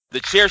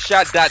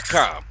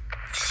TheChairShot.com.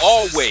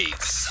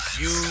 Always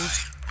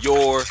use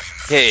your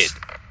head.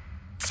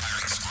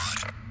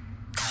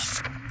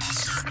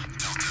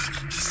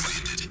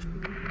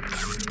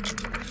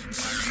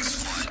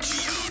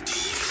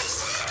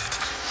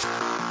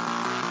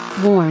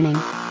 Warning.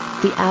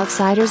 The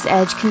Outsider's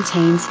Edge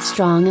contains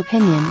strong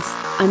opinions,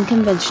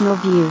 unconventional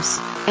views,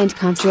 and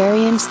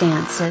contrarian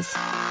stances.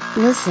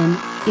 Listen,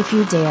 if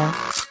you dare.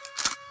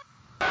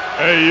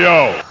 Hey,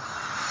 yo.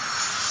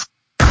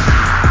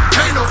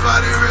 Ain't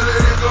nobody really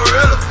than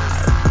Gorilla.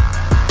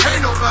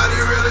 Ain't nobody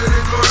really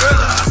than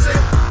Gorilla. I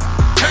said,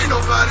 ain't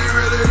nobody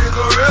really than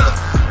Gorilla.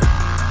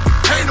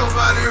 Ain't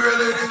nobody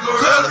really than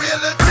Gorilla.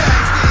 Gorilla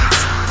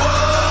tactics.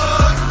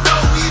 Whoa, you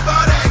know we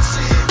bout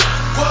action.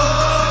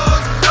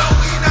 Whoa, you know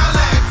we not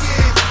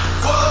lacking.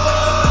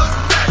 Whoa,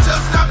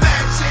 matchups not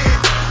matching.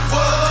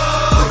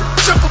 Whoa,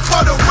 jump up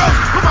on the rope,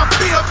 put my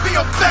feet up in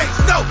your face.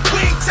 No,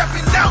 we ain't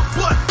tapping out,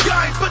 but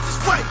y'all ain't but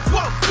this way.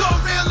 Whoa,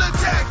 Gorilla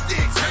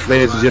tactics.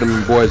 Ladies and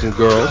gentlemen, boys and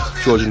girls,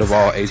 children of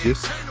all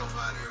ages,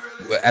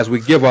 as we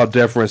give our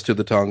deference to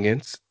the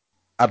Tongans,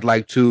 I'd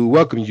like to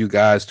welcome you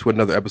guys to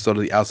another episode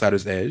of The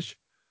Outsider's Edge.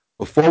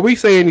 Before we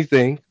say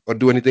anything or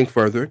do anything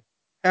further,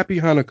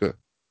 Happy Hanukkah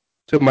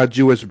to my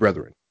Jewish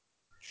brethren.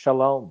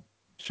 Shalom.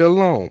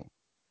 Shalom.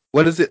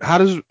 What is it? How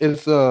does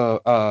it's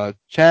Chag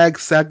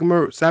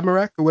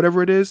Samarak or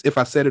whatever it is? If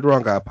I said it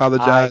wrong, I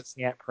apologize.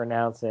 I can't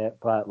pronounce it,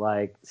 but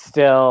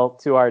still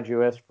to our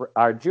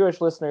Jewish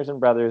listeners and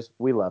brothers,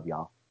 we love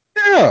y'all.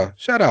 Yeah,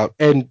 shout out.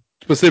 And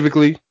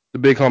specifically the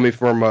big homie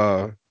from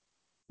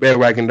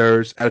Bandwagon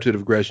Nerds, Attitude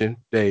of Aggression,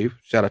 Dave.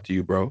 Shout out to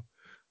you, bro.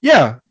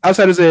 Yeah,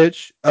 Outsider's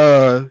Edge.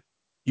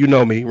 You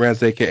know me,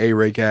 Rance aka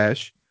Ray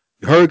Cash.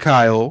 You heard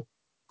Kyle.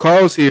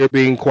 Carl's here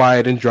being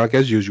quiet and drunk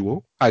as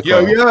usual. Hi,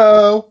 Carl.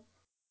 Yo.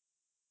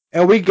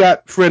 And we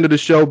got friend of the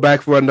show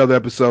back for another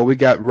episode. We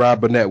got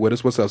Rob Burnett with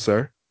us. What's up,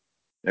 sir?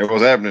 Hey,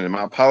 what's happening?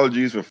 My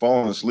apologies for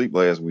falling asleep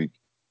last week.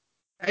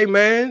 Hey,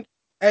 man.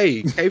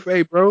 Hey,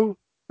 kayfabe, bro.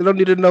 They don't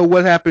need to know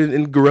what happened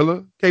in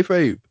Gorilla.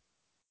 Kayfabe.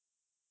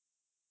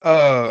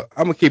 I'm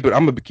gonna keep it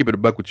a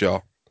buck with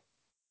y'all.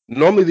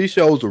 Normally these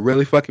shows are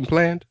really fucking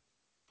planned.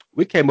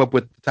 We came up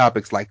with the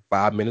topics like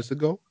 5 minutes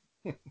ago.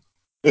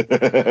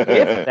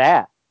 If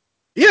that.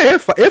 Yeah,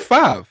 if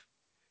 5.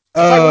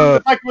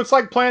 It's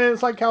like planning.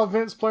 It's like how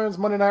Vince plans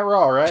Monday Night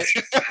Raw, right?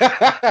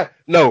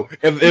 No,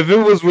 if it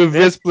was with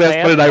Vince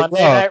planning Monday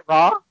Night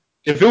Raw,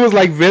 if it was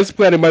like Vince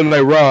planning Monday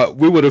Night Raw,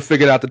 we would have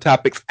figured out the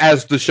topics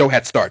as the show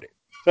had started.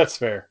 That's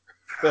fair.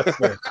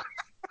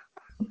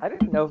 I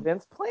didn't know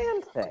Vince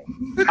planned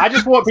things. I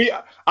just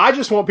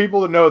want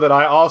people to know that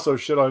I also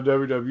shit on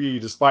WWE,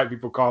 despite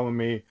people calling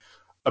me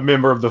a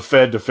member of the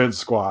Fed Defense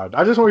Squad.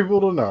 I just want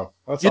people to know.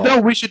 That's all. Know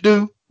what we should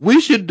do?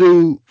 We should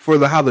do for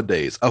the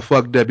holidays a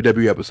fuck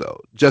WWE episode,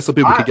 just so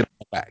people can get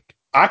it back.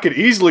 I could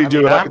easily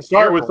do it. I could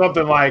start with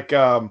something like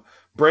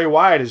Bray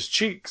Wyatt as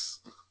Cheeks.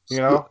 You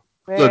know.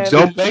 Look,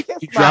 don't make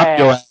me drop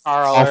your ass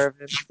off.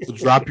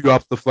 Drop you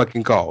off the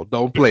fucking call.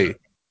 Don't play.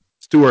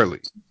 It's too early.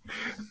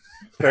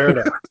 Fair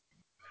enough.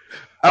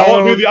 I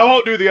won't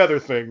do the other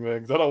thing,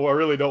 man. Because I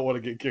really don't want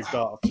to get kicked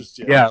off just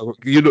yet. Yeah,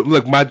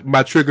 look,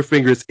 my trigger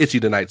finger is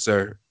itchy tonight,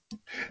 sir.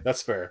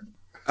 That's fair.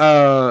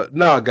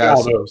 No,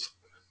 guys.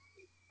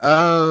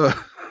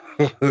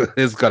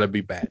 It's gonna be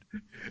bad.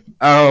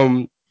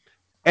 And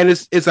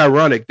it's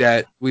ironic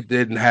that we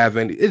didn't have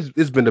any.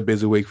 It's been a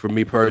busy week for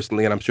me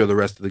personally, and I'm sure the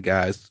rest of the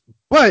guys.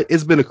 But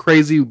it's been a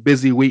crazy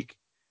busy week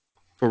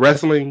for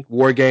wrestling.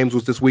 War Games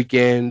was this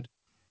weekend.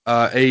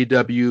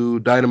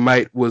 AEW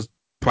Dynamite was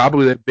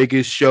probably the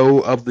biggest show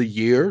of the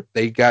year.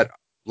 They got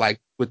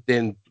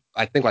within,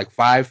 I think,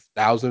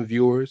 5,000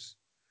 viewers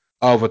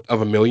of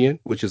a million,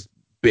 which is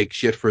big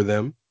shit for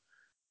them.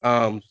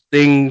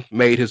 Sting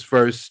made his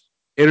first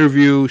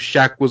interview.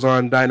 Shaq was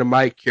on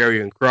Dynamite.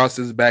 Karrion Kross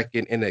is back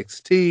in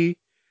NXT.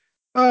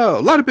 A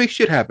lot of big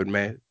shit happened,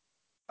 man.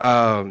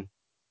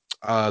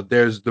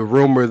 There's the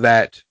rumor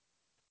that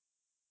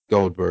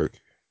Goldberg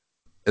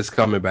is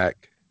coming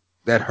back.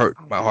 That hurt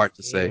my heart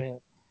to say.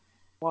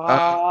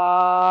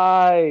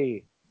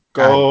 Why?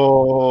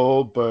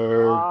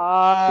 Goldberg.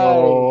 Why?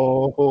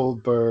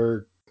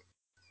 Goldberg.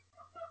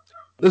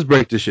 Let's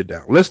break this shit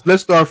down.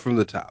 Let's start from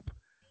the top.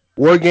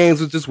 War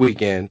Games was this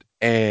weekend,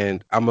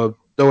 and I'm gonna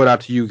throw it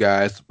out to you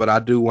guys, but I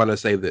do want to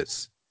say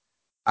this.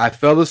 I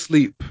fell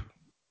asleep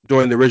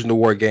during the original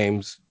War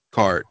Games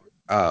card.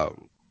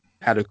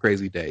 Had a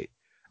crazy day.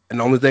 And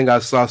the only thing I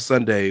saw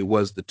Sunday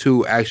was the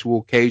 2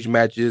 actual cage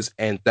matches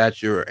and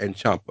Thatcher and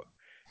Ciampa.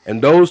 And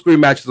those 3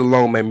 matches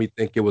alone made me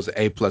think it was an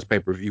A+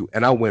 pay-per-view.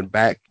 And I went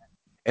back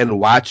and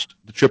watched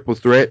the triple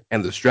threat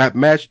and the strap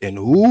match, and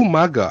oh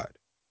my God,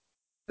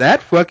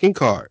 that fucking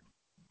card,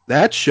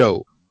 that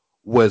show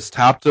was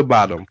top to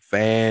bottom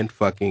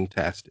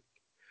fan-fucking-tastic.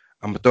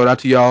 I'm gonna throw it out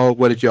to y'all.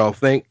 What did y'all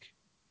think?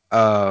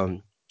 Go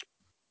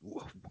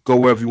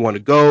wherever you want to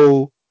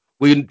go.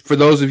 For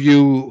those of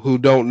you who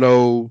don't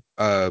know,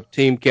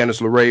 Team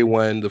Candice LeRae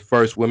won the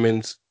first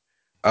women's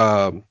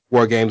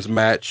War Games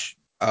match.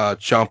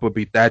 Ciampa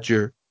beat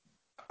Thatcher.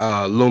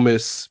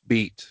 Loomis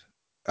beat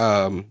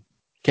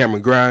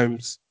Cameron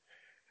Grimes.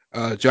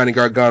 Johnny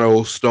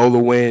Gargano stole the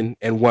win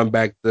and won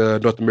back the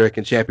North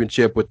American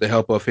Championship with the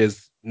help of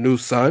his new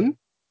son,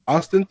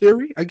 Austin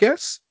Theory, I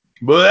guess.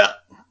 But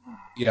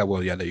Yeah,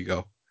 well, yeah, there you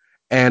go.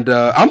 And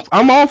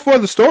I'm all for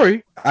the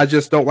story. I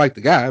just don't like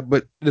the guy,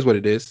 but it is what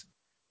it is.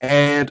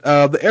 And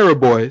the Era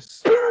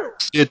Boys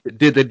did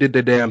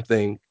the damn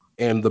thing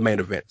in the main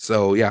event.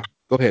 So yeah,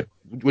 go ahead.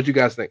 What you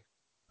guys think?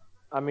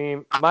 I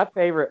mean, my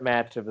favorite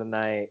match of the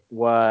night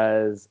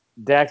was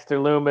Dexter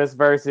Loomis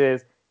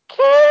versus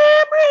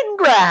Cameron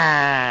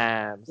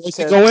Grimes Where's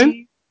he because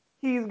going?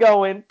 he's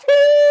going to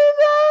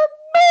the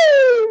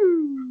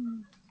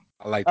moon.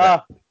 I like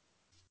that. Oh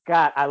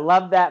God, I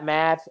love that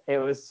match. It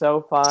was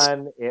so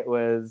fun. It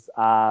was.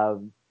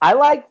 I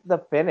liked the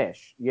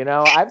finish. You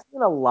know, I've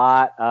seen a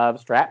lot of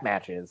strap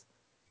matches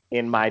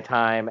in my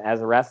time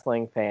as a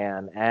wrestling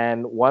fan.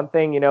 And one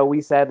thing, you know,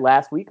 we said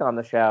last week on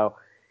the show,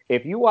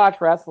 if you watch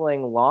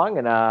wrestling long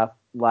enough,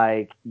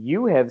 like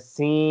you have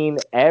seen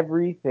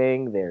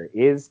everything there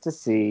is to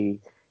see.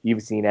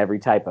 You've seen every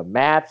type of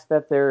match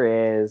that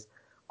there is.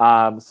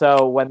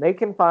 So when they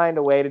can find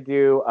a way to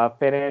do a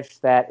finish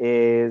that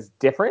is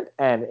different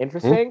and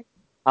interesting,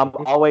 I'm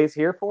always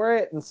here for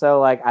it. And so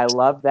like I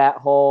love that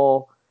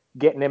whole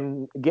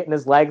getting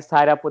his legs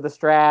tied up with a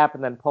strap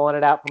and then pulling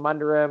it out from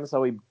under him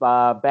so he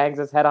bangs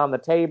his head on the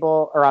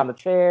table or on the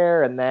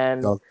chair and then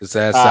Knocked his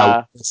ass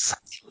out.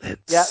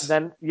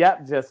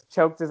 just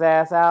choked his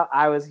ass out.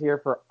 I was here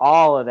for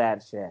all of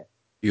that shit.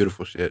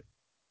 Beautiful shit.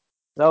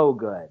 So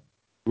good.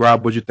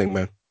 Rob, what'd you think,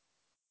 man?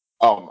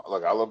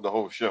 Look, I love the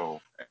whole show,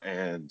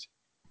 and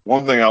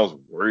one thing I was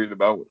worried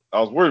about, I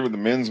was worried with the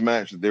men's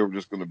match that they were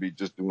just going to be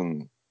just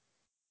doing,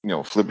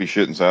 flippy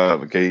shit inside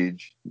of a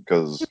cage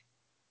because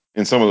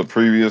in some of the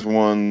previous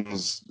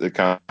ones, it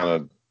kind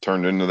of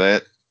turned into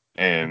that,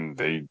 and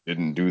they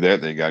didn't do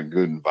that. They got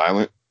good and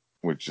violent,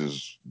 which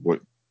is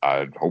what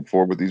I'd hope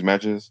for with these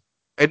matches.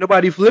 Ain't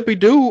nobody flippy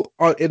do,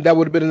 and that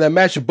would have been in that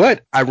match.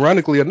 But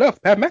ironically enough,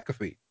 Pat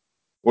McAfee.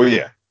 Well,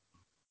 yeah,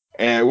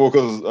 and well,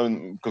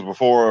 because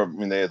before, I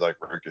mean, they had like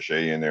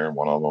Ricochet in there,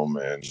 one of them,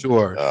 and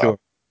Sure.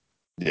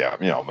 yeah,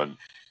 but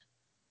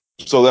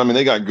so I mean,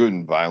 they got good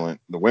and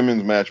violent. The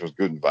women's match was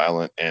good and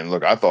violent, and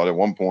look, I thought at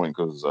one point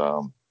because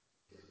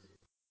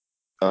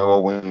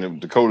when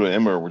Dakota and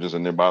Emma were just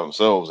in there by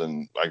themselves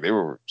and like they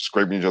were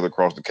scraping each other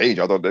across the cage,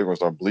 I thought they were gonna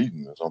start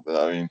bleeding or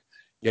something.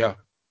 Yeah.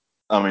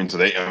 So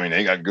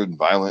they got good and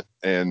violent,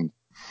 and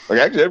like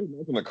actually every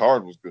match on the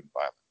card was good and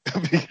violent.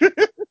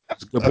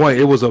 That's a good point.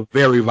 It was a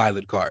very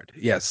violent card.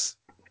 Yes.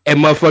 And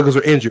motherfuckers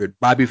are injured.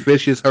 Bobby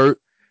Fish is hurt.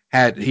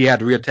 He had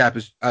to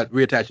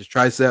reattach his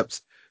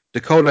triceps.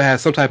 Dakota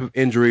has some type of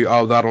injury,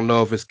 although I don't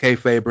know if it's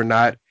kayfabe or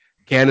not.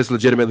 Candice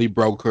legitimately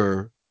broke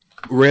her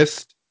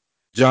wrist.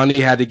 Johnny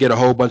had to get a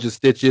whole bunch of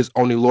stitches.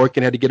 Only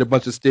Lorcan had to get a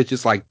bunch of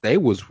stitches. Like they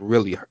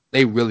really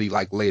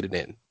like laid it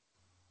in.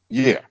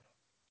 Yeah,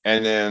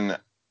 and then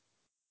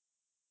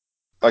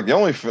like the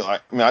only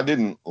I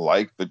didn't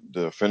like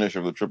the finish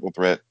of the triple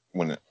threat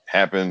when it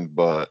happened,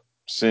 but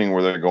seeing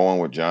where they're going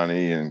with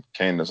Johnny and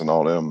Candice and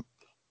all them,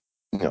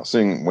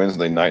 seeing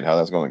Wednesday night how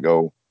that's going to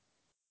go,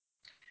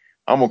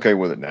 I'm okay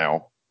with it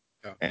now.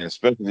 Yeah. And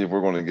especially if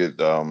we're going to get,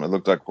 it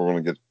looks like we're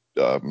going to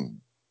get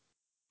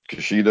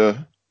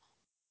Kushida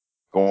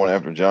going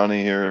after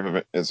Johnny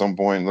here at some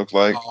point. Looks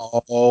like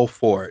All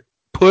for it.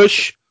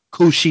 Push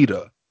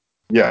Kushida.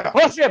 yeah,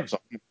 Push him. so,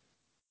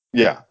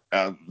 yeah,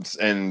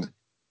 and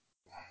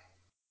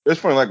it's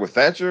funny. Like with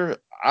Thatcher,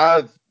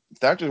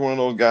 Thatcher's one of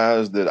those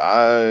guys that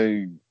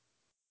I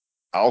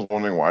was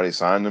wondering why they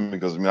signed him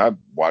because I mean I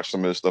watched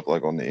some of his stuff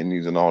like on the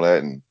Indies and all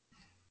that, and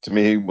to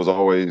me he was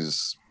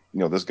always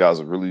this guy's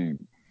a really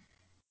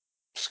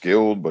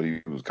skilled, but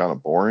he was kind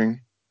of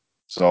boring.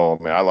 So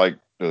I mean I like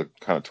the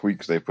kind of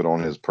tweaks they put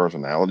on his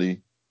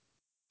personality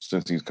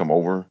since he's come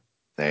over,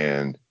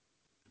 and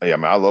yeah, I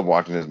mean I love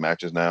watching his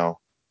matches now.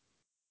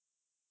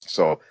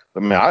 So I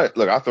mean I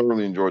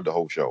thoroughly enjoyed the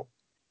whole show,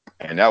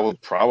 and that was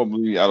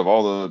probably out of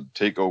all the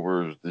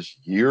takeovers this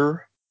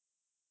year.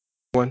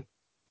 One.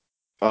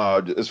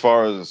 As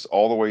far as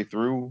all the way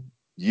through,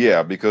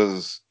 yeah,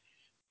 because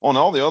on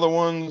all the other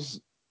ones,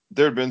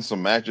 there had been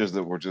some matches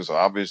that were just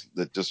obvious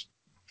that just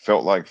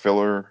felt like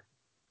filler.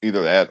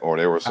 Either that or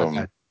there were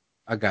some,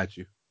 I got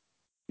you.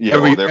 yeah,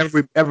 or there,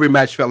 Every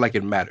match felt like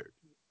it mattered.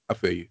 I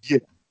feel you. yeah,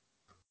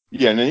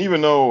 yeah. And then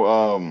even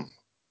though,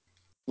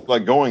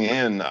 like going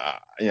in,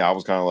 I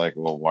was kind of like,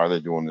 well, why are they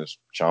doing this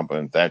Ciampa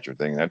and Thatcher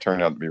thing? And that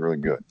turned out to be really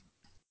good.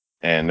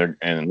 And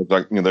it looked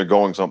like they're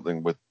going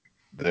something with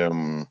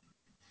them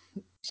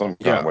some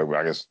kind of way. Where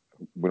I guess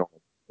we don't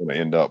want to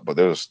end up, but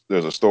there's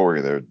a story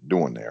they're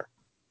doing there.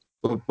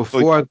 But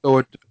before I throw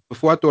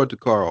it to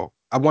Carl,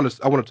 I want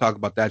to talk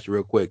about that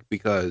real quick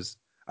because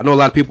I know a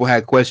lot of people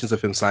had questions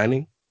of him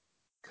signing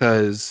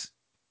because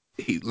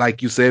he,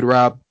 like you said,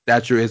 Rob,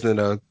 Thatcher isn't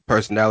a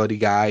personality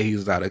guy.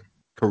 He's not a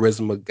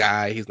charisma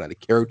guy. He's not a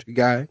character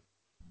guy.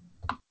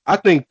 I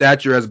think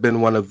Thatcher has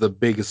been one of the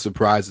biggest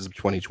surprises of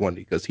 2020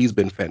 because he's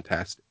been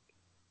fantastic.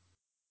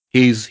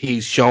 He's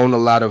shown a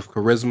lot of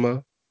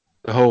charisma.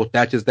 The whole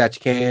Thatcher's Thatch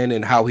can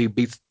and how he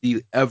beats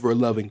the ever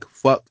loving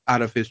fuck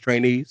out of his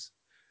trainees.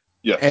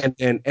 Yes.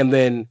 And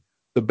then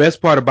the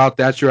best part about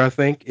Thatcher, I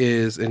think,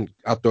 is, and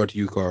I'll throw it to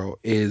you, Carl,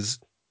 is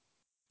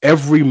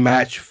every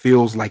match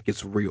feels like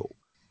it's real.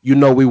 You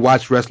know, we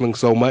watch wrestling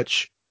so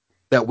much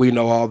that we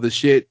know all this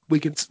shit. We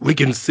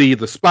can see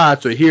the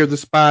spots or hear the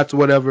spots or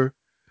whatever.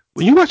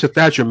 When you watch a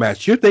Thatcher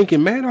match, you're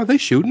thinking, man, are they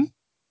shooting?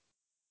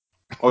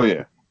 Oh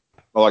yeah.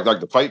 Oh, like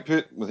the fight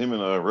pit with him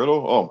and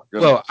Riddle. Oh my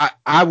goodness.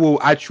 Well,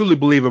 I truly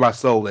believe in my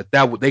soul that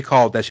they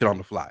called that shit on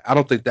the fly. I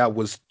don't think that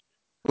was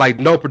like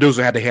no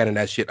producer had a hand in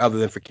that shit other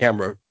than for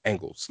camera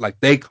angles. Like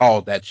they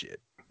called that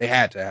shit. They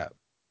had to have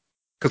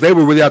because they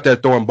were really out there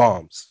throwing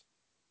bombs.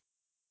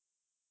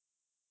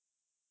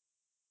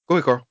 Go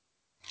ahead, Carl.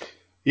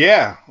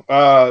 Yeah.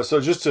 So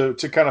just to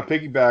kind of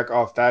piggyback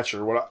off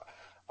Thatcher,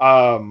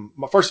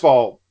 first of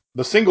all,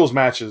 the singles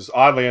matches,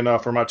 oddly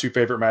enough, are my two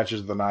favorite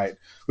matches of the night.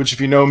 Which,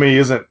 if you know me,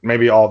 isn't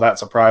maybe all that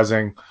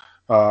surprising.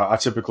 I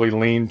typically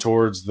lean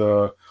towards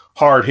the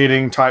hard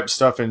hitting type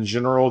stuff in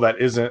general. That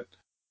isn't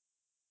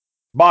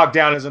bogged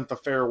down isn't the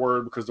fair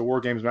word because the War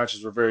Games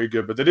matches were very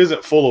good, but that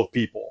isn't full of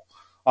people.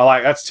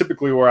 That's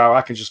typically where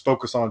I can just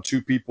focus on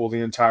two people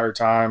the entire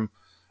time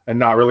and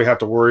not really have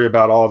to worry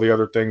about all the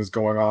other things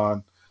going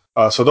on.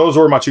 So those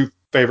were my two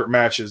favorite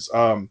matches.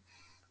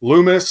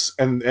 Loomis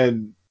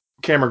and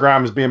Cameron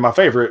Grimes being my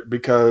favorite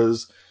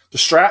because the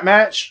strap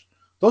match,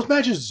 those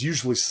matches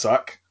usually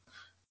suck.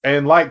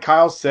 And like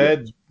Kyle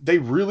said, they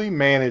really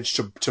managed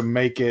to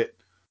make it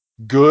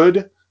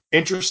good,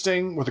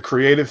 interesting with a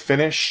creative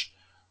finish.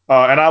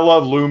 And I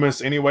love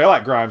Loomis anyway. I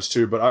like Grimes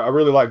too, but I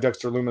really like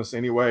Dexter Loomis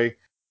anyway.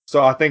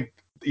 So I think,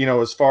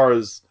 as far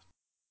as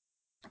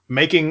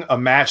making a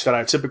match that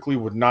I typically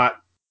would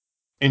not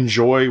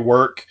enjoy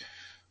work,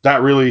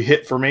 that really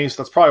hit for me.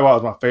 So that's probably why it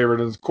was my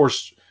favorite. And of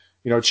course,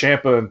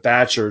 Ciampa and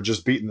Thatcher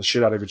just beating the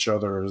shit out of each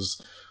other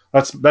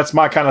that's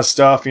my kind of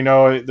stuff.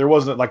 There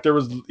wasn't like there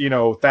was,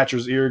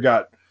 Thatcher's ear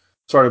got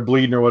started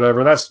bleeding or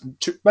whatever.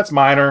 That's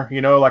minor.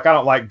 Like I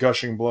don't like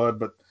gushing blood,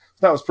 but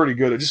that was pretty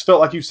good. It just felt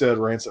like you said,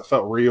 Rance. It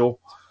felt real.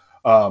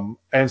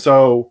 And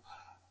so,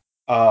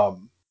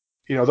 um,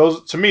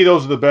 those to me,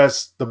 those are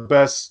the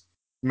best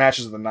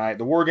matches of the night.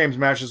 The War Games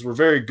matches were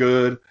very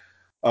good.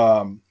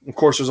 Of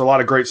course, there's a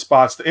lot of great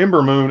spots. The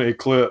Ember Moon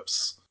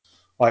Eclipse,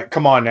 like,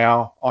 come on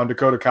now, on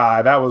Dakota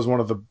Kai. That was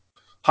one of the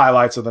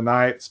highlights of the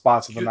night,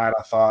 spots of the night,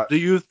 I thought. Do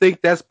you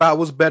think that spot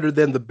was better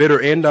than the bitter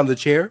end on the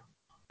chair?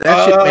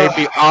 That shit made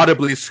me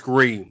audibly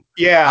scream.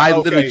 Yeah, I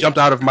okay. literally jumped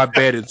out of my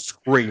bed and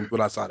screamed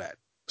when I saw that.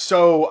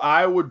 So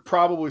I would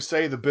probably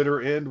say the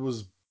bitter end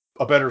was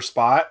a better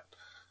spot,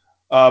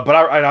 but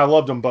I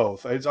loved them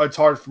both. It's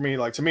hard for me.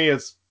 Like to me,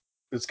 it's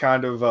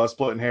kind of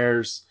splitting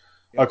hairs.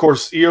 Of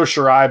course, Io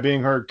Shirai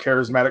being her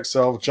charismatic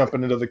self,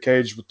 jumping into the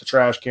cage with the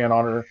trash can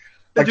on her.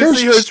 Did you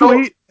see her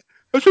tweet?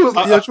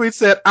 Her tweet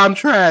said, "I'm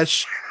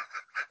trash."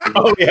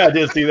 Oh yeah, I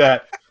did see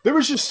that. There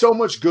was just so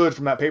much good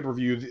from that pay per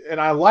view,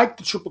 and I like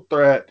the triple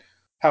threat.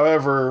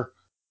 However,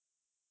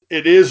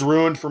 it is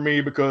ruined for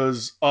me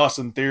because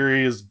Austin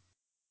Theory is,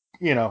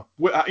 how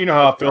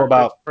I feel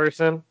about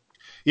person.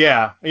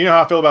 Yeah, you know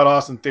how I feel about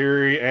Austin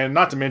Theory, and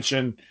not to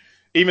mention,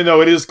 even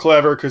though it is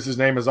clever because his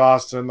name is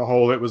Austin, the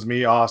whole "it was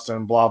me,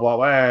 Austin," blah blah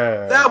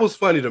blah. That was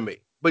funny to me,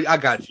 but I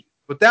got you.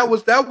 But that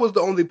was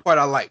the only part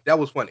I liked. That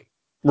was funny.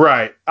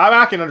 Right.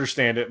 I can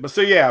understand it. But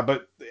so, yeah,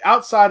 but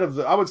outside of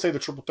I would say the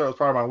triple threat was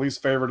probably my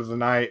least favorite of the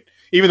night,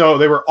 even though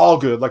they were all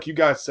good. Like you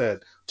guys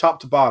said,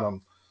 top to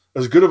bottom,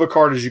 as good of a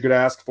card as you could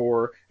ask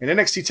for. And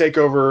NXT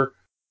TakeOver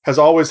has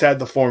always had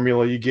the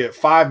formula. You get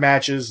 5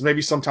 matches,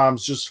 maybe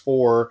sometimes just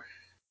 4.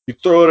 You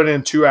throw it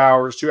in 2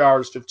 hours, 2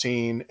 hours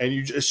 15, and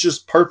it's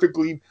just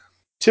perfectly,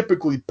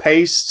 typically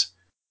paced.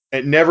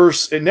 It never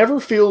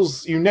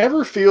feels, you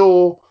never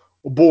feel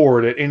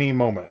bored at any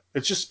moment.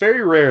 It's just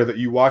very rare that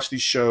you watch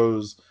these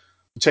shows,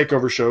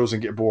 takeover shows,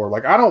 and get bored.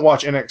 Like I don't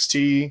watch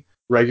NXT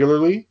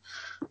regularly,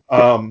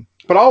 but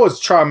I always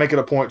try and make it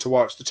a point to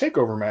watch the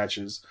takeover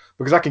matches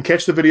because I can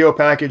catch the video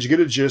package,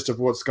 get a gist of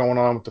what's going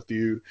on with the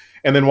feud,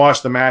 and then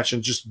watch the match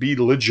and just be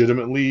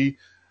legitimately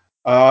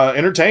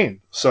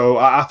entertained. So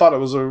I thought it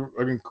was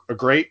a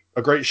great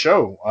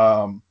show.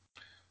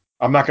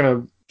 I'm not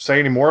going to say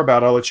any more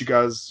about it. I'll let you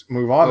guys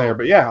move on there.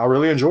 But yeah, I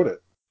really enjoyed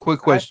it. Quick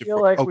question. I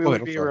feel like we go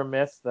would ahead, be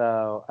remiss,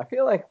 though. I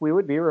feel like we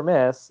would be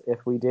remiss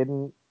if we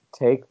didn't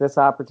take this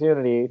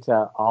opportunity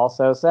to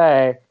also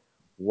say,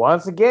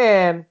 once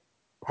again,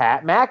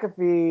 Pat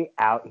McAfee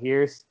out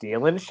here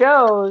stealing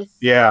shows.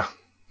 Yeah.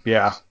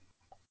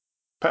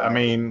 I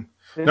mean,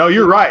 no,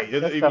 you're right.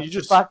 You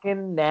just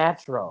fucking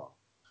natural.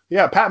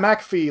 Yeah, Pat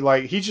McAfee,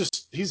 like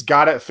he's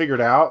got it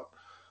figured out.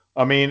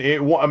 I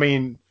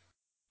mean,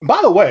 by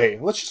the way,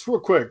 let's just real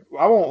quick.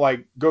 I won't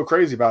like go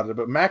crazy about it,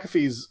 but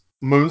McAfee's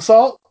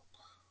moonsault,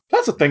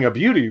 that's a thing of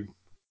beauty,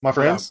 my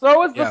friends.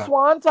 So is the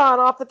swanton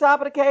off the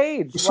top of the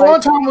cage. The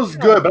swanton was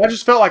good, but I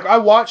just felt like I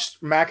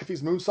watched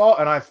McAfee's moonsault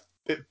and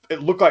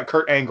it looked like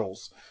Kurt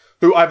Angle's,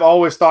 who I've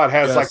always thought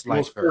has the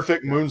most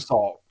perfect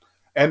moonsault.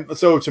 And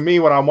so to me,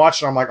 when I'm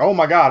watching, I'm like, oh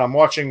my god, I'm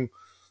watching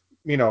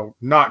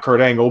not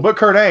Kurt Angle, but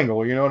Kurt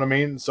Angle. You know what I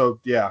mean? So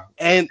yeah,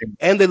 And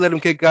they let him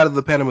kick out of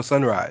the Panama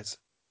Sunrise.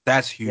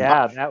 That's huge.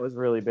 Yeah, that was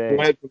really big.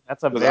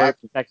 That's a very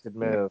protected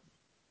move.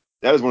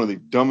 That is one of the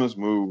dumbest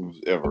moves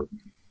ever.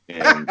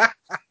 And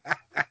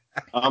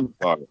I'm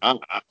sorry.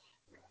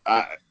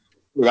 I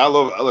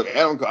love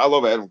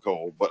Adam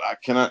Cole, but I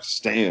cannot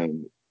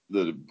stand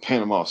the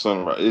Panama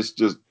Sunrise.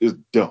 It's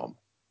dumb.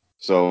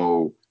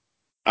 So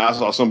I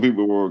saw some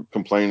people were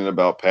complaining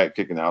about Pat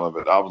kicking out of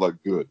it. I was like,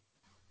 good.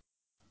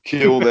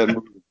 Kill that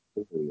movie.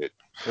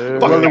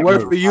 Well, it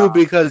worked for you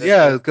because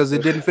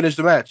it didn't finish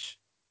the match.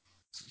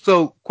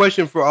 So,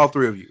 question for all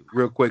three of you,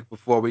 real quick,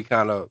 before we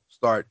kind of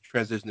start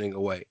transitioning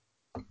away: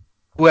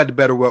 who had the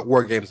better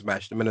War Games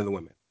match, the men and the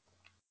women?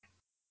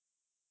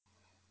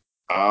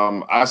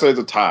 I say it's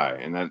a tie,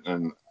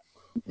 and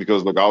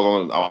because look, I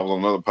was on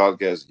another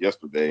podcast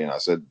yesterday, and I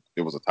said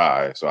it was a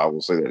tie, so I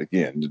will say that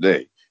again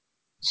today,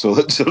 so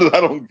that I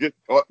don't get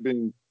caught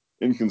being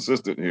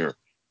inconsistent here.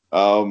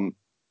 And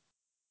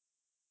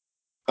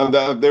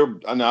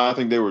I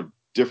think they were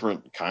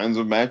different kinds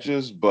of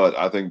matches, but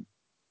I think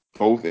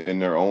both in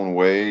their own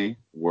way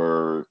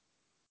were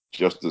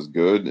just as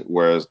good.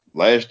 Whereas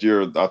last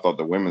year, I thought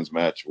the women's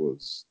match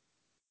was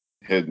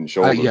head and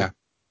shoulders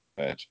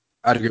match.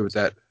 I'd agree with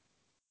that.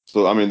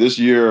 So, I mean, this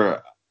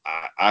year,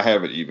 I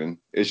have it even.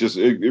 It's just,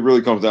 it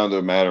really comes down to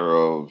a matter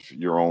of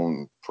your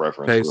own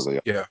preference, really.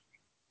 Yeah.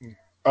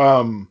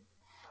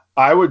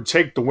 I would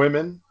take the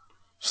women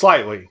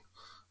slightly.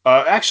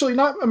 Actually,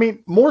 not. I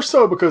mean, more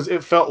so because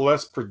it felt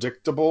less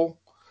predictable.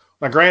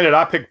 Now, granted,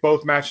 I picked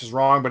both matches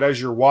wrong, but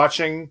as you're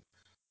watching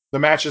the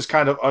matches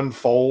kind of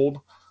unfold,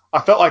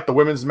 I felt like the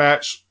women's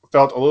match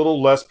felt a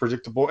little less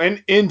predictable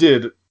and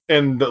ended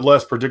in the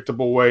less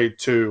predictable way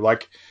too.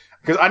 Like,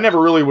 because I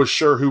never really was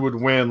sure who would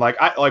win.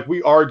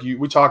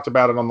 We talked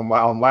about it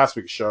on last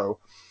week's show.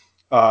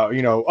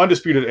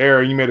 Undisputed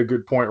Era. You made a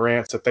good point,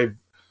 Rance, that they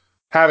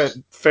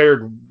haven't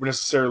fared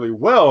necessarily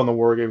well in the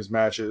War Games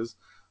matches.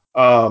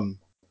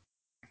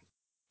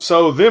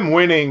 So them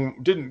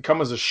winning didn't come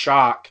as a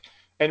shock.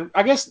 And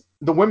I guess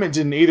the women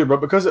didn't either,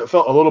 but because it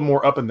felt a little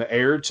more up in the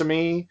air to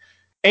me,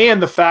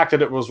 and the fact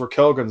that it was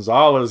Raquel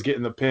Gonzalez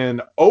getting the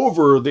pin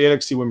over the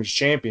NXT Women's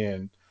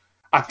Champion,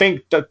 I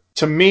think that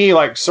to me,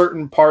 like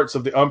certain parts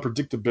of the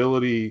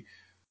unpredictability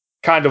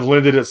kind of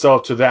lended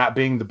itself to that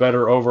being the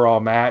better overall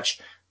match.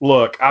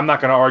 Look, I'm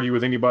not going to argue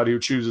with anybody who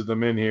chooses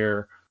them in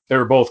here. They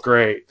were both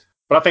great.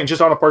 But I think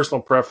just on a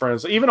personal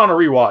preference, even on a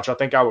rewatch, I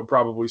think I would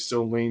probably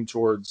still lean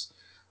towards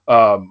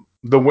the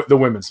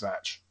women's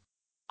match.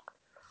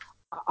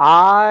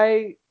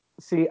 I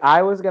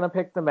was gonna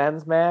pick the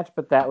men's match,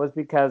 but that was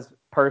because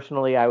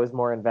personally I was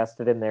more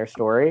invested in their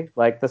story.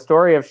 Like the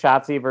story of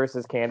Shotzi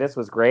versus Candice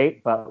was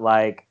great, but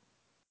like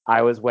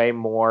I was way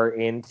more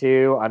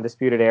into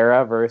Undisputed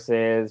Era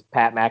versus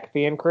Pat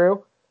McAfee and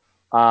crew.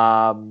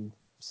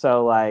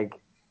 So like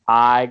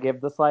I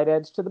give the slight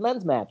edge to the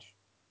men's match.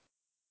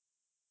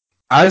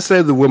 I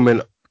say the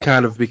women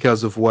kind of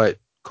because of what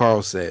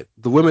Carl said.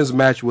 The women's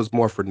match was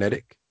more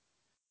frenetic.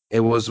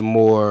 It was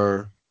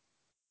more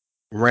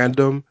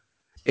random.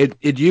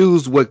 It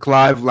used what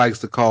Clive likes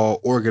to call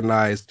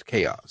organized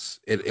chaos.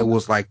 It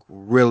was like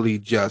really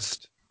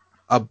just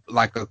a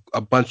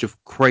bunch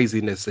of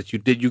craziness that you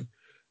did.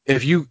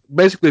 If you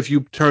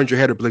turned your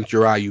head or blinked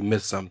your eye, you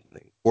missed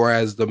something.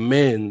 Whereas the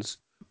men's,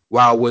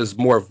 while it was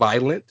more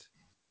violent,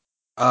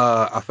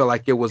 I felt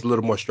like it was a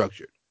little more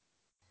structured.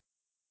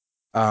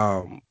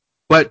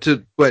 But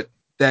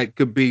that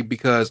could be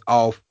because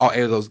all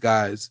 8 of those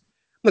guys,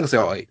 I'm not gonna say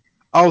all 8,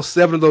 all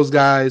 7 of those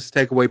guys,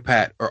 take away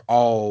Pat, are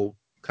all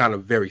kind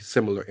of very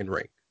similar in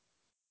ring.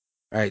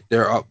 Right?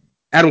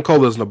 Adam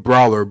Cole isn't a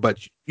brawler,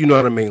 but you know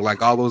what I mean.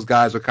 Like all those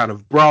guys are kind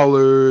of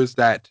brawlers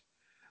that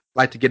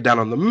like to get down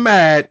on the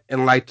mat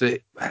and like to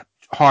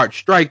hard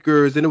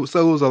strikers, and it was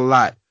a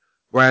lot.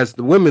 Whereas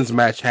the women's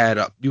match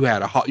you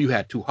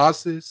had 2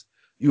 hosses,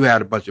 you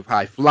had a bunch of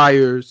high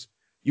flyers,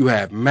 you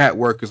had mat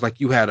workers, like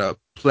you had a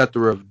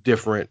plethora of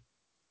different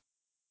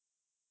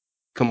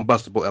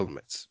combustible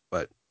elements.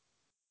 But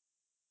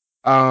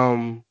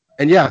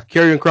and yeah,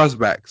 Karrion Kross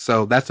back,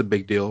 so that's a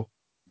big deal.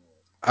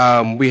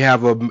 We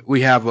have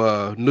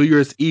a New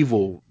Year's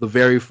Evil, the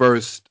very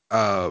first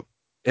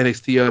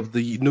NXT of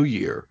the new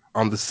year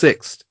on the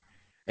 6th,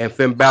 and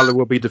Finn Balor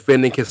will be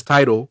defending his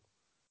title,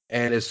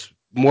 and it's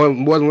more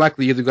than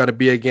likely either going to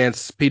be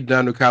against Pete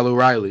Dunne or Kyle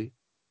O'Reilly,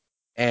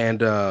 and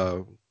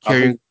Karrion.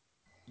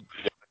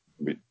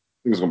 I think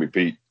it's gonna be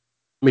Pete.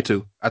 Me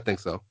too. I think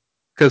so,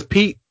 because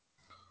Pete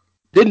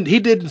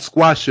didn't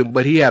squash him,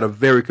 but he had a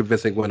very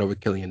convincing win over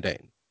Killian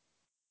Dane.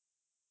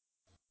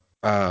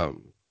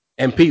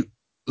 And Pete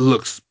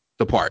looks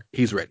the part.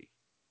 He's ready.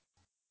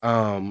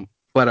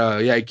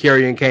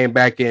 Karrion came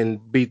back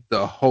and beat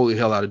the holy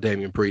hell out of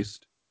Damian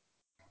Priest.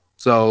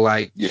 So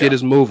shit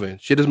is moving.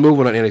 Shit is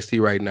moving on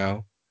NXT right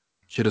now.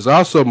 Shit is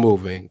also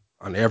moving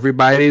on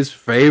everybody's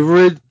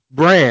favorite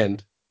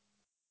brand,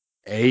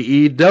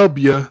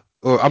 AEW.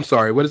 Or I'm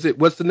sorry, what is it?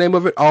 What's the name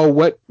of it? All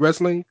what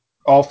wrestling?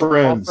 All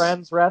Friends. All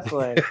Friends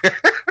Wrestling.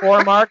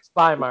 4 marks,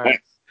 5 marks.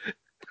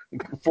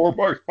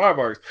 $4,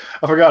 $5.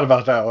 I forgot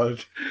about that one.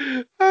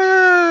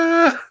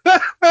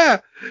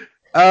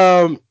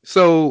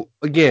 So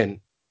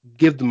again,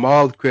 give them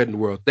all the credit in the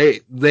world.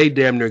 They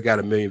damn near got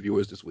 1 million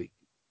viewers this week.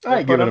 I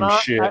ain't giving them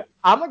shit.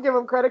 I'm gonna give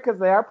them credit because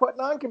they are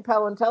putting on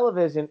compelling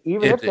television,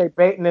 even if It, they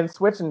baiting and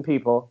switching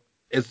people.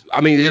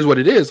 I mean, it is what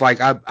it is. Like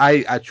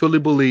I truly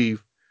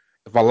believe,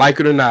 if I like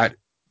it or not,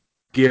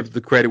 give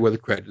the credit where the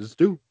credit is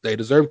due. They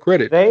deserve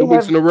credit. They 2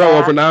 weeks have in a row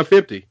over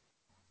 950.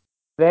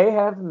 They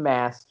have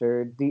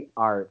mastered the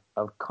art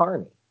of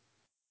carny.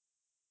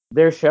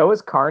 Their show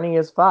is carny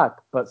as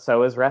fuck, but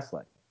so is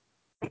wrestling.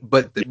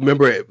 But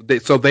remember,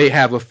 so they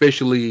have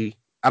officially.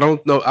 I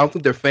don't know. I don't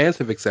think their fans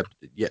have accepted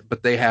it yet,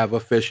 but they have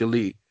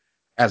officially,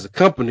 as a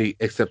company,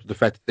 accepted the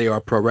fact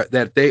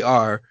that they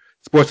are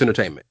sports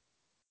entertainment,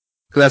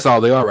 because that's all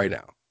they are right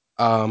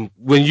now.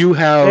 When you They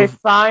have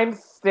signed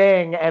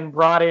Sting and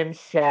brought in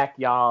Shaq,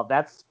 y'all.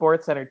 That's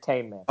sports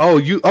entertainment.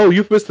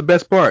 you missed the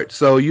best part.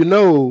 So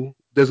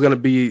there's gonna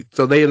be,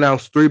 so they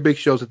announced 3 big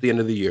shows at the end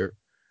of the year.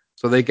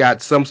 So they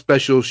got some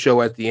special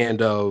show at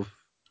the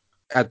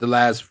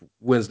last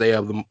Wednesday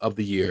of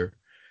the year.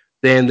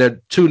 Then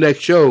the 2 next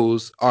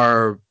shows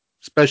are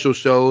special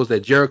shows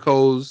that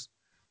Jericho's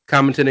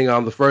commentating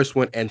on the first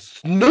one, and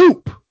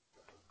Snoop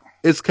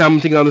is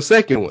commenting on the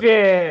second one.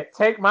 Shit,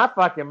 take my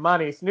fucking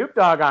money. Snoop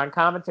Dogg on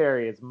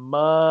commentary is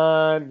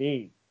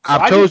money.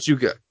 I've told you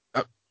guys.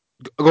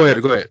 Go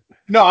ahead.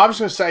 No, I'm just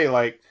gonna say,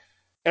 like,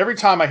 every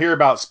time I hear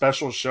about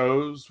special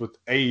shows with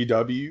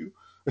AEW,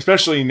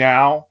 especially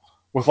now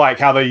with like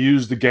how they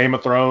use the Game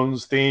of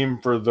Thrones theme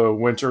for the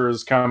winter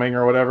is coming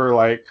or whatever,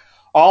 like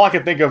all I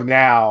can think of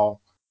now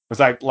is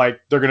like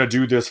they're gonna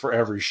do this for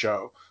every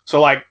show. So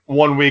like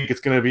one week it's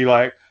gonna be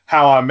like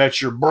How I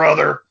Met Your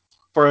Brother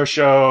for a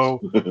show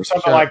or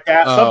something like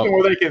that, something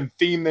where they can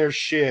theme their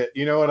shit.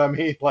 You know what I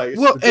mean? Like it's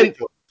Well,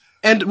 ridiculous.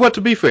 and what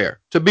to be fair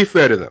to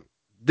them,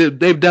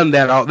 they've done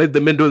that all. They've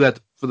been doing that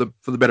for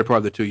the better part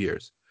of the 2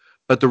 years.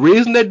 But the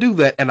reason they do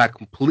that, and I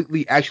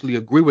completely actually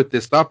agree with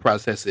this thought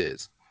process,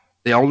 is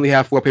they only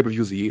have 4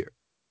 pay-per-views a year.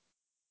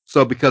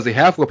 So because they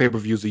have 4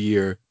 pay-per-views a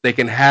year, they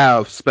can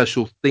have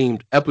special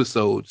themed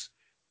episodes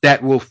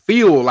that will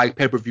feel like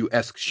pay-per-view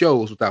esque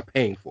shows without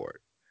paying for it.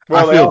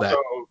 Well, I feel that.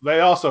 they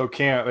also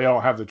can't. They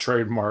don't have the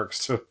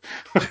trademarks to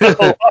a lot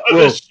of Well,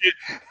 this shit.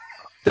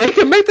 they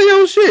can make their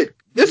own shit.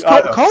 This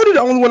I know. Cody the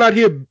only one out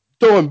here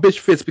throwing bitch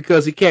fits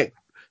because he can't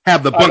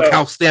have the I know.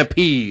 bunkhouse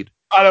stampede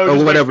I know. It or just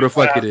makes whatever me the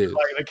fuck laugh. it is.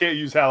 Like they can't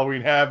use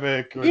Halloween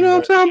Havoc. You know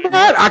what I'm talking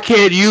about? I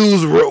can't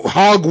use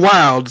Hog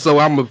Wild, so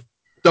I'm gonna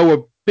throw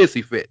a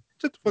pissy fit.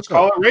 Just the Let's fuck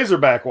call up. it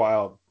Razorback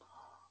Wild.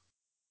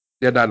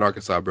 They're not in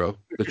Arkansas, bro.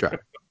 Good try.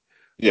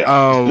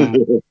 Yeah.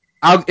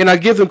 I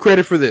give them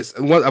credit for this.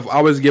 And I've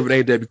always given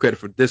AEW credit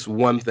for this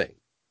one thing.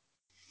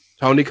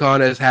 Tony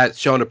Khan has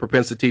shown a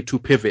propensity to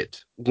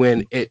pivot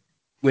when it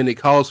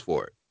calls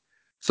for it.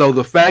 So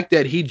the fact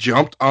that he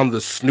jumped on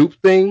the Snoop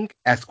thing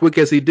as quick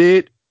as he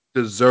did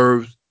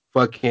deserves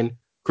fucking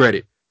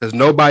credit. Because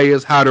nobody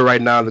is hotter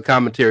right now in the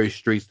commentary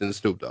streets than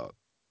Snoop Dogg.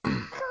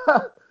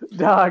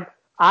 Dog,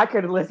 I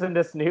could listen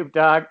to Snoop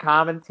Dogg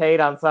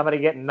commentate on somebody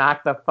getting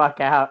knocked the fuck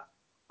out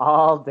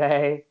all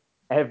day,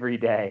 every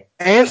day.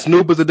 And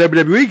Snoop is a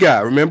WWE guy,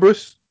 remember?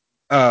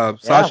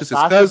 Sasha's his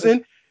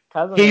cousin.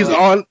 He's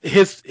on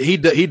he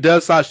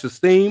does Sasha's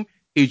theme.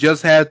 He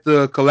just had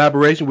the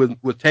collaboration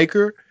with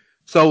Taker.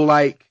 So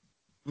like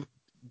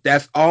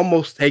that's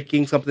almost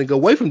taking something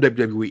away from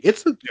WWE.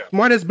 It's a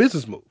smart ass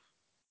business move.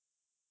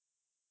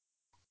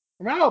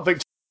 I mean, I don't think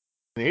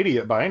he's an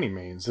idiot by any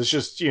means. It's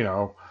just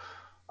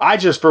I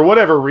just for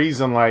whatever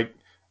reason like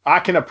I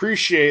can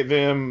appreciate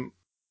them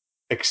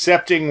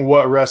accepting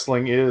what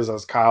wrestling is,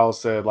 as Kyle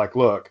said. Like,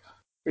 look,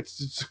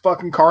 it's a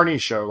fucking carny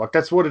show. Like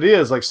that's what it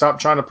is. Like, stop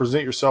trying to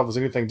present yourself as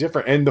anything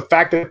different. And the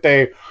fact that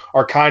they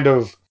are kind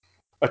of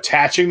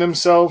attaching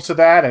themselves to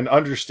that and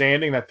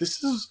understanding that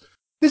this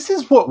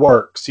is what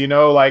works,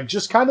 like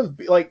just kind of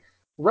like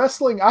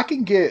wrestling. I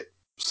can get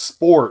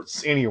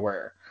sports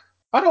anywhere.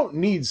 I don't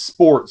need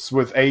sports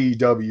with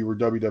AEW or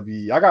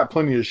WWE. I got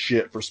plenty of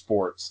shit for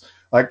sports.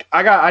 Like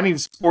I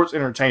need sports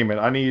entertainment.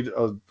 I need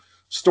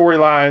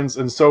storylines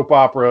and soap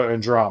opera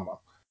and drama.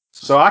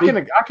 So I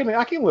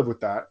can live with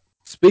that.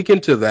 Speaking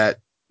to that,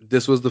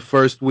 this was the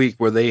first week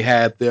where they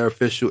had their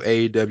official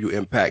AEW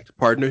Impact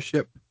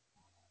partnership.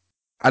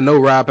 I know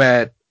Rob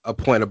had a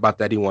point about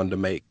that he wanted to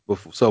make.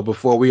 So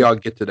before we all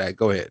get to that,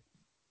 go ahead.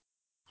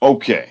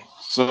 Okay,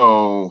 so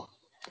all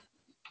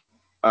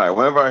right.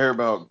 Whenever I hear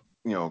about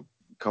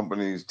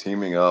companies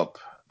teaming up,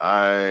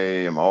 I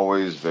am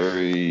always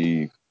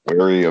very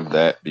wary of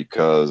that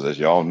because, as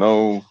y'all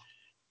know,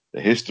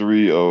 the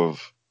history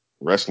of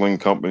wrestling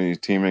companies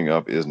teaming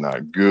up is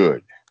not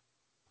good.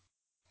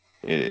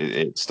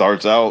 It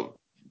starts out,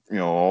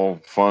 all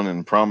fun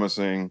and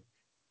promising,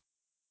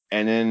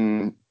 and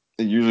then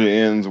it usually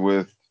ends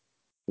with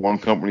one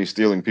company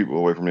stealing people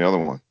away from the other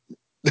one.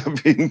 I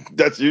mean,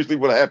 that's usually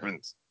what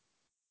happens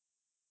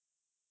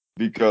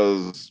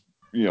because,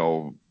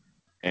 and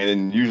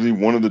then usually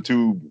one of the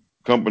two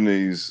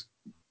companies,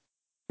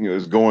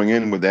 is going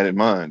in with that in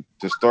mind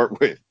to start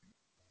with.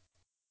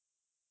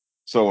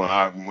 So when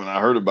I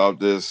heard about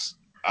this,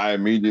 I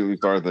immediately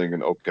started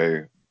thinking,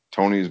 okay,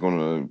 Tony's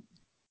gonna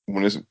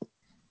when this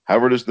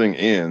however this thing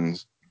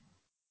ends,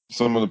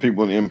 some of the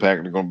people in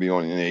Impact are gonna be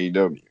on in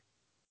AEW.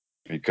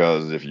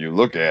 Because if you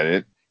look at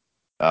it,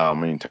 I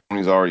mean,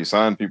 Tony's already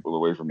signed people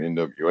away from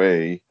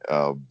NWA.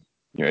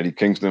 Eddie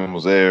Kingston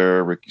was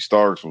there, Ricky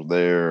Starks was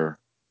there.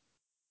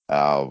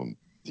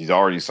 He's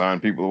already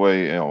signed people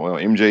away.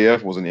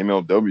 MJF was an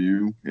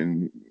MLW,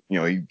 and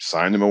he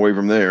signed him away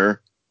from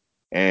there.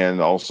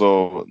 And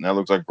also now it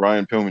looks like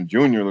Brian Pillman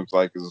Jr. looks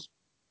like is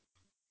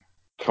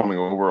coming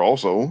over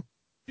also.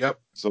 Yep.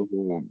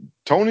 So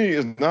Tony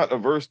is not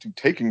averse to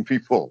taking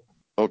people,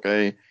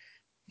 okay,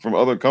 from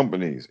other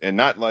companies, and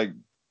not like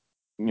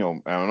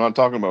I'm not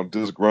talking about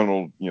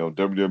disgruntled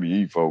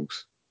WWE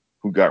folks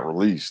who got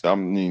released. I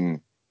mean,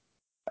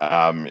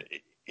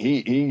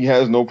 he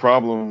has no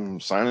problem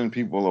signing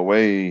people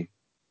away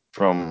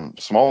from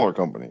smaller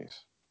companies,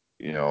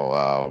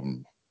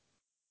 and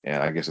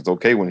I guess it's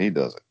okay when he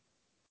does it.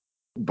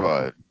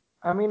 But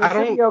I mean, it I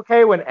should don't. be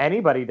okay when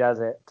anybody does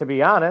it, to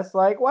be honest.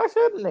 Like, why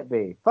shouldn't it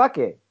be? Fuck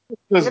it.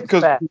 It's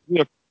bad.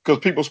 because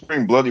people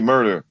scream bloody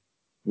murder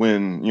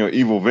when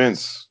evil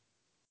Vince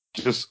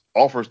just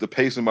offers to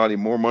pay somebody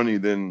more money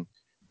than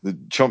the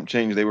chump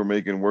change they were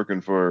making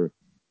working for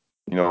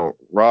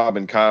Rob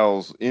and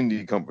Kyle's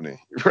indie company,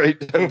 right?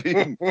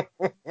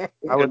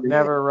 I would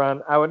never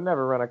run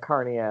a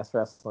carny ass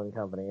wrestling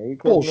company. Are you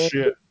kidding me?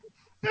 Bullshit.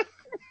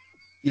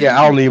 Yeah,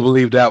 I don't even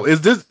believe that.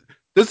 Is this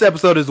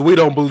episode is we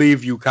don't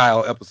believe you,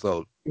 Kyle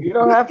episode? You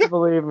don't have to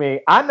believe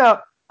me. I know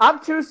I'm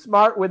too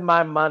smart with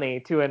my money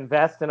to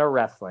invest in a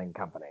wrestling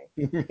company.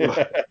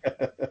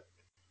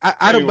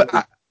 I don't.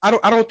 But I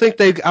don't think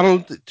they. I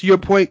don't. To your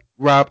point,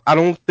 Rob. I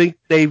don't think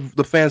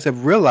the fans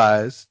have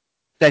realized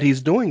that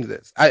he's doing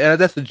this. And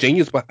that's the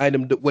genius behind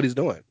him. What he's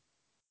doing.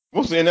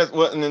 We'll see, and that's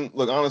what. And then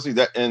look, honestly,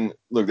 that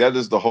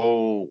is the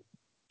whole.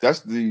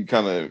 That's the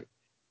kind of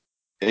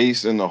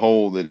ace in the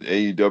hole that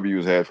AEW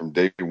has had from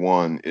day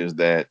one, is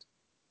that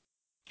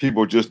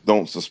people just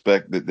don't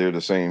suspect that they're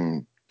the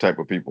same type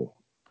of people.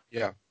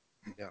 Yeah.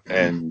 Yeah.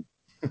 And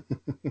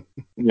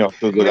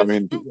I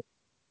mean,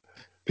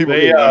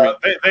 people.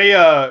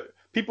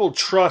 People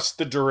trust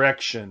the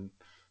direction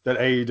that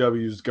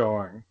AEW is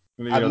going.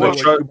 They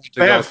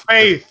They have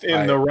faith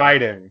in the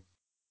writing.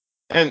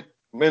 And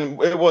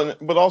it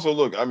wasn't, but also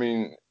look, I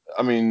mean,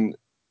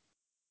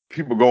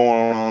 people go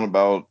on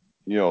about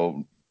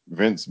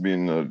Vince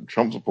being a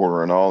Trump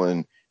supporter and all,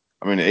 and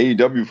I mean the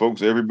AEW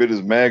folks every bit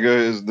as MAGA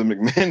as the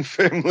McMahon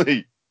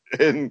family,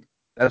 and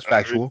that's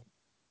factual.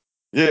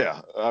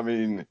 Yeah, I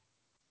mean,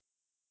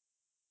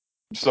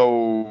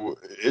 so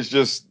it's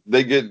just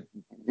they get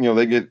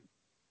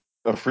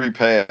a free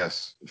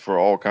pass for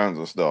all kinds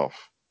of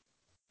stuff,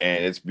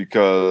 and it's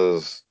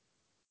because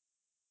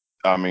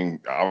I mean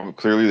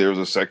clearly there was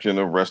a section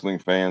of wrestling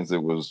fans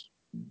that was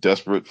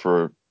desperate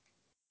for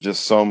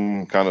just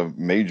some kind of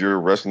major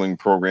wrestling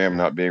program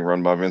not being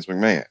run by Vince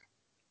McMahon.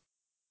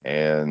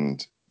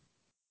 And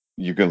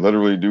you can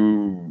literally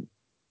do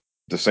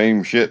the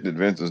same shit that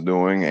Vince is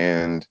doing,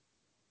 and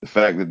the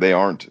fact that they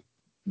aren't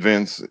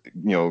Vince,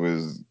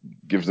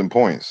 gives them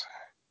points.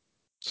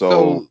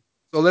 So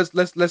let's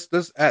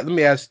let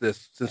me ask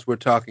this, since we're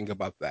talking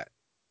about that,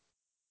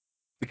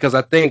 because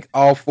I think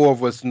all four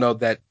of us know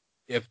that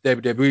if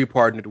WWE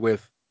partnered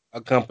with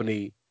a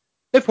company,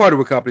 they've partnered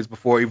with companies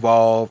before,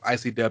 Evolve,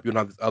 ICW, and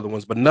all these other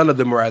ones, but none of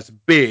them are as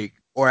big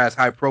or as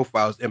high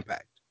profile as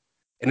Impact.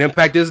 And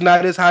Impact is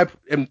not as high.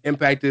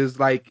 Impact is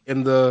like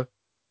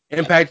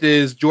Impact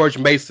is George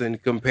Mason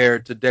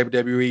compared to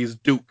WWE's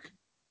Duke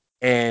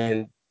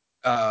and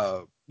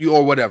you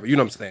or whatever. You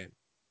know what I'm saying?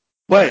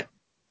 But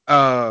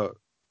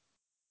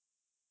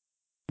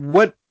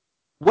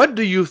what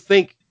do you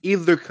think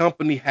either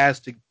company has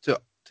to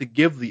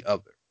give the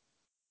other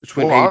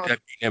between AEW and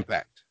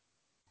Impact?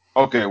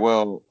 Okay,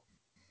 well,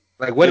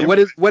 like what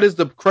is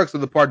the crux of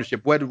the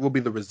partnership? What will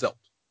be the result?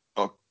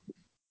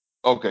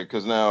 Okay,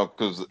 because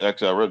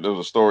actually I read there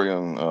was a story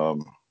on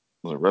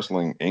was it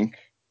Wrestling Inc.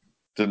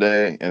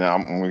 today, and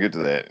I'm gonna get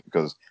to that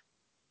because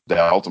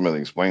that ultimately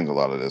explains a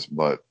lot of this.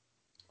 But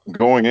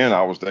going in,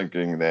 I was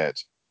thinking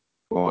that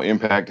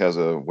Impact has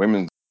a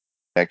women's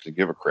actually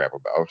give a crap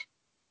about.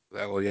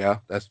 Well, yeah,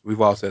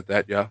 we've all said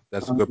that. Yeah,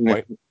 that's a good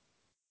point.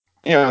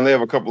 Yeah, and they have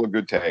a couple of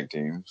good tag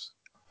teams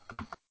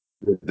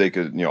that they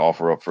could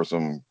offer up for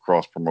some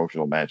cross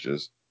promotional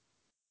matches.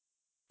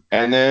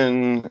 And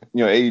then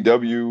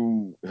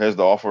AEW has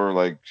to offer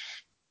like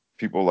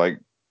people like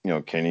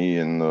Kenny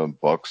and the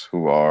Bucks,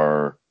 who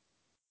are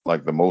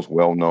like the most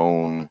well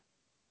known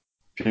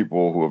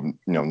people who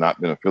have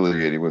not been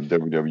affiliated with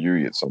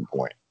WWE at some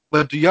point.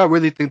 But do y'all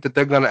really think that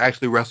they're gonna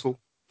actually wrestle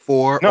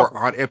for or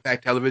on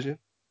Impact Television?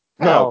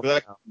 No.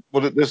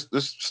 Well, this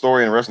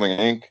story in Wrestling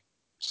Inc.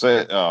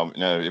 said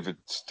if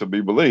it's to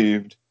be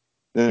believed,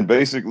 then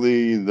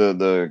basically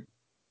the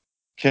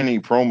Kenny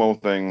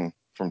promo thing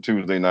from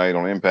Tuesday night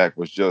on Impact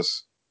was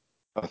just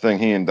a thing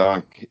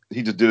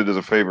he just did it as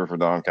a favor for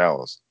Don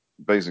Callis,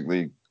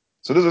 basically.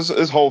 So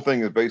this whole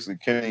thing is basically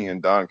Kenny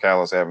and Don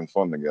Callis having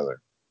fun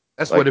together.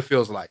 That's Like, what it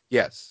feels like.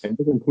 Yes. and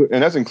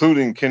that's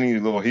including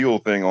Kenny's little heel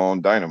thing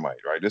on Dynamite,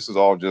 right? This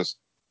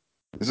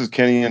is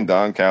Kenny and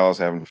Don Callis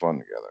having fun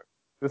together.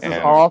 This is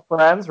And all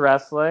friends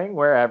wrestling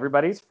where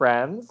everybody's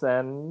friends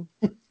and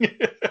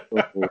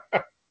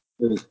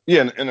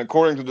yeah, and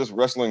according to this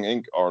Wrestling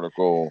Inc.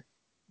 article,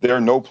 there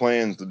are no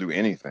plans to do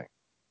anything.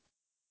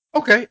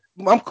 Okay,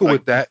 I'm cool Like,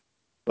 with that.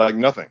 like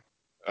nothing.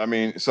 I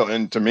mean, so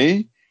and to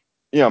me,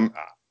 yeah,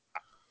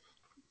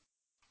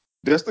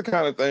 that's the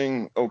kind of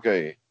thing.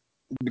 Okay,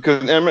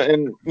 because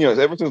and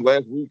ever since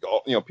last week,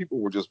 people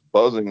were just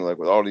buzzing like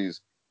with all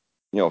these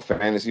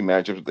fantasy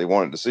matchups that they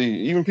wanted to see.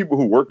 Even people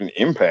who worked in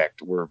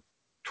Impact were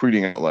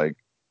tweeting out like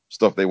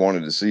stuff they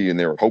wanted to see and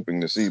they were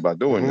hoping to see by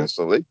doing this.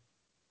 So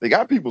they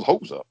got people's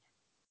hopes up,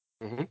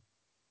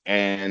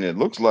 and it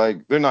looks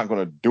like they're not going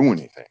to do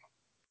anything.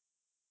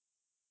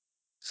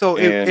 So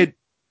And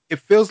it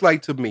feels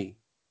like to me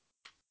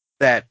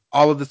that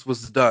all of this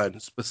was done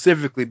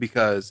specifically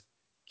because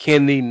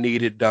Kenny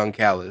needed Don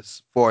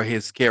Callis for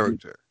his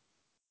character.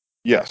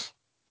 yes,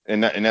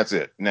 and that's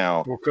it.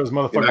 Now, Well, because and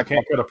motherfucker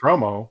can't cut a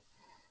promo.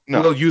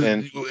 no,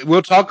 and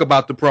We'll talk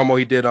about the promo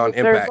he did on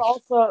there's Impact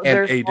also and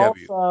there's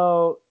AEW.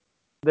 also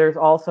there's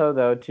also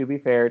though, to be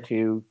fair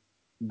to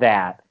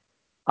that,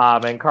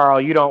 and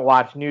Carl, you don't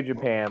watch New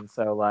Japan,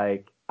 so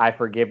like I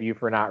forgive you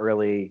for not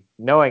really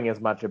knowing as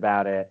much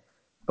about it,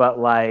 but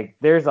like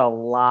there's a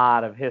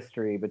lot of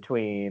history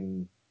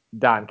between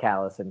Don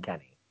Callis and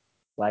Kenny,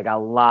 like a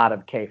lot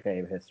of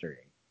kayfabe history.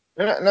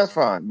 and that's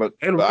fine. But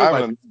And I real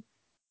have life.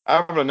 I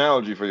have an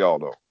analogy for y'all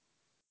though.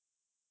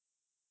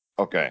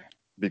 Okay,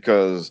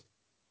 because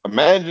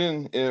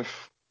imagine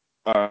if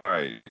all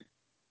right,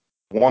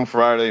 one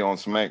Friday on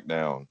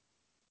SmackDown,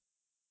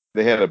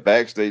 they had a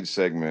backstage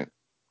segment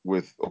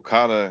with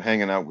Okada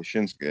hanging out with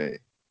Shinsuke,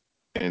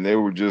 and they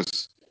were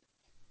just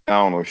I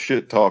don't know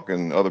shit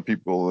talking other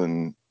people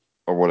and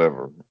or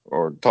whatever,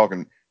 or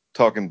talking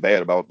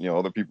bad about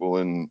other people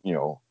and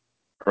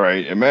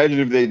right. Imagine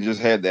if they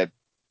just had that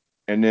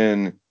and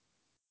then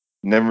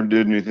never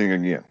did anything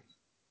again.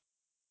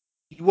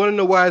 You want to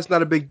know why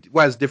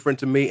it's different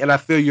to me? And I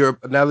feel your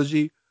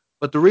analogy,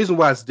 but the reason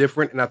why it's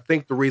different, and I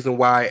think the reason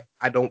why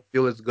I don't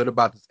feel as good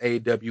about this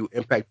AEW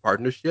Impact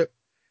partnership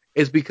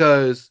is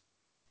because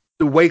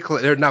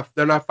they're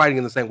not fighting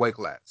in the same weight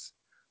class.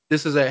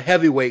 This is a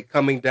heavyweight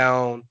coming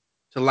down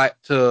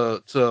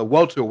to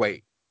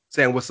welterweight,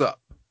 saying what's up.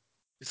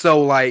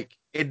 So like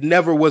it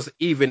never was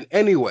even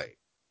anyway.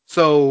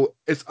 So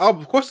it's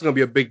of course it's gonna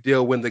be a big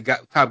deal when the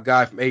top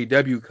guy from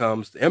AEW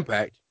comes to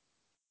Impact.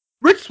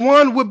 Rich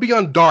Swann would be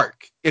on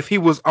Dark if he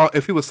was signed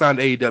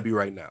to AEW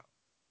right now.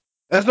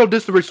 That's no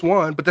diss to Rich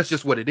Swann, but that's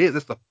just what it is.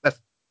 That's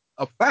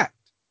a fact.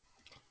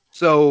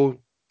 So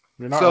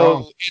You're not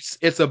wrong.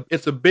 it's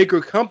a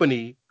bigger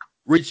company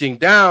reaching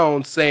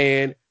down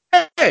saying,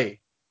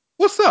 "Hey,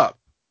 what's up?"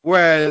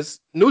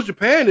 Whereas New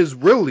Japan is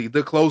really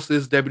the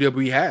closest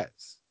WWE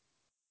has,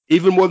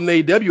 even more than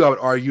AEW, I would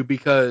argue,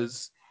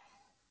 because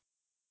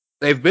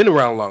they've been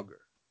around longer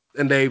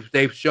and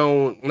they've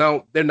shown.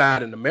 No, they're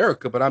not in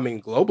America, but I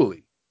mean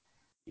globally.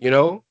 You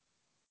know,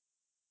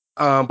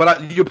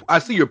 but I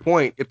see your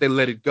point. If they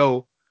let it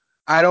go,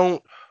 I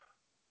don't.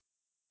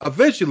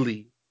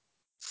 Eventually,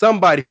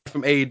 somebody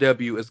from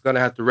AEW is going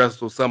to have to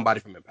wrestle somebody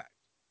from Impact.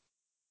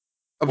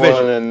 Well,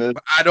 Eventually, and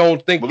but I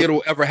don't think well,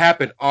 it'll ever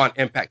happen on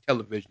Impact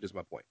Television. Is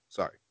my point.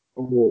 Sorry.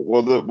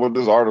 what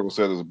this article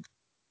said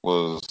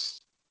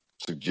was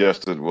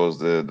suggested was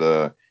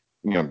that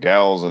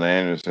Gallows and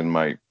Anderson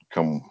might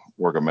come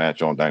work a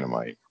match on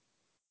Dynamite.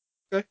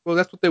 Okay, well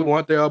that's what they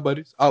want. They're all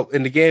buddies. Oh,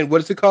 and again,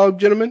 what is it called,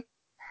 gentlemen?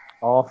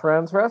 All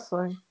friends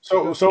wrestling.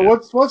 So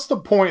what's the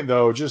point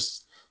though?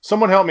 Just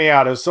someone help me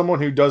out as someone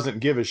who doesn't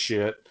give a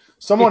shit.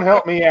 Someone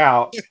help me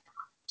out.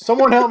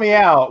 Someone help me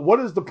out. What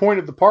is the point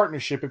of the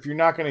partnership if you're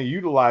not going to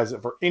utilize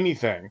it for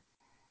anything?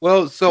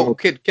 Well, so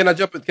can I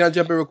jump in? Can I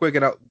jump in real quick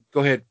and I'll go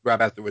ahead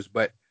Rob afterwards?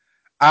 But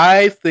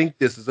I think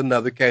this is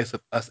another case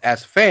of us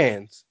as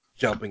fans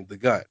jumping the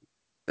gun.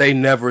 They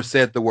never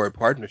said the word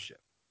partnership.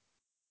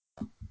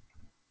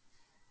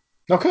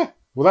 Okay,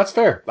 well that's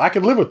fair. I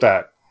can live with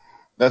that.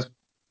 That's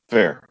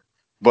fair,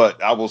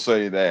 but I will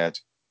say that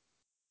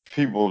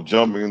people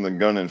jumping the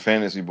gun in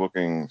fantasy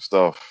booking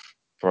stuff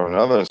for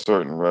another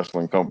certain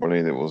wrestling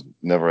company that was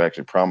never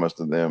actually promised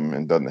to them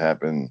and doesn't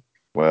happen.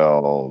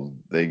 Well,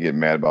 they get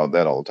mad about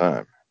that all the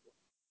time.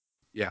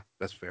 Yeah,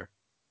 that's fair.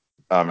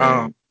 I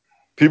mean,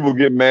 people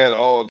get mad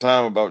all the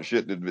time about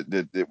shit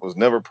that was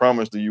never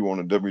promised to you on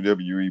a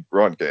WWE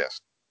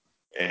broadcast,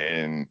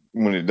 and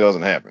when it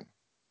doesn't happen.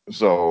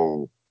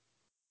 So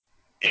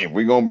if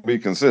we're gonna be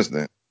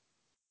consistent,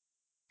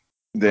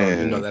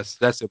 Well, then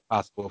that's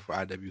impossible for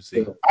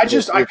IWC.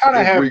 I kind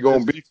of if have we this.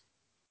 gonna be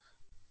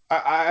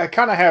I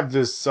kind of have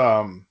this.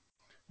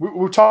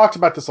 We've talked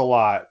about this a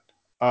lot.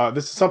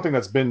 This is something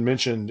that's been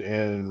mentioned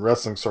in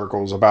wrestling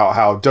circles about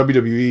how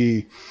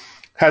WWE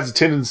has a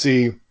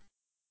tendency,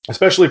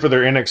 especially for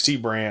their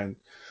NXT brand,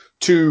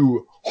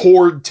 to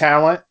hoard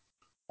talent.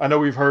 I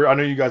know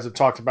you guys have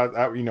talked about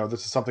that.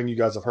 This is something you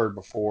guys have heard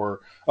before.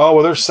 Oh,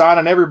 well, they're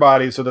signing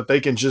everybody so that they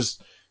can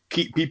just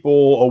keep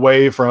people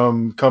away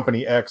from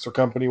company X or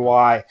company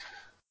Y.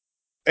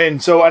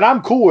 And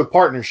I'm cool with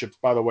partnerships,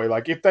 by the way.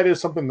 Like, if that is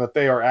something that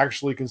they are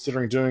actually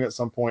considering doing at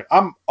some point,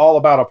 I'm all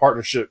about a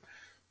partnership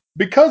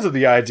because of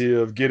the idea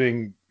of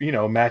getting,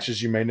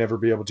 matches you may never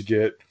be able to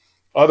get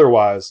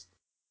otherwise.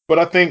 But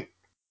I think,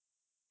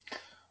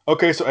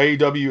 okay, so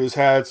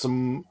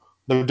AEW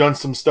they've done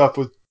some stuff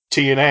with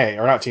TNA,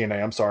 or not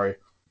TNA, I'm sorry,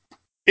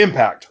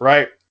 Impact,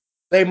 right?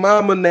 They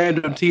mama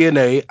named them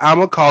TNA. I'm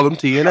gonna call them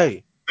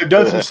TNA. They've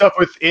done some stuff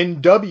with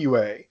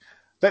NWA.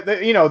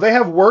 They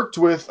have worked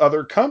with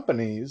other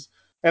companies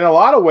in a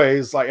lot of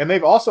ways, and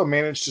they've also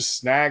managed to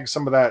snag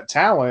some of that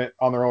talent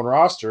on their own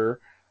roster.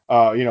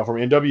 From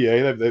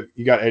NWA,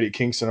 you got Eddie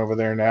Kingston over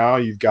there now.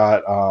 You've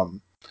got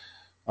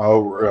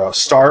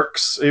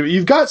Starks.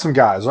 You've got some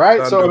guys,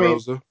 right? Thunder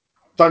Rosa.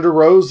 Thunder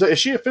Rosa, is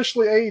she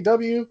officially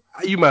AEW?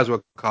 You might as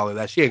well call her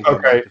that. She ain't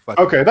going back to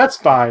fucking. Okay, that's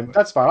fine.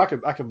 That's fine. I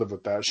could live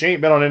with that. She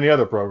ain't been on any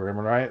other program,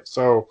 right?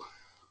 So,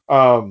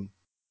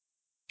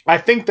 I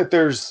think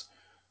that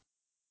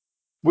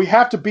we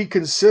have to be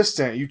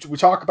consistent. We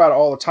talk about it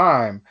all the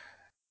time.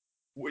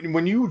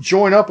 When you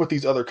join up with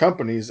these other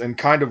companies and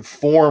kind of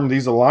form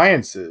these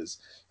alliances,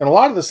 in a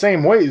lot of the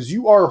same ways,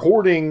 you are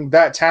hoarding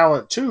that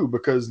talent too,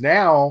 because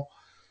now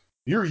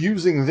you're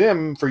using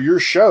them for your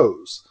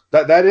shows.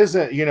 That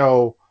isn't,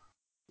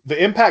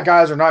 the Impact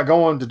guys are not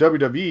going to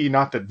WWE.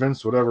 Not that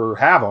Vince would ever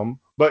have them,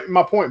 but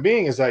my point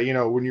being is that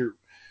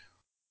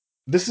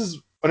this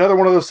is another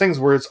one of those things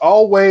where it's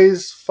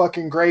always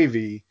fucking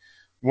gravy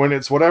when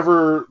it's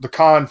whatever the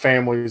Khan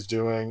family is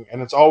doing,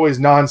 and it's always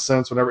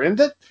nonsense whenever. And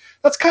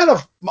that's kind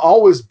of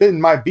always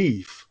been my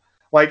beef.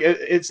 Like,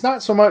 it's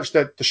not so much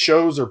that the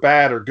shows are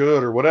bad or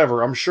good or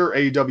whatever. I'm sure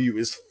AEW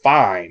is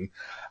fine.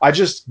 I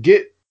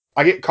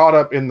get caught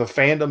up in the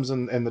fandoms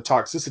and the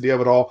toxicity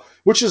of it all,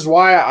 which is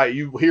why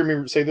you hear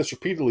me say this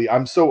repeatedly.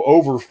 I'm so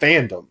over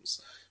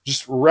fandoms,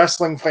 just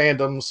wrestling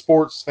fandoms,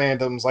 sports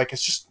fandoms. Like,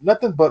 it's just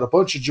nothing but a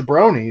bunch of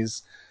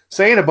jabronis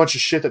saying a bunch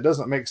of shit that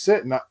doesn't make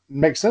sense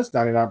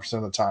 99%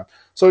 of the time.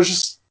 So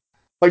it's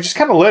just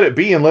kind of let it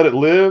be and let it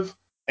live.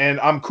 And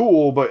I'm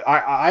cool, but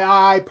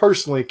I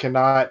personally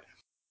cannot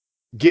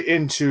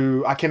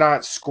I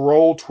cannot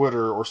scroll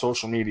Twitter or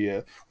social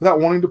media without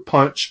wanting to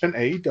punch an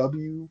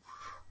AEW,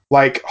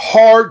 like,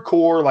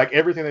 hardcore, like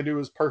everything they do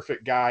is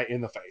perfect guy in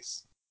the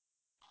face.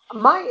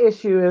 My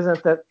issue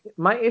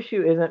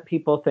isn't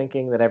people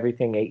thinking that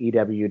everything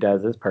AEW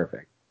does is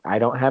perfect. I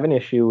don't have an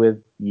issue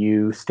with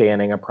you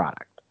standing a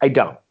product. I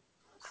don't.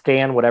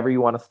 Stand whatever you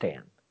want to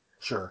stand.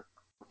 Sure.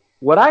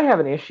 What I have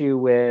an issue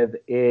with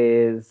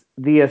is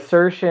the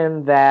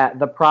assertion that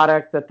the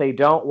product that they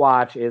don't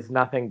watch is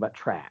nothing but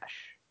trash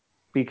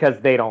because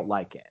they don't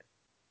like it.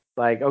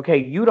 Like, okay,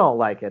 you don't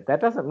like it.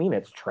 That doesn't mean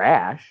it's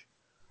trash.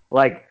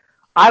 Like,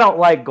 I don't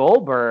like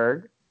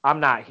Goldberg.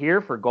 I'm not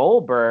here for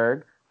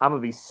Goldberg. I'm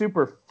going to be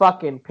super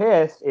fucking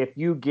pissed if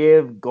you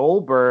give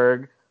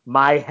Goldberg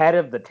my head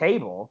of the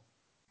table,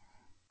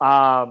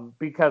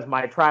 because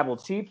my tribal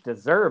chief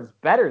deserves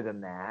better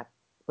than that.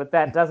 But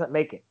that doesn't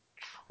make it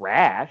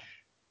trash.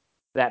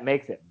 That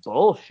makes it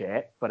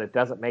bullshit, but it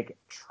doesn't make it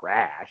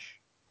trash.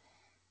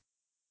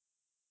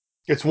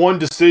 It's one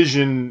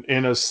decision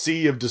in a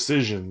sea of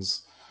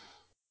decisions.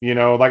 And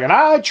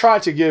I try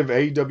to give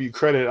AEW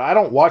credit. I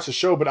don't watch the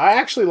show, but I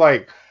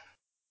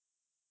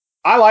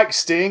like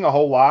Sting a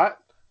whole lot.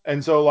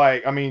 And so,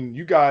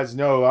 you guys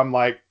know I'm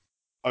like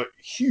a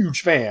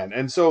huge fan.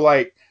 And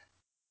so,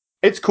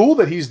 it's cool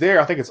that he's there.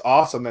 I think it's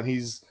awesome that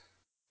he's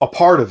a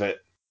part of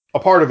it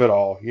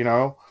all.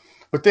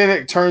 But then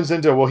it turns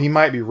into, well, he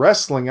might be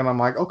wrestling. And I'm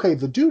like, okay,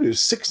 the dude is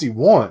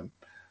 61.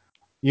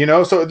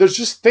 So there's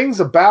just things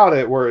about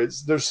it where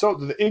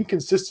the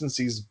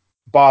inconsistencies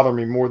bother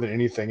me more than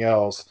anything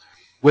else.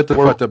 With the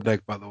fucked up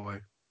neck, by the way.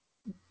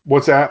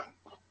 What's that?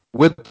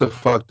 With the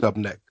fucked up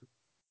neck.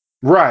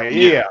 Right.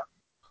 Yeah.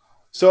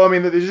 So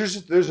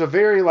there's a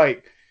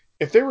very,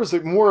 if there was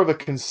more of a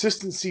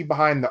consistency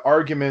behind the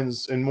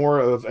arguments and more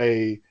of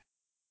a,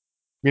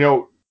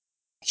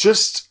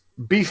 just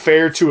be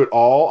fair to it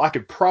all, I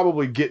could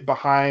probably get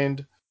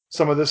behind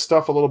some of this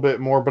stuff a little bit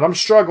more, but I'm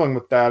struggling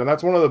with that. And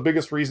that's one of the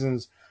biggest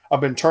reasons I've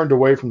been turned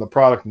away from the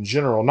product in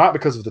general, not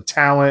because of the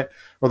talent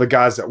or the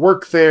guys that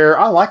work there.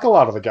 I like a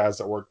lot of the guys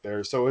that work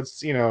there. So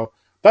it's,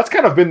 that's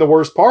kind of been the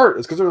worst part,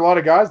 is because there's a lot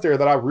of guys there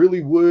that I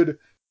really would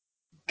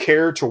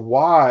care to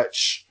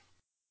watch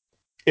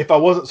if I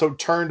wasn't so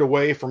turned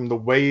away from the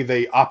way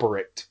they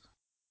operate,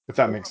 if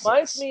that makes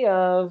sense.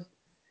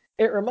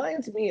 It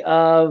reminds me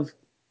of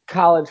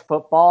college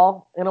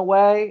football in a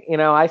way.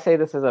 I say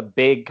this as a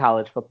big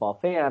college football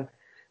fan.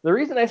 The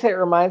reason I say it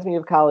reminds me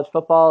of college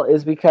football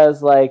is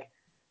because,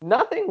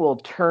 nothing will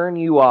turn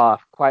you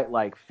off quite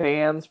like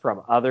fans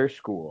from other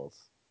schools.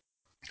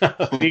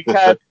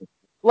 Because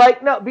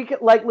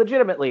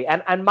legitimately,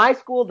 and my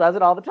school does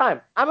it all the time.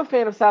 I'm a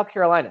fan of South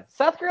Carolina.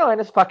 South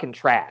Carolina's fucking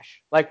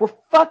trash. We're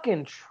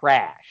fucking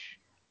trash.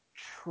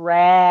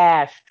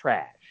 Trash.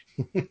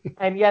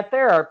 And yet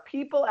there are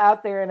people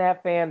out there in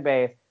that fan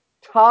base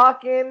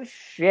talking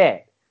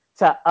shit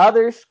to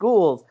other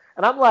schools.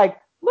 And I'm like,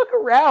 Look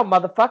around,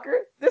 motherfucker.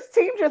 This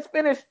team just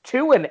finished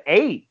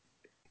 2-8.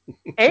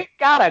 Ain't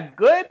got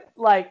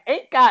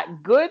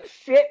good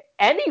shit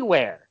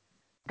anywhere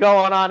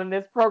going on in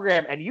this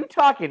program. And you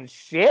talking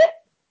shit?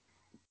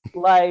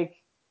 Like,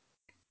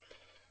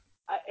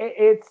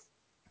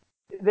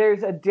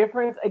 there's a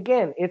difference.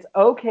 Again, it's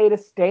okay to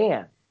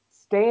stand.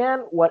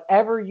 Stand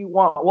whatever you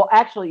want. Well,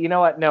 actually, you know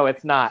what? No,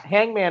 it's not.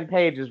 Hangman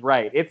Page is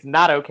right. It's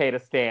not okay to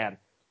stand.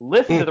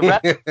 Listen to the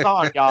rest of the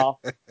song, y'all.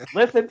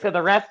 Listen to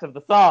the rest of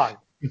the song.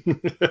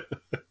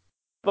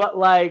 But,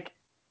 like,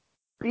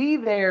 be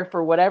there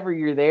for whatever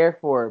you're there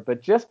for.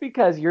 But just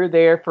because you're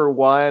there for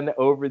one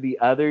over the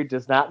other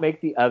does not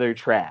make the other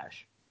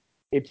trash.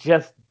 It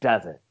just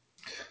doesn't.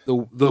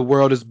 The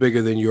world is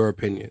bigger than your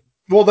opinion.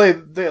 Well,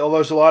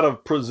 there's a lot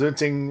of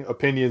presenting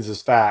opinions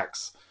as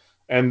facts,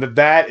 and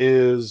that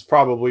is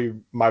probably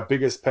my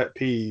biggest pet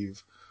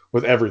peeve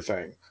with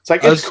everything. It's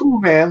like, it's cool,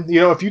 man. You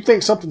know, if you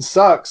think something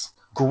sucks,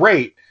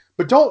 great,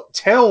 but don't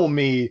tell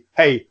me,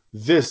 hey,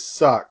 this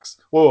sucks.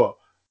 Well,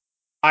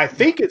 I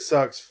think it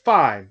sucks.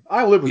 Fine,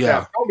 I live with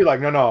that. Don't be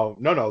like,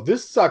 no,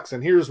 this sucks,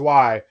 and here's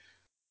why.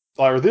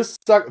 Or this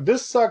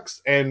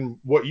sucks, and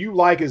what you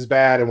like is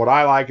bad, and what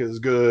I like is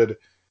good.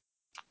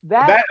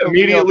 That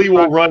immediately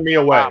will run me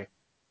away.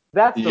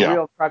 That's the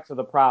real crux of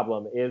the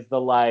problem, is the,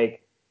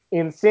 like,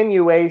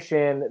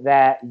 insinuation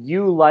that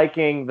you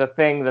liking the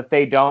thing that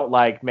they don't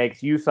like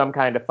makes you some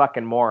kind of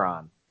fucking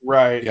moron.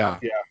 Right. Yeah.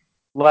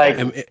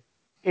 Like,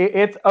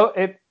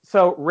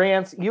 so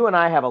Rance, you and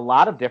I have a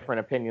lot of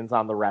different opinions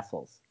on the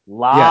wrestles.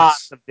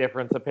 Lots of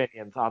different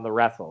opinions on the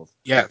wrestles.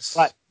 Yes.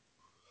 But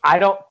I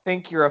don't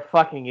think you're a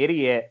fucking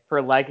idiot for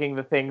liking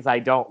the things I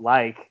don't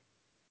like.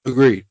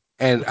 Agreed.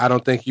 And I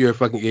don't think you're a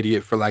fucking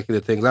idiot for liking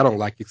the things I don't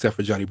like, except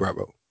for Johnny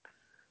Bravo.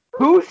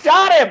 Who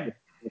shot him?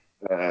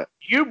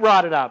 You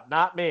brought it up,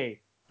 not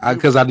me.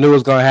 Because I knew it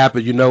was going to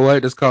happen. You know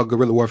what? It's called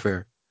guerrilla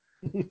warfare.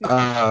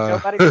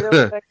 Nobody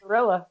really said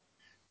gorilla.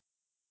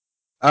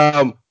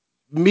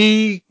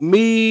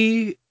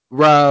 Me,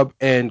 Rob,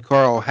 and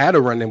Carl had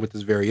a run-in with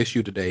this very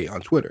issue today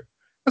on Twitter.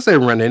 I say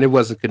run-in, it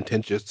wasn't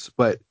contentious,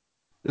 but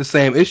the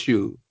same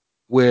issue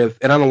with,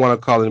 and I don't want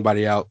to call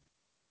anybody out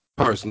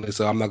personally,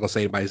 so I'm not going to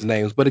say anybody's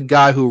names, but a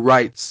guy who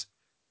writes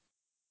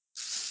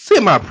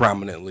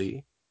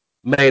semi-prominently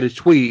made a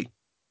tweet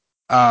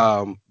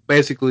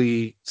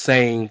basically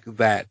saying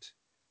that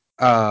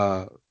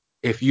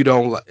if you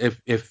don't,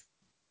 the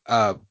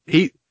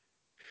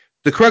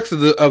crux of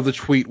the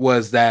tweet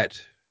was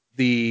that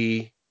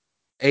the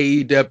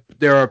AEW,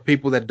 there are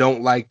people that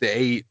don't like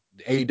the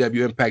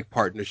AEW Impact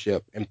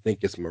partnership and think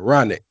it's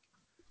moronic,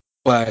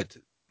 but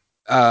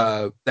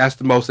that's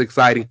the most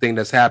exciting thing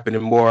that's happened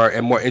and more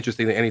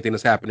interesting than anything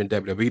that's happened in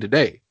WWE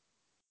today.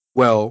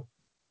 Well,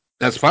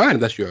 that's fine.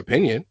 That's your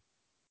opinion.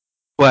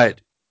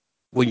 But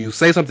when you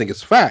say something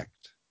is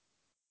fact,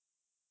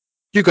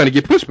 you're going to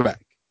get pushback.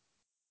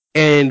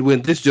 And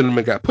when this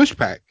gentleman got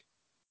pushback,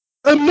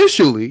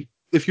 initially,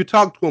 if you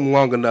talk to him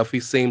long enough, he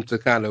seemed to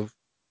kind of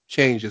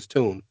change his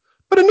tune.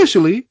 But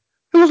initially,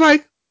 it was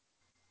like,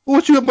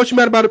 what you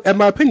mad about it, at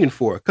my opinion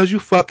for? Because you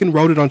fucking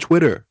wrote it on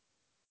Twitter.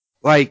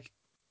 Like,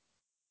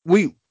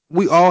 we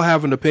all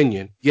have an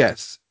opinion.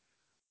 Yes.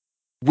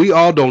 We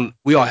all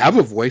have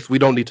a voice. We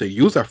don't need to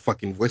use our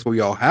fucking voice, but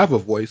we all have a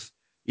voice.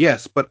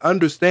 Yes, but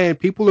understand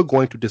people are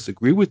going to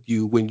disagree with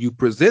you when you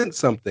present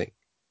something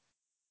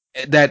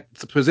that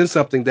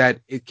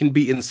it can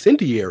be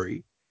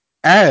incendiary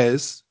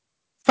as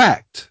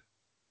fact.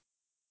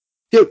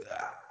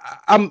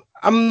 I'm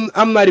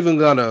not even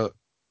gonna.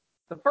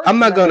 The First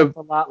Amendment's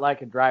a lot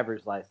like a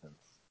driver's license.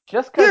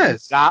 Just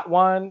because you got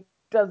one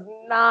does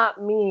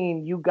not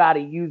mean you got to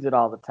use it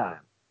all the time.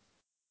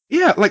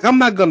 Yeah, like I'm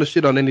not gonna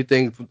shit on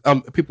anything.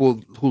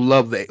 People who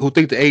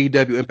think the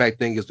AEW Impact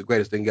thing is the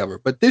greatest thing ever.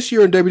 But this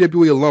year in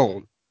WWE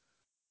alone,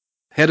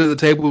 head of the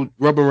table,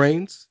 Roman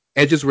Reigns,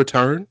 Edge's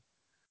return,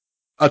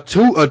 a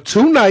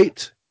two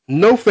night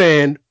no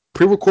fan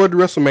pre-recorded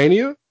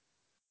WrestleMania,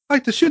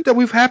 like the shit that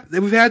we've had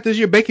this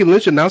year. Becky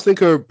Lynch announcing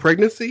her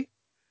pregnancy,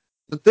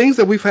 the things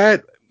that we've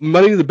had,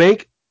 Money in the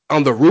Bank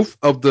on the roof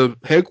of the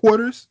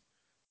headquarters,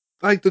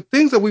 like the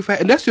things that we've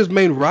had, and that's just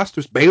main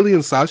rosters. Bayley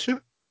and Sasha.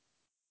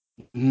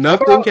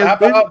 Nothing how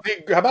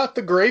about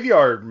the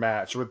graveyard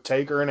match with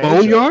Taker and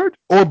Boneyard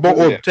or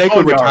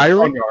Taker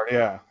retiring?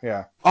 Boneyard,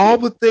 yeah. All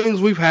the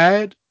things we've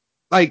had,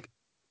 like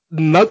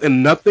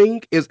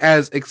nothing is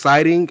as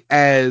exciting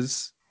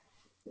as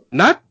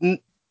mind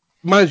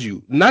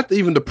you, not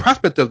even the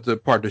prospect of the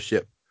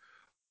partnership,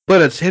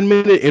 but a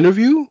 10-minute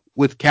interview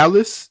with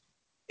Callis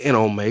and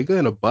Omega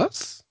in a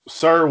bus.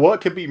 Sir,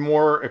 what could be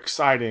more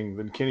exciting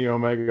than Kenny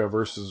Omega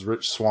versus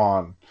Rich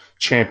Swann,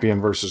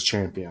 champion versus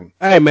champion?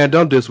 Hey man,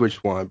 don't diss Rich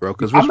Swann, bro.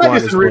 Because I'm not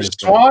dissing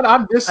Rich Swann.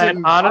 I'm dissing.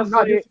 And honestly, I'm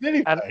not dissing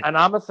anything. And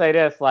I'm gonna say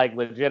this, like,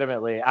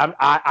 legitimately.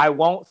 I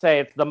won't say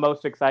it's the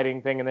most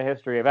exciting thing in the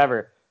history of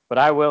ever, but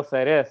I will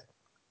say this: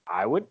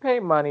 I would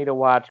pay money to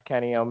watch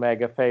Kenny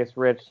Omega face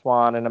Rich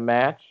Swann in a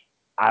match.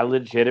 I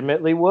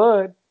legitimately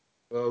would.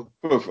 From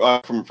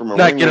a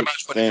ring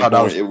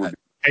standpoint,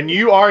 And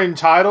you are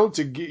entitled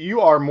to.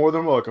 You are more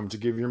than welcome to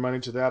give your money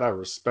to that. I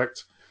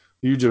respect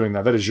you doing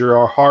that. That is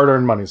your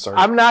hard-earned money, sir.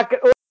 I'm not.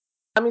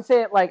 I mean,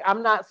 say it like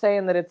I'm not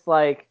saying that it's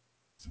like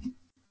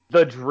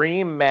the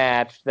dream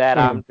match that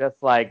I'm just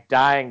like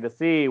dying to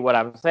see. What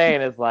I'm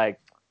saying is like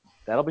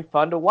that'll be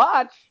fun to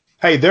watch.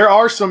 Hey, there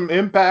are some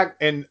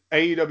Impact and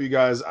AEW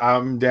guys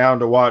I'm down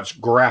to watch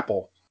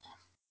grapple.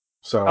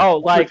 So, Oh,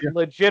 like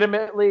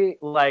legitimately,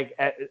 like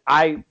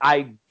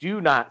I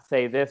do not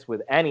say this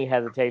with any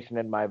hesitation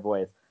in my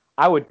voice.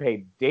 I would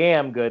pay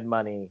damn good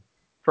money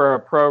for a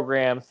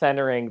program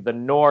centering the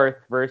North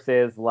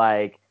versus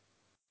like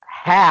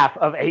half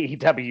of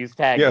AEW's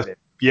tag yes, division.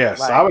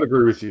 yes, I Like, would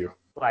agree with you.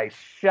 like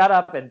shut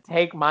up and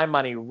take my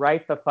money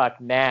right the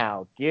fuck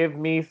now. Give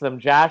me some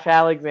Josh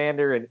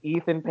Alexander and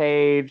Ethan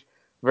Page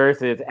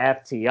versus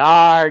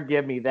FTR.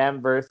 Give me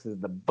them versus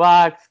the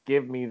Bucks.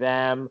 Give me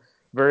them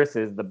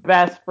versus the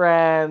Best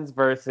Friends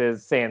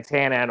versus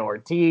Santana and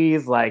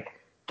Ortiz. Like,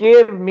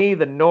 give me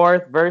the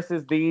North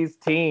versus these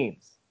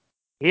teams.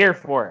 Here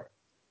for it.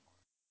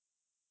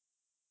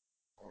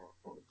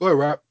 Go ahead,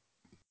 Rob.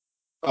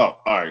 Oh,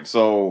 all right.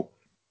 So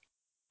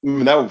I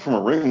mean, that would, from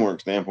a ring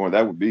work standpoint,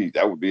 that would be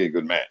a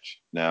good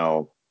match.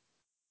 Now,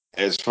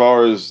 as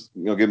far as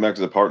getting back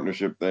to the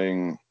partnership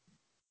thing,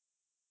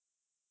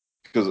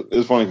 because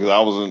it's funny because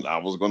I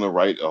was going to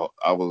write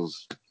I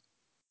was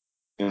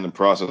in the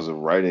process of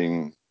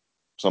writing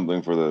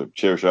something for the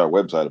Chair Shot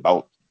website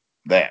about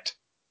that,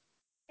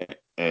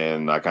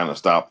 and I kind of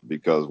stopped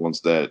because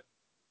once I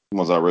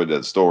read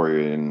that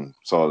story and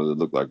saw that it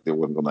looked like there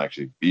wasn't going to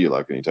actually be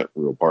like any type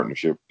of real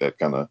partnership, that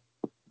kind of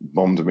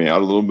bummed me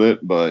out a little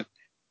bit. But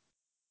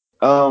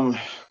um,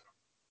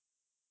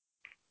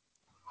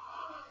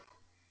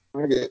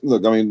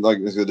 look, I mean, like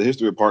I said, the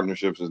history of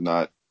partnerships is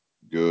not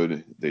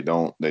good. They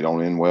don't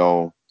end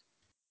well,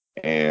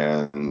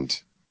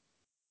 and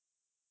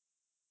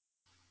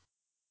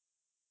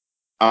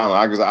I don't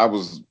know. I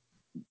was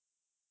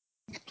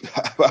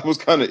I was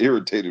kind of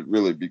irritated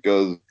really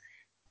because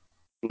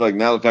like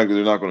now the fact that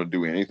they're not going to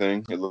do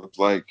anything, it looks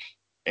like,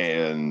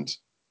 and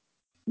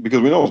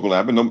because we know what's going to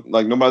happen,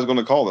 like nobody's going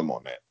to call them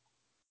on that.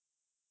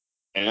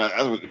 And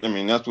I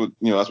mean, that's what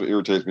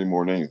irritates me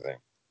more than anything.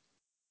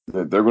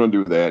 That they're going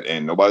to do that,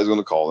 and nobody's going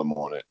to call them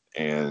on it,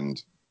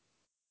 and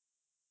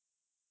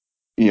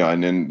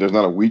and then there's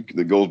not a week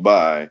that goes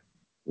by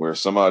where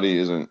somebody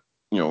isn't,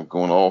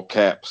 going all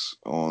caps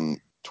on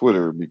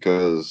Twitter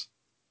because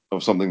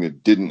of something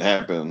that didn't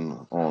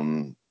happen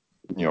on,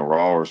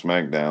 Raw or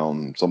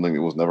SmackDown, something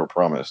that was never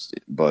promised,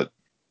 but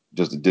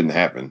just it didn't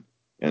happen.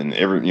 And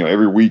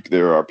every week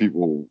there are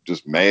people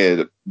just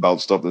mad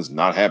about stuff that's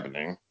not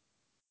happening,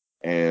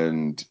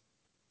 and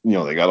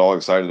they got all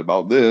excited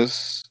about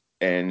this,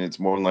 and it's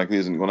more than likely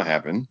isn't going to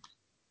happen.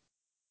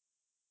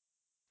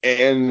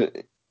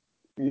 And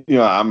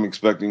I'm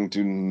expecting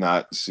to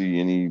not see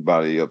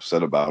anybody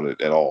upset about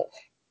it at all.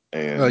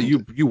 And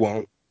You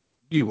won't.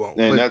 and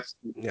But that's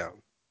yeah,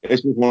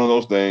 it's just one of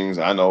those things.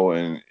 I know,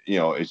 and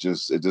it's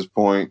just at this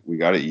point we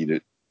got to eat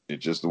it.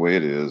 It's just the way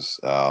it is.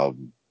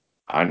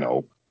 I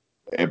know,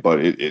 but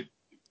it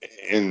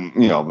and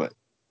but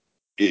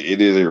it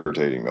is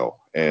irritating though.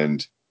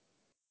 And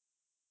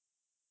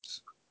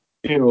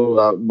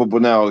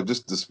but now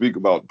just to speak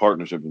about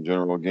partnership in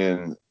general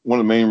again, one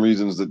of the main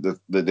reasons that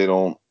they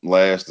don't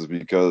last is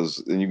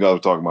because, and you guys were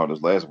talking about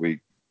this last week,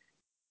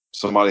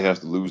 somebody has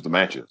to lose the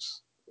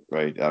matches,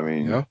 right? I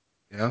mean,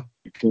 yeah.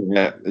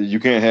 you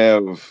can't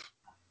have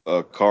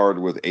a card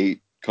with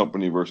 8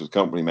 company versus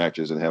company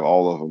matches and have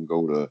all of them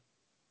go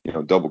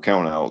to double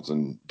countouts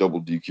and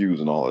double DQs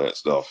and all of that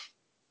stuff.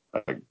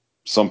 Like,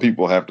 some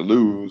people have to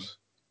lose,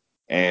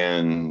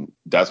 and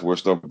that's where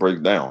stuff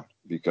breaks down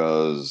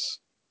because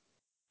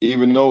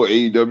even though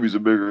AEW is a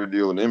bigger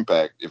deal than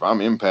Impact, if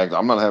I'm Impact,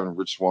 I'm not having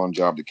Rich Swann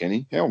job to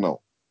Kenny. Hell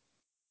no.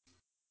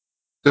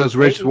 Does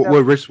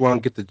AEW, Rich Swann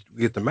get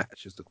the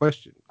match? Is the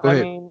question. Go I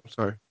ahead. mean, I'm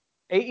sorry.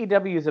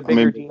 AEW is a I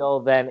bigger mean,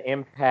 deal than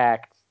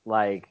Impact,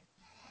 like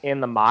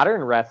in the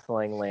modern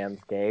wrestling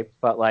landscape.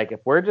 But like, if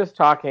we're just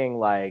talking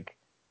like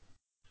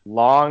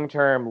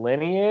long-term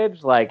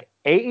lineage, like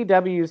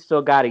AEW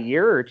still got a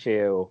year or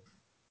two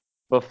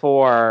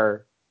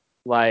before,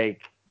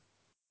 like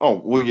oh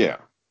well, yeah.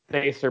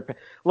 they surpass,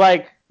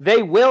 like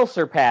they will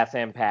surpass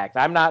Impact.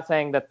 I'm not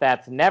saying that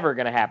that's never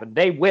going to happen.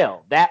 They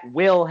will. That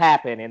will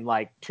happen in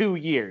like 2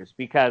 years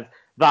because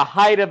the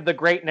height of the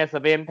greatness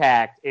of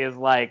Impact is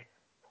like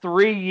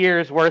 3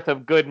 years worth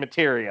of good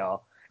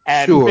material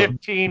and Sure,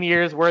 15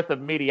 years worth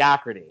of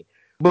mediocrity.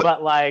 but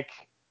But like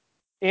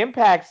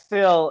Impact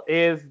still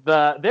is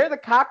they're the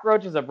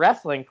cockroaches of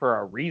wrestling for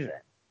a reason.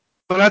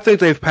 I think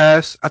they've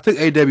passed. I think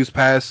AEW's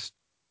passed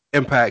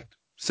Impact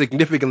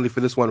significantly for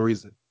this one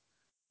reason.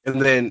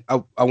 And then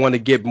I want to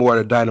get more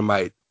to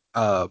Dynamite.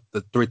 The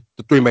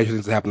three major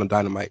things that happen on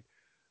Dynamite.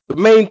 The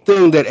main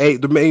thing that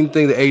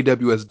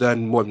AEW has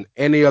done more than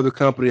any other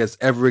company that's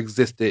ever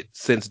existed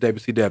since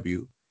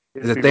WCW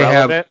is Is that be they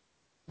have, relevant.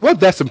 well,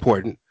 that's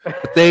important,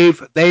 but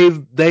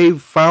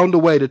they've found a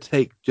way to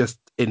take just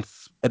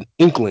an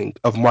inkling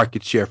of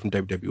market share from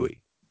WWE.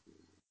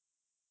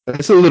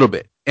 It's a little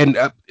bit, and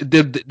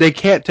they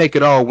can't take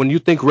it all. When you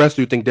think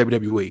wrestling, you think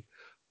WWE,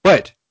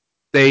 but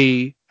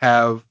they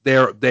have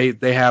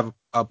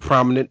a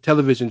prominent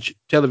television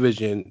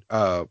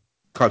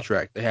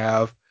contract. They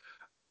have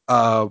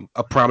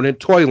a prominent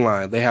toy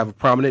line. They have a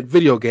prominent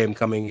video game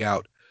coming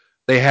out.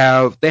 They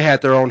had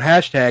their own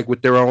hashtag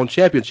with their own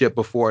championship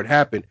before it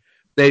happened.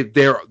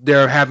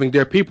 They're having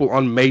their people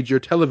on major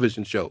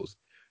television shows.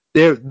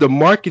 The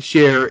market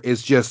share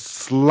is just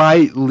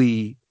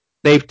slightly.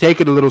 They've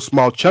taken a little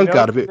small You chunk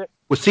know, out of it,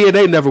 which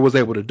CNA never was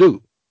able to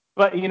do.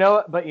 but you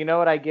know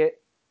what I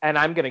get, and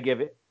I'm gonna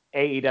give it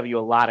AEW a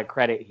lot of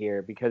credit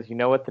here because you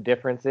know what the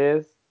difference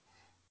is.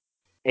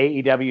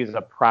 AEW is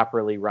a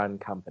properly run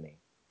company.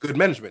 Good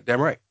management,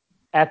 damn right.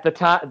 At the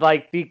time,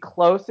 like the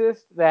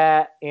closest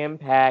that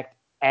Impact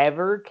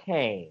ever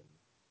came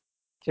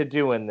to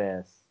doing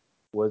this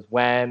was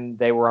when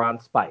they were on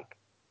Spike.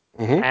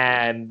 Mm-hmm.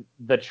 And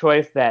the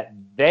choice that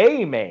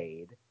they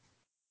made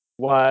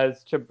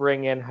was to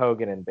bring in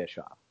Hogan and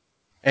Bischoff.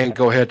 And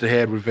go head to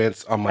head with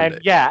Vince on Monday.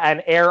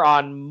 And air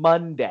on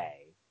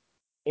Monday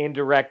in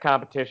direct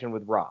competition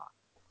with Raw.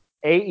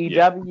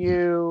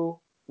 AEW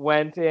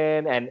went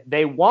in and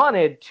they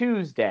wanted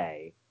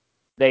Tuesday.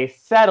 They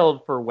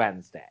settled for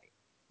Wednesday.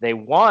 They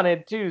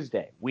wanted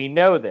Tuesday. We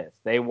know this.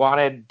 They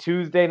wanted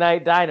Tuesday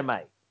Night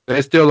Dynamite.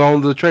 They still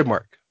own the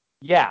trademark.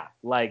 Yeah,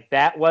 like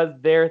that was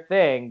their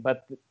thing.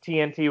 But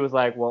TNT was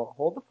like, well,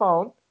 hold the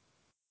phone.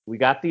 We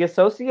got the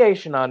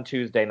association on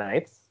Tuesday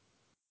nights.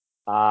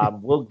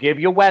 We'll give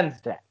you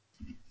Wednesday.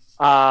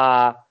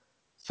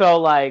 So,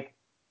 like,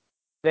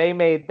 they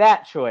made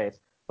that choice.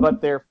 But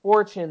their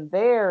fortune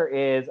there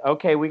is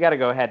okay, we got to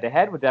go head to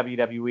head with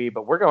WWE,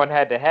 but we're going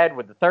head to head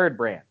with the third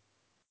brand.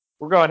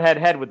 We're going head to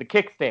head with the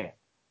kickstand.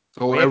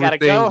 So We ain't got to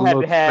everything go head to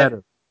looks head.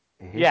 better.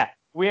 Mm-hmm. Yeah,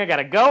 we ain't got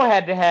to go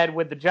head to head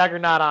with the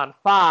juggernaut on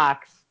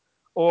Fox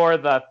or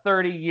the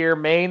 30-year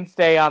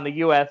mainstay on the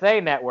USA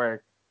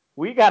Network.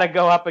 We got to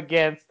go up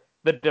against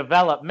the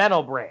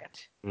developmental brand.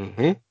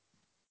 Mm-hmm.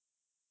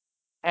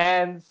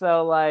 And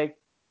so, like,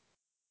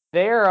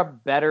 they're a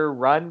better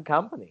run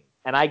company.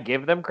 And I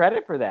give them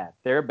credit for that.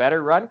 They're a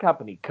better run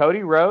company.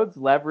 Cody Rhodes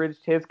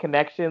leveraged his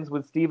connections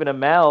with Stephen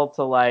Amell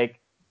to, like,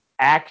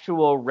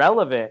 actual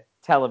relevant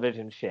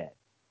television shit.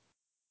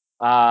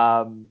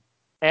 And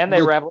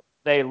they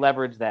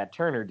leveraged that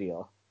Turner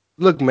deal.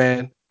 Look,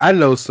 man, I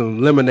know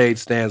some lemonade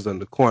stands on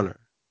the corner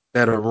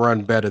that'll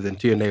run better than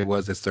TNA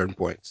was at certain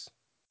points.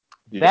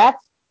 Yeah.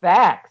 That's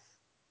facts.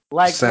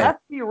 Like, Same.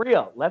 let's be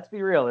real. Let's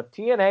be real. If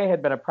TNA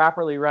had been a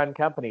properly run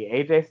company,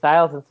 AJ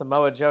Styles and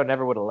Samoa Joe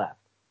never would have left.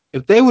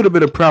 If they would have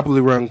been a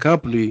properly run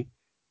company,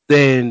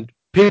 then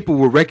people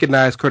would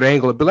recognize Kurt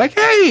Angle and be like,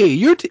 "Hey,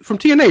 you're from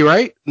TNA,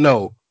 right?"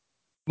 No,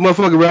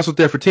 motherfucker wrestled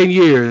there for 10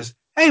 years.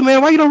 Hey,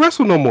 man, why you don't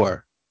wrestle no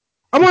more?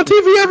 I'm on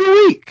TV every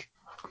week.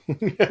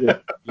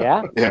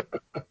 Yeah. Yeah.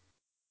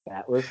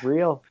 That was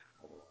real.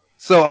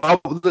 So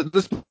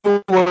let's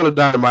move on to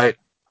Dynamite.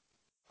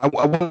 I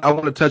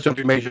want to touch on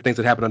the major things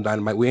that happened on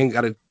Dynamite. We ain't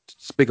got to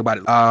speak about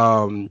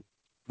it.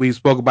 We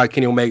spoke about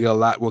Kenny Omega a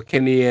lot. Well,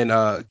 Kenny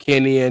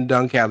and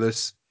Don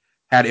Callis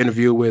had an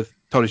interview with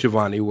Tony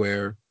Schiavone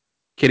where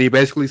Kenny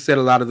basically said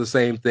a lot of the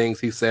same things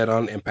he said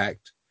on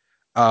Impact.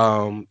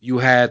 You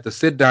had the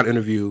sit down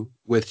interview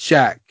with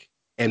Shaq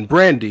and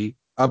Brandy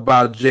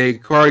about Jay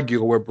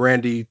Cargill, where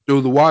Brandy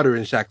threw the water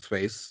in Shaq's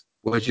face,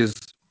 which is,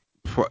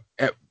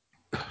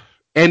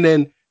 and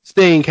then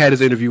Sting had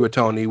his interview with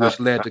Tony, which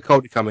led to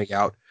Cody coming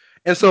out.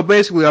 And so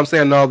basically, I'm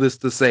saying all this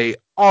to say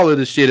all of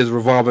this shit is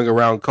revolving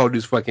around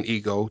Cody's fucking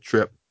ego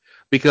trip,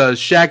 because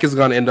Shaq is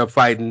going to end up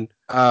fighting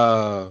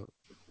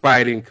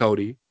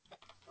Cody.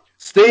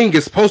 Sting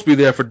is supposed to be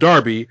there for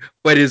Darby,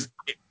 but is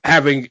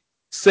having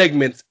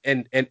segments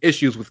and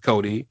issues with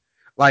Cody.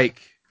 Like,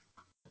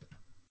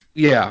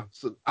 yeah,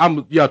 so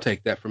y'all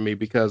take that from me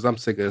because I'm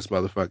sick of this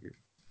motherfucker.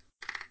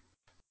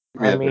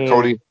 I mean,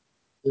 Cody.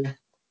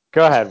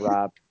 Go ahead,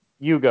 Rob.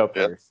 You go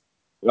first.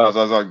 I was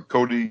like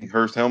Cody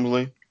Hurst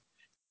Helmsley.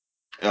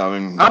 I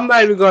mean, I'm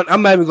not even going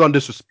to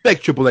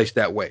disrespect Triple H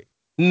that way.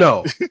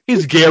 No,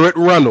 he's Garrett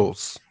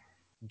Runnels.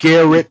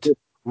 Garrett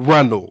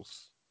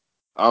Runnels.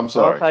 I'm Tell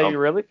sorry. us how you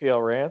really feel,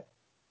 Rand.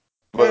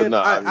 But And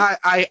no,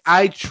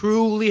 I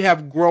truly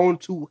have grown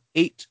to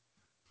hate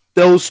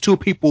those two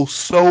people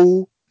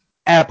so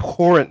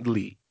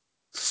abhorrently,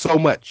 so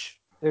much.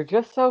 They're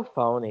just so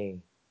phony.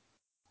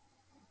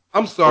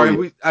 I'm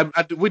sorry.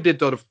 We did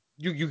throw the.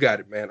 You got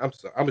it, man. I'm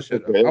sorry. I'm gonna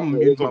shut up. I'm gonna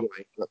mute my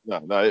mic.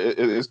 No,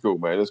 it's cool,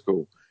 man. It's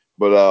cool.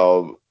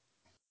 But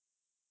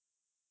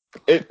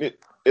it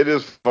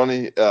is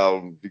funny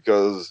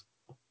because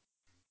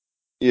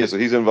so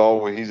he's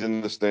involved. He's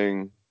in this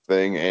thing,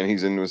 and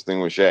he's in this thing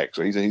with Shaq.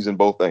 So he's in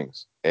both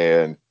things.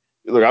 And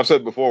look, I've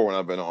said before when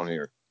I've been on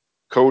here,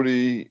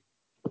 Cody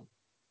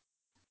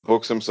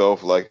books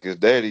himself like his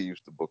daddy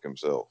used to book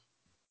himself,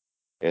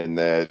 and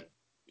that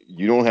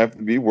you don't have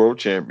to be world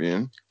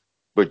champion,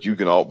 but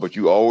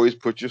you always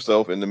put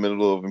yourself in the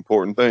middle of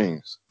important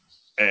things,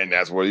 and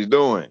that's what he's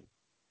doing.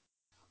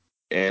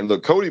 And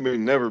look, Cody may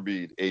never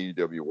be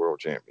AEW world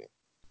champion.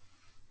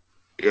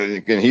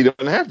 And he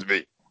doesn't have to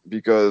be,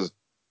 because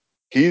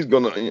he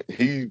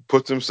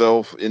puts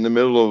himself in the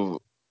middle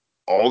of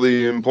all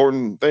the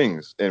important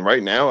things. And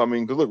right now, I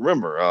mean, 'cause look,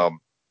 remember,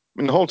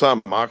 the whole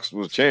time Mox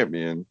was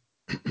champion,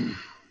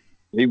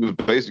 he was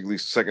basically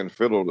second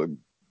fiddle to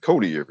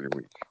Cody every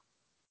week.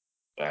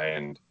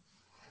 And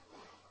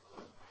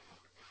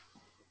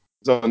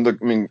so, look,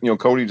 I mean,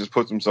 Cody just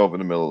puts himself in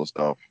the middle of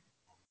stuff.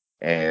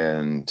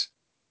 And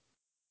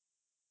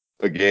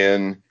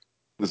again,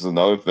 this is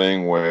another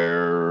thing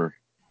where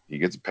he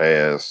gets a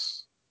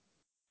pass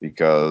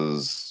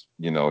because,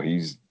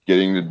 he's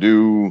getting to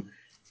do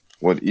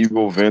what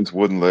evil Vince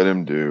wouldn't let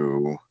him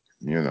do,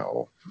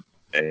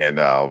 And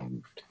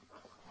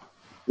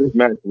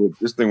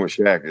this thing with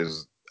Shaq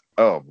is,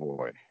 oh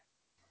boy.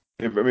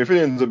 If it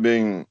ends up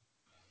being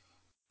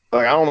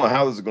like, I don't know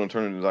how this is going to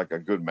turn into like a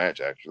good match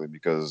actually,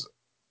 because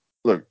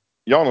look,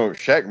 y'all know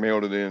Shaq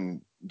mailed it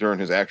in during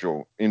his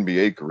actual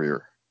NBA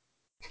career.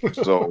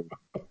 So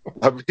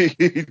I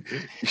mean,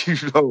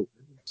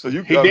 so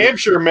He damn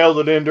sure mailed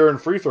it in during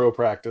free throw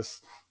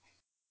practice.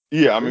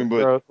 Yeah, I mean,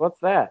 but what's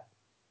that?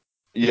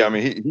 yeah, I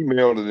mean, he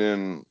mailed it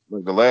in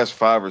like the last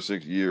 5 or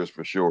 6 years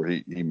for sure.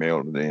 He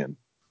mailed it in,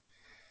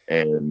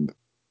 and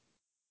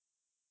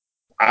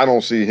I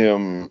don't see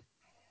him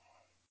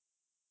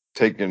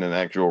taking an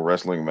actual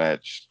wrestling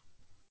match,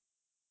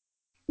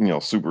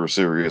 super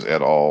serious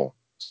at all.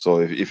 So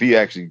if he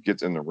actually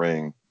gets in the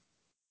ring,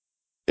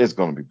 it's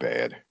going to be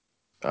bad.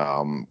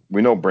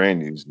 We know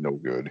Brandy's no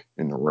good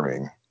in the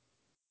ring,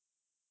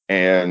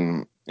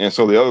 and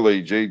so the other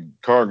lady, Jade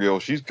Cargill,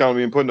 she's kind of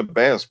being put in a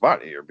bad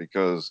spot here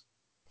because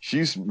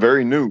she's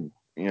very new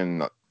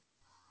and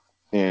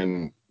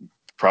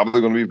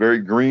probably going to be very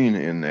green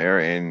in there,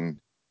 and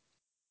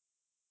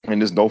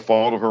there's no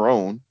fault of her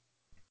own.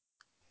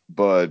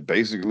 But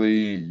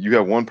basically, you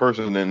have one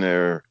person in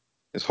there,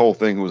 this whole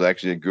thing, who's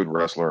actually a good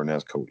wrestler, and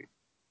that's Cody.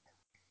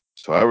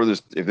 So, however,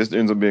 if this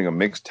ends up being a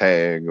mixed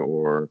tag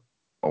or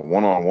a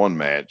one-on-one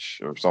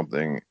match or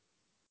something,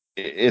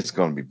 it's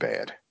going to be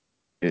bad.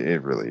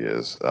 It really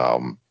is.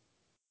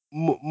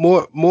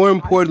 More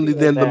importantly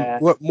than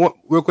more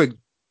real quick,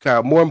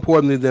 Kyle. More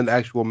importantly than the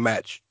actual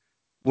match,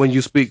 when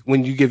you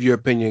give your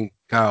opinion,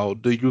 Kyle,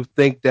 do you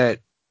think that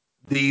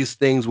these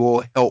things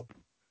will help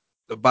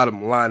the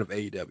bottom line of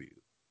AEW?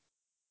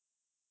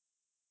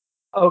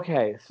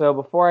 Okay, so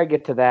before I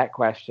get to that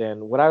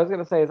question, what I was going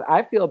to say is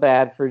I feel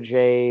bad for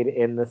Jade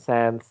in the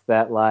sense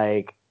that,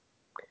 like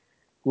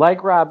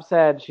Rob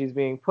said, she's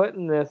being put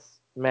in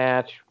this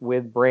match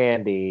with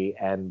Brandy,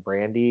 and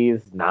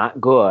Brandy's not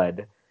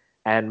good.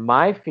 And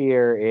my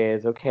fear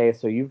is, okay,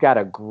 so you've got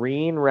a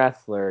green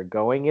wrestler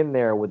going in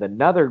there with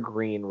another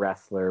green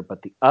wrestler,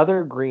 but the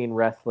other green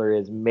wrestler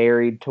is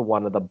married to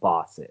one of the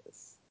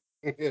bosses.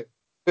 I'm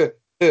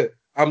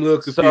a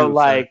little confused.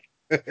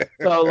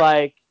 So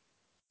like,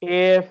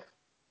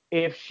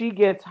 if she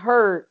gets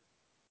hurt,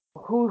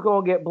 who's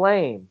gonna get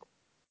blamed?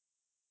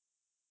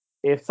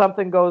 If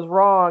something goes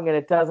wrong and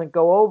it doesn't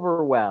go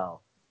over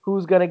well,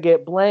 who's gonna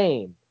get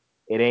blamed?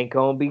 It ain't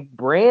gonna be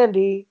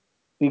Brandy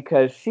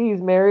because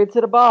she's married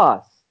to the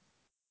boss.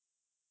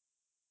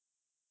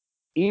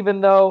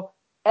 Even though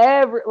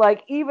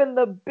even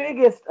the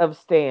biggest of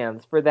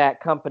stands for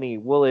that company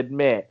will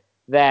admit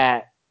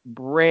that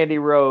Brandy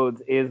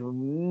Rhodes is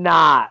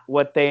not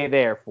what they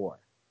there for.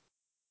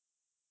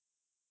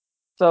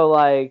 So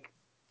I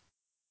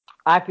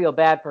feel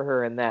bad for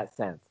her in that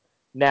sense.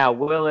 Now,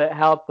 will it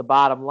help the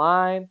bottom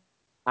line?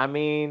 I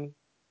mean,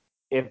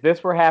 if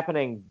this were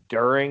happening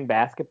during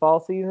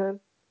basketball season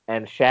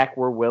and Shaq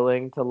were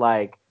willing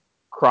to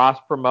cross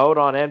promote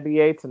on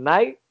NBA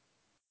Tonight,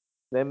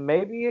 then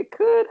maybe it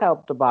could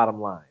help the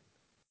bottom line.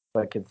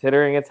 But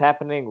considering it's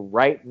happening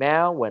right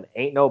now when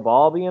ain't no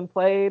ball being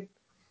played,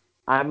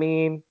 I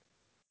mean,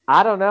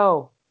 I don't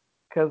know.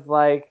 Because,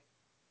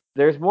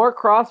 there's more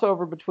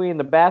crossover between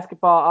the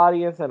basketball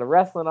audience and the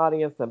wrestling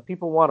audience than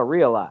people want to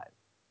realize.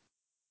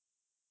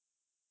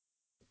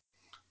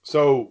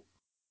 So,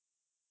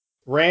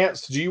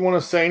 Rance, do you want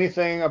to say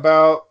anything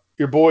about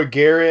your boy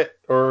Garrett,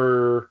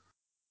 or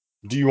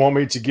do you want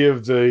me to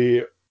give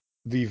the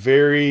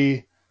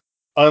very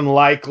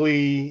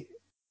unlikely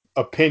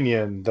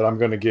opinion that I'm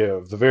going to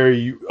give? The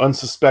very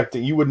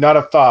unsuspecting. You would not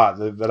have thought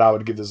that I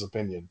would give this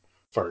opinion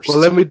first. Well,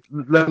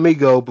 let me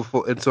go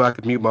before, and so I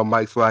can mute my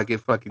mic so I can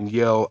fucking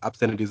yell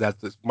obscenities at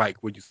this mic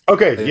when you.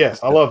 Okay,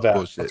 yes, I love that.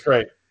 Bullshit. That's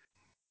great.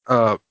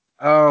 Uh,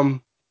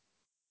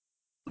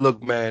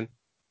 look, man,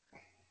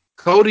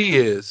 Cody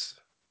is,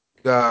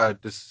 God,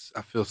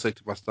 I feel sick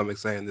to my stomach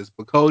saying this,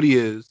 but Cody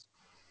is,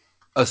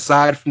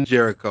 aside from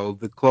Jericho,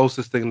 the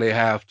closest thing they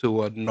have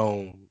to a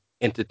known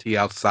entity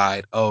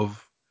outside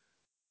of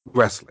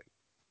wrestling.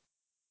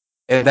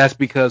 And that's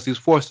because he's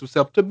forced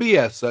himself to be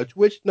as such,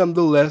 which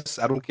nonetheless,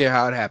 I don't care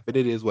how it happened,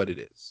 it is what it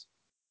is.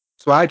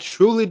 So I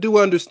truly do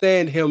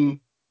understand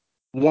him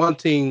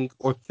wanting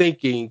or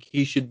thinking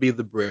he should be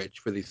the bridge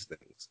for these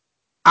things.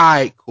 All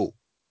right, cool.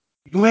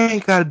 You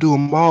ain't got to do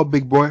them all,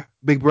 big bro.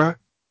 You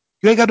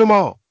ain't got to do them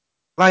all.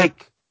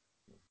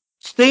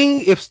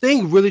 If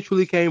Sting really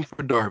truly came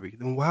for Darby,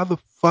 then why the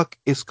fuck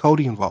is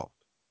Cody involved?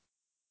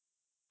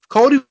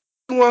 Cody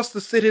wants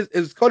to sit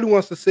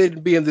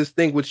and be in this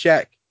thing with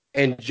Shaq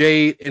and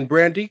Jade and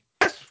Brandy.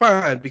 That's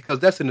fine because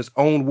that's in his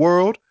own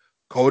world.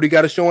 Cody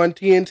got a show on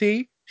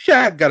TNT.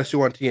 Shaq got a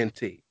show on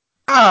TNT.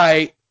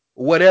 Alright,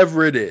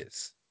 whatever it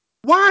is.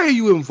 Why are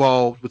you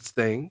involved with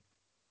Sting?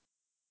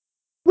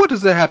 What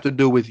does that have to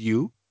do with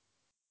you?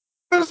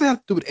 What does that have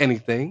to do with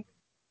anything?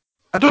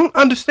 I don't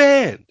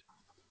understand.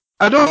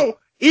 I don't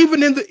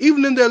even in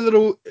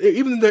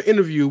their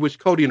interview, which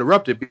Cody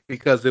interrupted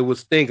because it was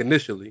Sting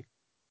initially.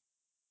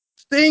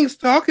 Sting's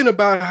talking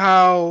about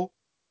how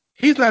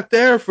he's not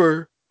there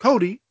for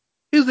Cody.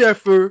 He's there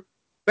for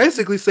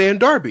basically saying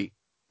Darby.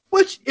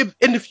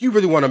 If you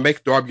really want to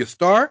make Darby a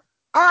star,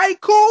 all right,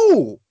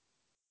 cool.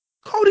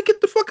 Cody,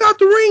 get the fuck out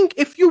the ring.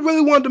 If you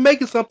really wanted to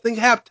make it something,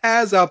 have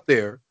Taz out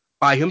there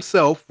by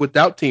himself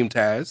without Team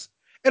Taz,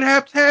 and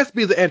have Taz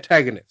be the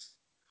antagonist.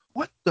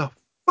 What the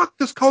fuck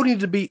does Cody need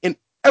to be in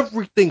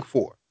everything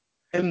for?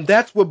 And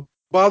that's what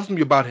bothers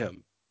me about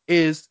him.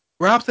 Is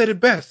Rob said it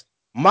best.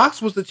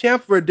 Mox was the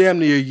champ for a damn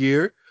near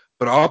year,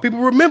 but all people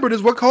remembered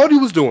is what Cody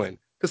was doing.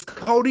 Because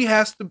Cody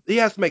has to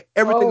make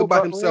everything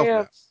about himself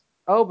now.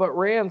 But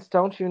Rance,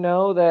 don't you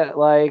know that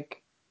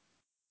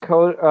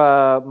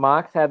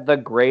Mox had the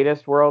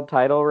greatest world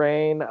title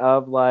reign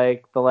of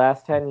the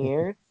last 10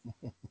 years?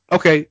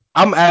 Okay,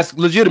 I'm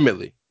asking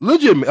legitimately.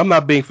 I'm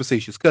not being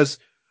facetious because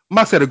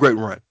Mox had a great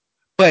run.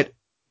 But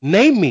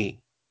name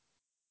me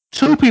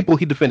 2 people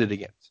he defended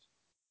against.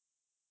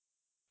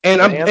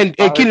 And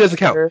Kenny doesn't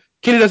count.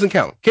 Kenny doesn't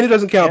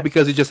count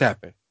because it just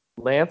happened.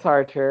 Lance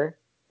Archer.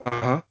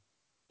 Uh-huh.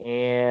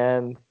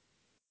 And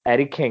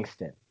Eddie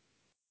Kingston.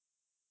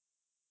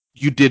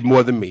 You did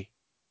more than me.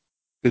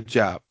 Good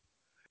job.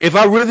 If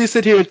I really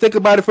sit here and think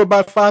about it for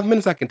about 5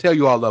 minutes, I can tell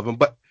you all of them.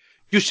 But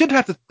you shouldn't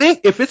have to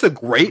think if it's a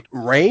great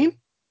reign.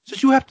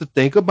 Should you have to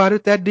think about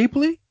it that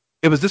deeply?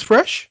 It was this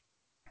fresh?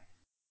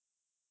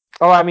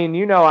 Oh, I mean,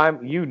 you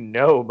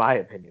know my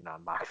opinion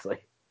on Moxley.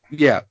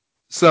 Yeah.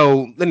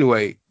 So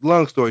anyway,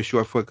 long story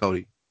short for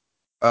Cody.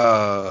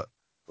 This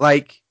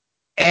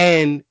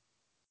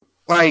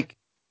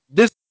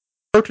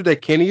character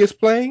that Kenny is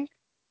playing,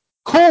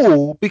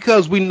 cool,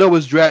 because we know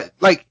his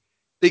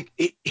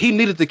he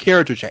needed the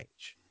character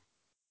change.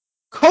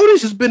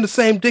 Cody's just been the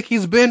same dick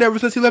he's been ever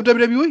since he left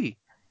WWE.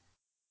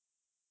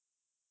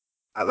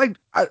 I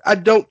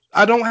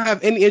don't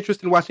have any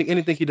interest in watching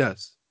anything he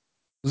does.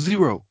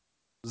 Zero.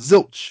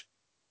 Zilch.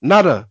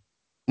 Nada.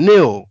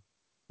 Nil.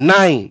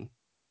 Nine.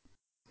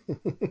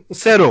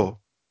 Settle.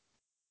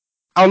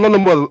 I don't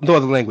know no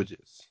other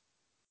languages.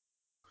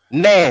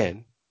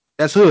 Nan.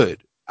 That's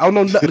hood. I don't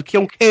know nothing.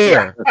 Don't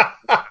care.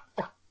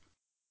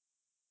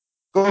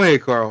 Go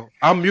ahead, Carl.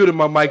 I'm muting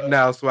my mic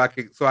now so I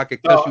can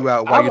cuss you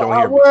out while you don't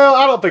hear me. Well,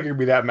 I don't think you'll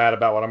be that mad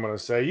about what I'm going to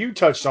say. You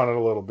touched on it a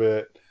little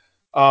bit.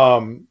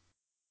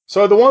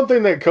 So the one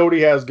thing that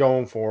Cody has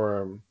going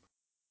for him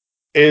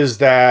is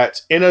that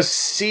in a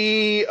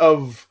sea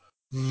of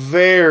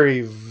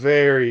very,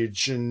 very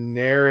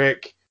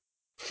generic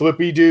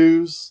flippy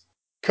doos,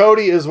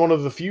 Cody is one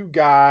of the few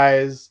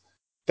guys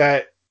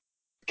that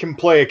can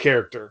play a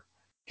character.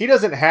 He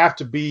doesn't have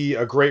to be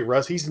a great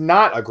wrestler. He's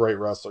not a great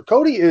wrestler.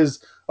 Cody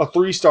is a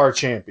 3-star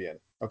champion.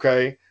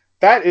 Okay.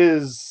 That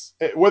is,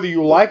 whether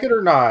you like it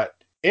or not,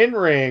 in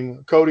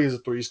ring, Cody is a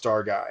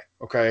 3-star guy.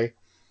 Okay.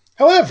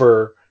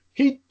 However,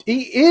 he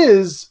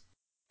is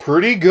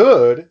pretty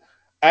good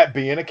at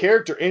being a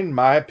character, in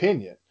my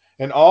opinion.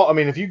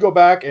 If you go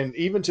back and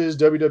even to his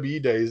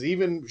WWE days,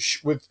 even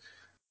with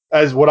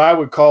as what I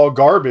would call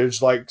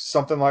garbage, like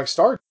something like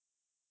Star,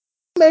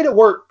 made it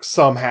work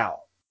somehow.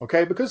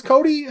 Okay, because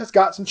Cody has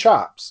got some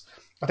chops.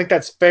 I think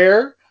that's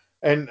fair.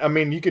 And I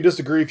mean, you can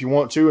disagree if you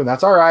want to, and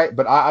that's all right.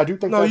 But I do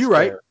think that's you're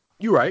right. fair.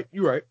 You're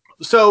right.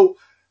 So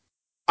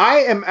I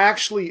am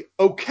actually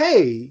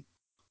okay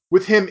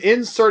with him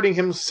inserting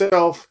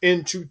himself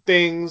into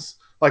things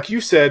like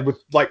you said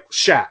with like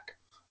Shaq.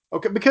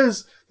 Okay,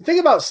 because the thing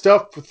about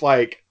stuff with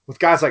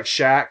guys like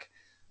Shaq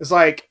is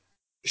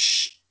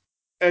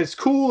as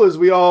cool as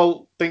we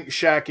all think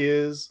Shaq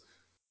is,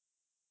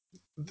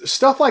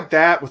 stuff like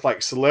that with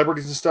like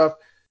celebrities and stuff,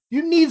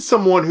 you need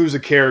someone who's a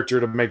character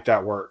to make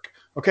that work.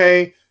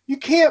 Okay? You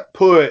can't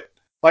put,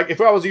 like,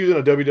 if I was using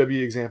a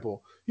WWE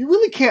example, you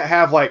really can't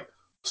have like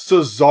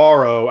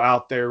Cesaro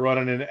out there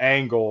running an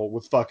angle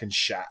with fucking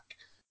Shaq.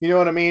 You know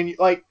what I mean?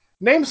 Like,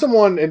 name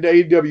someone in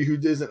AEW who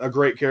isn't a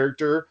great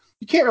character.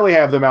 You can't really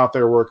have them out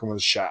there working with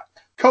Shaq.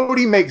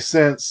 Cody makes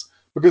sense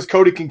because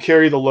Cody can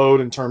carry the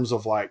load in terms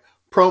of like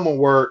promo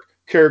work,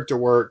 character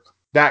work,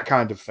 that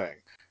kind of thing.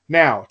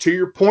 Now, to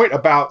your point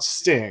about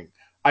Sting,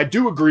 I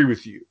do agree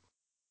with you.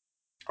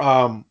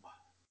 Cody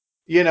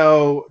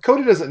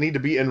doesn't need to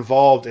be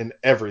involved in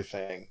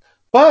everything.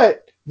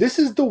 But this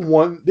is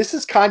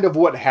kind of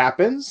what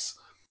happens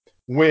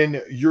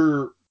when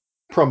your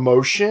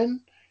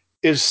promotion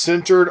is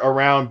centered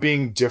around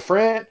being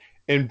different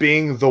and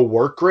being the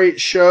work rate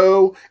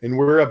show and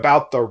we're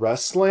about the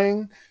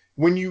wrestling.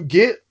 When you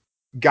get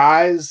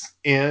guys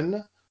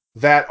in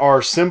that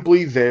are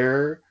simply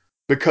there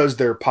because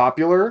they're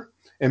popular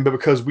and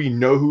because we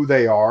know who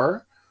they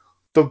are,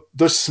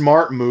 the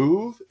smart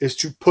move is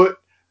to put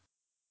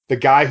the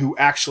guy who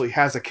actually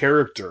has a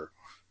character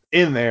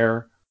in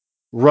there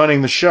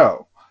running the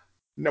show.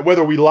 Now,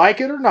 whether we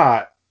like it or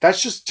not,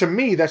 that's just, to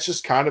me, that's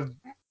just kind of,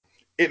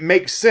 it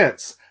makes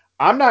sense.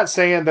 I'm not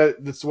saying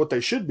that that's what they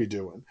should be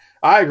doing.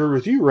 I agree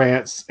with you,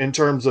 Rance, in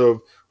terms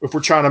of if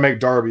we're trying to make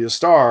Darby a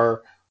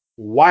star,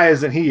 why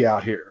isn't he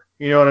out here?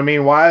 You know what I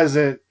mean? Why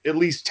isn't at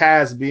least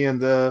Taz being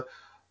the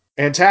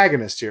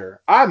antagonist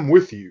here? I'm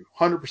with you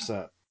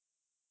 100%.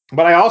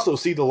 But I also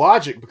see the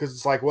logic because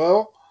it's like,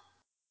 well,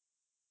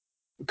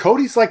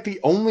 Cody's like the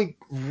only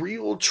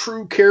real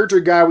true character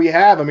guy we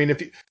have. I mean,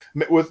 if you,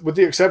 with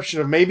the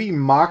exception of maybe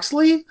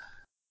Moxley,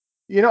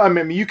 you know, I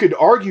mean, you could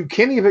argue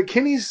Kenny, but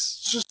Kenny's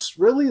just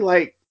really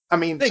like, I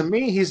mean, to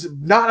me, he's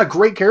not a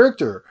great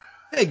character.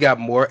 They got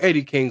more.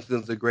 Eddie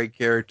Kingston's a great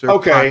character.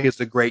 Okay. Pocket's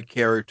a great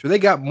character. They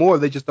got more.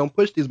 They just don't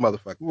push these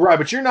motherfuckers. Right,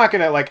 but you're not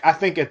going to, like, I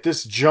think at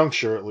this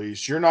juncture at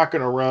least, you're not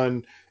going to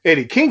run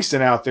Eddie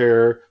Kingston out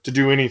there to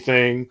do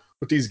anything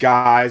with these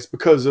guys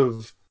because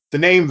of the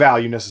name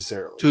value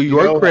necessarily. To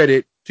your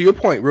credit, to your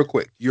point, real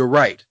quick, you're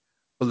right.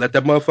 But let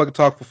that motherfucker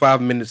talk for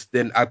 5 minutes,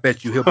 then I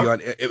bet you he'll be on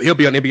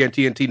NBA and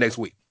TNT next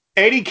week.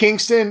 Eddie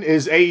Kingston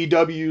is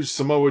AEW's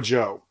Samoa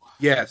Joe.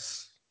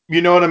 Yes.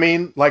 You know what I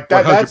mean? Like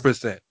that.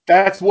 100%.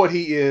 That's what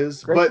he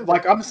is. But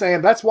like I'm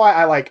saying, that's why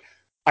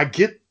I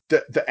get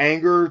the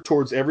anger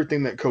towards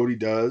everything that Cody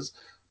does.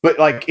 But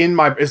like in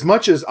my, as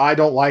much as I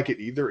don't like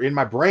it either, in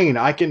my brain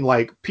I can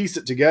like piece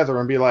it together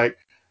and be like,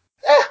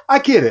 I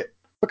get it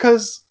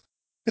because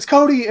it's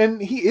Cody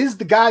and he is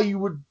the guy you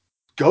would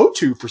go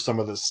to for some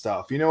of this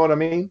stuff. You know what I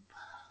mean?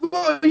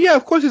 Well, yeah,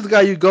 of course he's the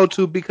guy you go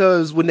to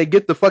because when they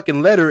get the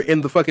fucking letter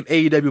in the fucking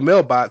AEW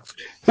mailbox,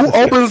 who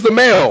opens the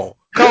mail?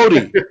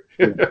 Cody.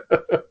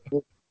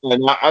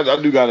 And I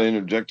do got to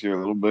interject here a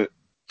little bit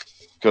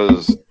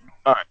because,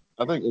 all right,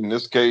 I think in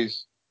this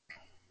case,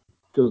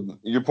 because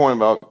your point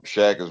about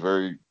Shaq is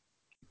very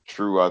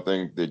true. I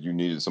think that you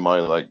needed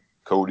somebody like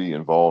Cody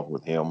involved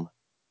with him,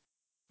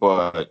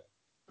 but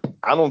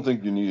I don't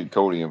think you needed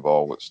Cody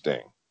involved with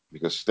Sting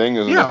because Sting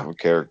is enough of a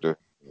character.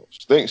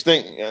 Sting,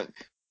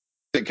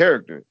 the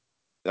character.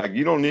 Like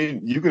you don't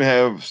need. You can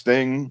have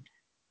Sting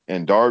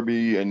and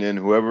Darby, and then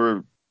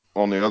whoever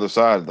on the other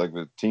side, like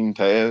the Team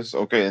Taz.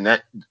 Okay,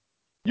 and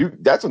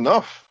that's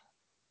enough.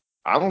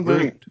 I don't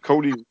think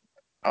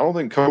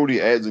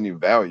Cody adds any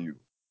value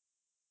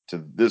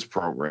to this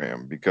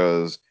program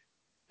because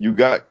you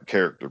got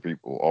character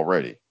people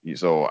already.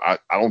 So I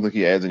don't think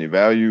he adds any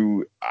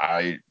value.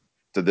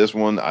 To this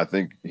one, I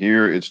think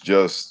here it's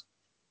just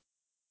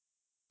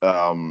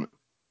I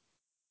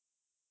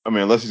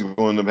mean, unless he's going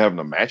to end up having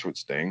a match with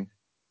Sting,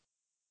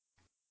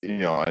 you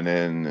know, and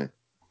then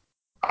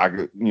I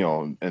could, you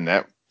know, in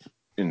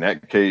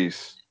that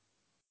case,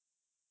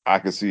 I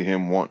could see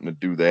him wanting to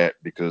do that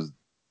because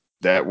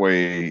that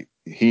way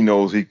he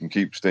knows he can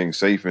keep Sting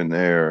safe in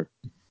there.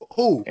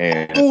 Who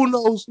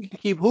knows he can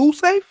keep who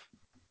safe?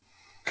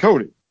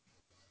 Cody.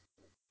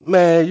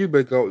 Man, you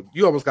better go.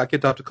 You almost got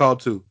kicked off the call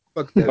too.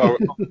 Fuck that.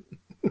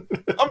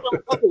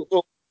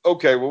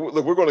 Okay, well,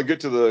 look, we're going to get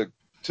to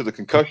the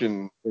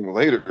concussion thing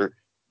later,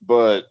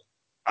 but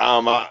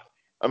I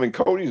mean,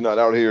 Cody's not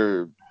out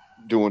here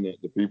doing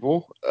that to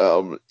people.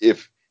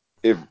 If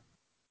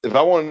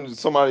I wanted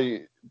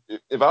somebody,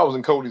 if I was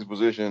in Cody's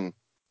position,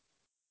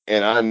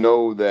 and I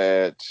know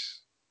that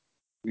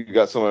you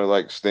got somebody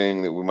like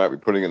Sting that we might be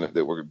putting in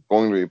that we're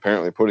going to be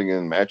apparently putting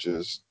in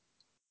matches,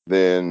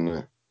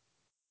 then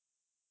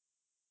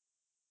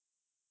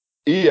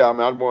yeah, I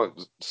mean, I'd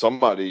want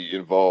somebody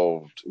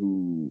involved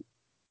who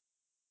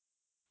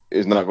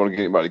is not going to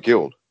get anybody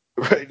killed,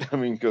 right? I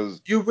mean,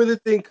 because you really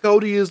think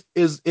Cody is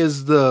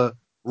the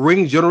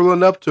ring general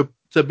enough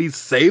to be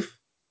safe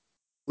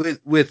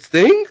with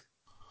Sting?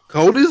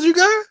 Cody's your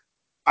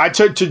guy?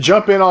 To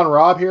jump in on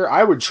Rob here,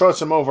 I would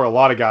trust him over a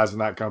lot of guys in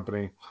that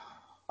company.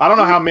 I don't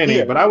know how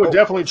many, but I would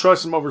definitely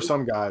trust him over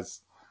some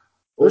guys.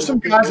 There's some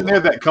guys in there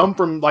that come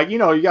from, like, you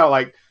know, you got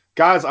like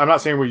guys. I'm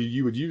not saying where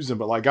you would use them,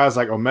 but like guys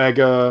like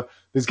Omega,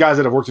 these guys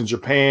that have worked in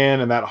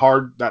Japan and that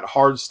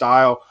hard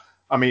style.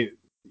 I mean,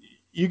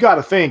 you got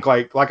to think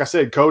like I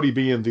said, Cody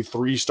being the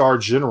 3-star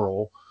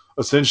general,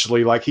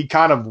 essentially, like he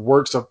kind of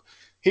works up.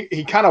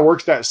 He kind of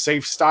works that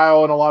safe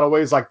style in a lot of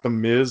ways, like the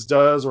Miz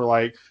does, or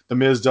like the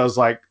Miz does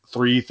like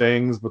 3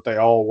 things, but they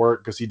all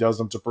work because he does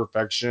them to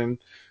perfection.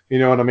 You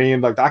know what I mean?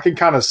 Like I can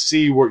kind of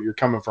see where you're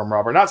coming from,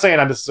 Robert. Not saying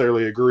I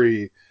necessarily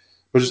agree,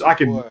 but just I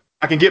can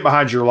get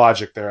behind your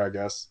logic there, I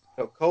guess.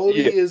 So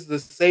Cody is the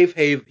safe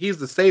haven. He's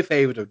the safe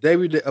haven of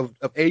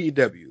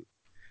AEW.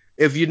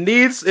 If you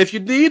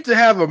need to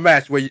have a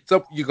match where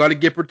you're gonna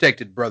get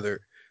protected, brother,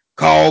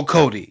 call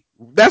Cody.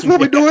 That's what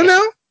we're doing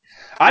now.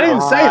 I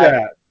didn't say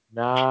that.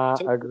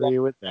 Agree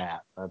with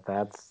that, but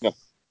that's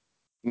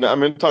no. I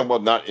mean, I'm talking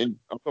about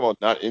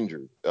not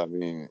injured. I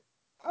mean,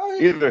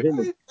 either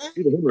him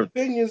or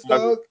opinions,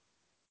 dog.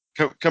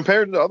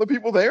 Compared to other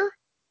people there.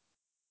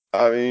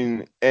 I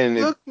mean,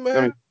 and look,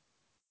 man.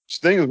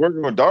 Sting is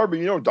working with Darby.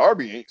 You know,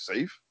 Darby ain't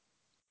safe.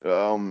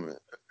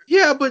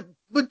 Yeah, but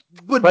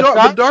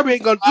But Darby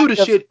ain't gonna do the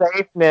Darby's shit.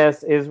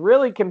 safeness is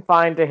really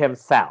confined to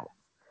himself.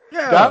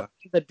 Yeah, Darby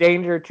is a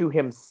danger to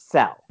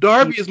himself.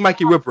 Darby He's is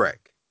Mikey Whipwreck.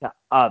 to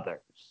others.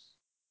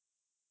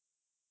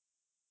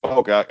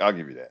 Okay, I'll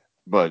give you that.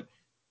 But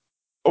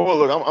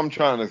look, I'm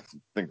trying to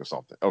think of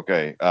something.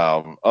 Okay,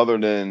 other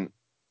than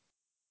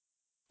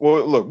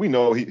look, we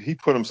know he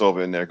put himself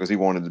in there because he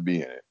wanted to be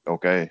in it.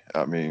 Okay,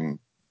 I mean,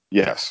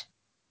 yes.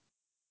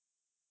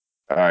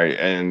 All right,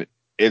 and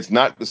it's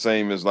not the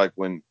same as like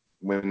when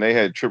they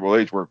had Triple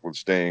H work with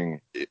Sting.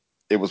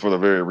 It was for the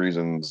very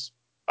reasons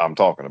I'm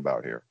talking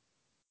about here.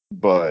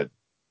 But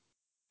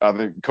I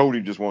think Cody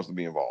just wants to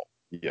be involved.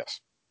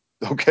 Yes.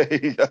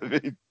 Okay. I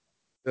mean,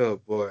 Oh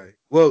boy.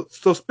 Well,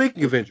 so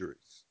speaking of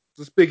injuries,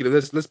 so speaking of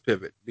let's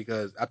pivot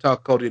because I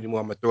talk Cody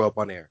anymore. I'm gonna throw up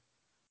on air.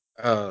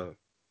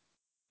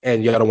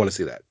 And y'all don't want to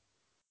see that.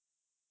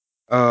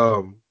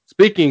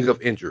 Speaking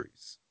of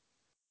injuries,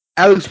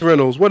 Alex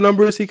Reynolds, what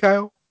number is he,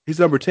 Kyle? He's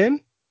number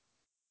 10?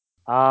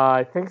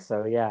 I think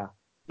so, yeah.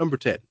 Number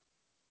 10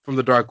 from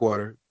the Dark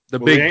Water. The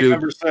Well, he big ain't dude.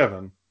 number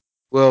 7.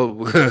 Well,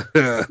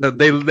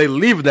 they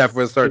leave that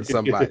for a certain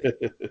somebody.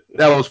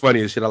 That was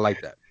funny as shit. I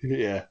like that.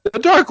 Yeah. The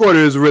Dark Order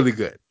is really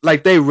good.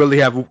 Like they really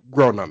have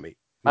grown on me.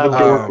 The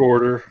Dork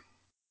Order.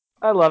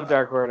 I love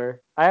Dark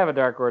Order. I have a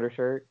Dark Order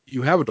shirt.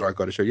 You have a Dark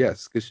Order shirt,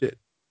 yes. Good shit.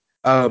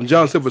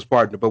 John Silver's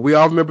partner, but we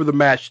all remember the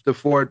match, the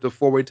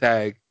four-way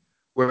tag,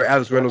 where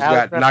Alex Reynolds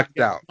got knocked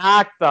out.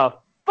 Knocked the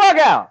fuck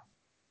out.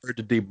 Hurt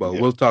to Debo.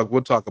 Yeah.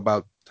 We'll talk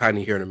about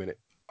Tiny here in a minute.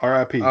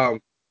 R.I.P.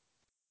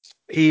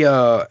 He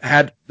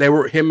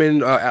him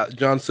and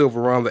John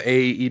Silver were on the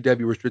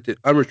AEW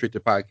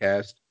unrestricted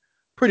podcast.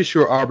 Pretty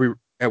sure Aubrey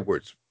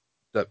Edwards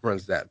that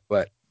runs that,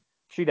 but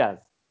she does.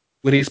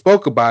 When he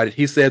spoke about it,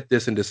 he said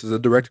this, and this is a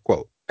direct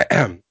quote.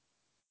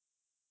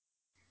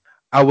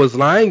 I was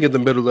lying in the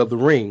middle of the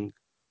ring,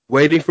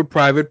 waiting for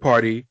Private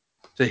Party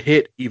to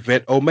hit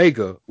Event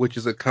Omega, which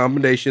is a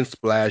combination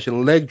splash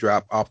and leg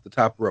drop off the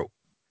top rope.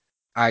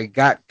 I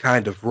got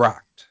kind of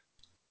rocked.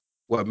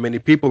 What many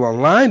people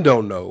online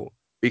don't know,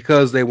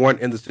 because they weren't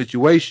in the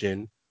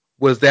situation,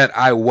 was that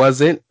I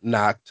wasn't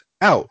knocked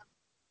out.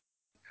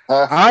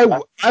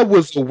 I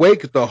was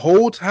awake the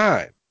whole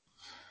time.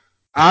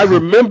 I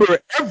remember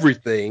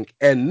everything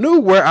and knew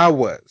where I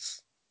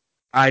was.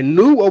 I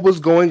knew what was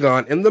going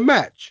on in the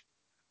match.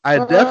 I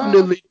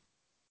definitely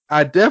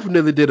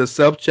did a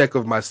self-check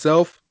of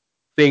myself,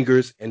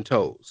 fingers, and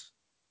toes.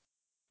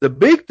 The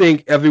big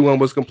thing everyone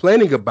was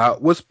complaining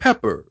about was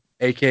Pepper,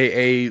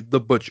 aka the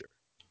Butcher.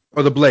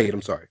 Or the Blade,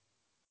 I'm sorry.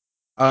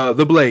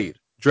 The Blade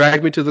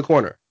dragged me to the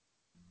corner.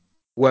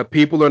 What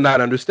people are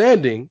not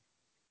understanding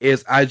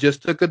is I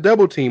just took a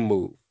double team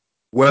move.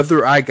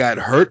 Whether I got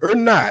hurt or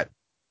not,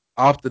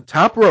 off the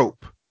top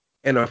rope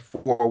in a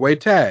four-way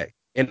tag.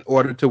 In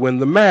order to win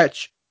the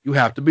match, you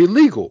have to be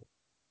legal.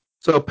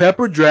 So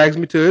Pepper drags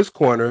me to his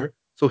corner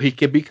so he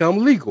can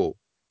become legal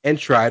and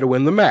try to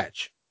win the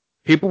match.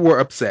 People were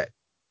upset.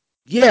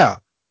 Yeah,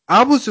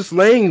 I was just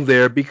laying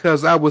there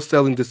because I was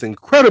selling this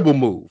incredible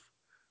move,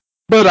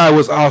 but I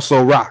was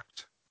also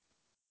rocked.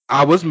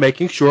 I was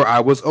making sure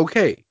I was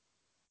okay.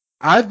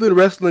 I've been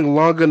wrestling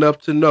long enough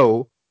to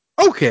know,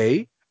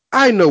 okay,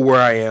 I know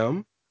where I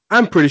am.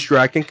 I'm pretty sure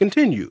I can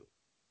continue.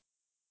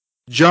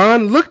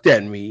 John looked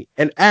at me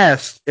and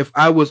asked if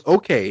I was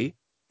okay,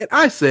 and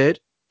I said,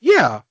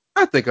 yeah,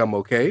 I think I'm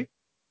okay.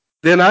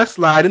 Then I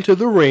slid into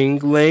the ring,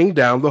 laying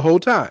down the whole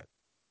time.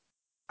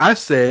 I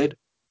said,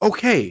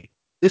 okay,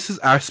 this is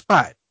our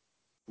spot.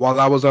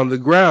 While I was on the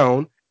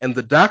ground and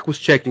the doc was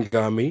checking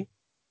on me,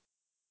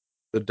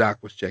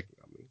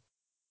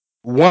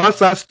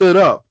 Once I stood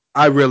up,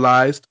 I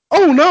realized,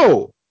 oh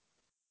no!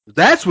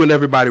 That's when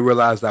everybody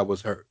realized I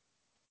was hurt.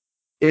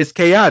 It's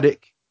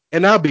chaotic,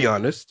 and I'll be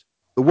honest,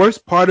 the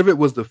worst part of it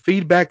was the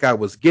feedback I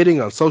was getting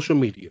on social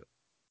media.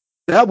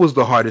 That was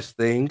the hardest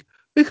thing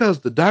because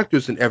the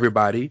doctors and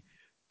everybody,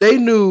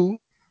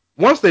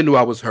 once they knew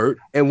I was hurt,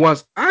 and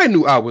once I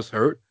knew I was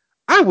hurt,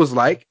 I was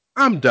like,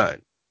 I'm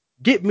done.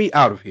 Get me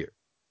out of here.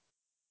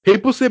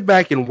 People sit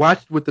back and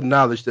watched with the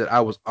knowledge that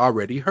I was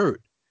already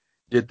hurt.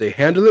 Did they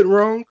handle it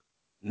wrong?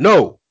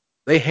 No,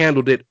 they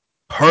handled it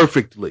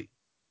perfectly.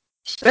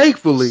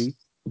 Thankfully,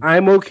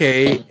 I'm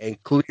okay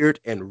and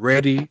cleared and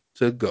ready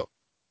to go.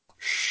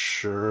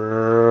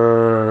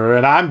 Sure.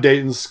 And I'm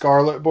dating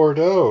Scarlett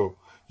Bordeaux.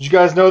 Did you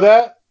guys know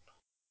that?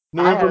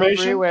 New I had a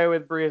information? three-way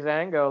with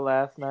Breezango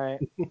last night.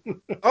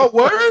 Oh,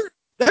 word?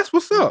 That's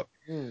what's up.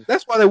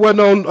 That's why they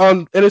wasn't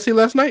on NXT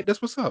last night.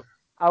 That's what's up.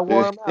 I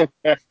wore him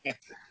out.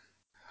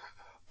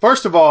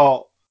 First of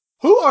all,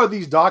 who are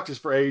these doctors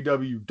for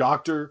AEW?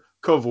 Dr.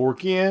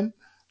 Kevorkian?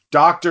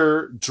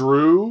 Dr.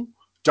 Drew?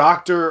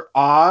 Dr.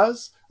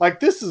 Oz? Like,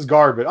 this is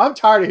garbage. I'm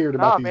tired of hearing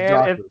about these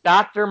doctors. It's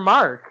Dr.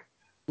 Mark.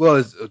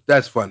 Well,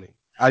 that's funny.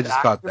 I just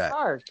caught that.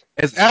 Mark.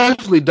 It's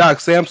actually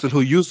Doc Samson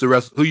who used to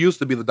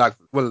be one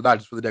of the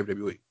doctors for the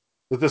WWE.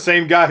 With the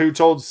same guy who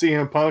told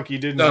CM Punk he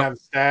didn't have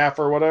staff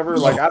or whatever.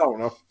 No. Like, I don't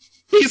know.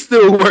 He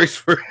still works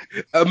for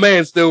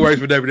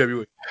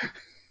WWE.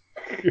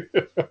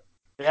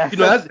 That's You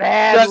know, a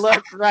bad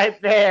look right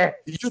there.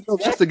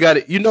 that's the guy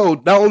that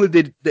not only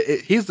did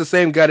he's the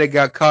same guy that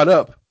got caught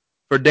up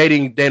for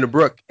dating Dana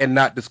Brooke and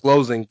not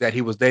disclosing that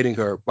he was dating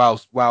her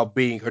while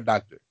being her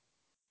doctor.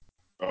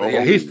 So,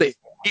 yeah, he's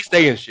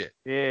staying shit.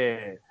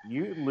 Yeah,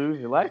 you lose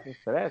your license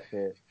for that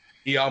shit.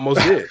 He almost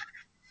did.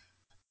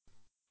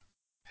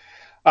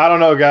 I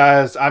don't know,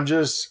 guys. I'll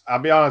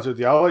be honest with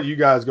you. I'll let you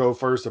guys go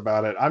first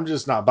about it. I'm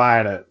just not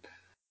buying it.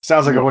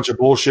 Sounds like a bunch of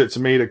bullshit to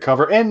me to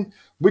cover. And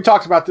we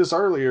talked about this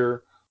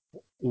earlier.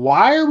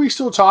 Why are we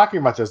still talking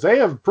about this? They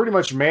have pretty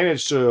much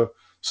managed to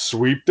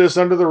sweep this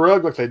under the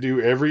rug like they do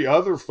every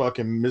other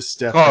fucking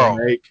misstep Carl,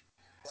 they make.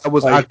 that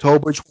was Like,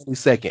 October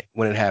 22nd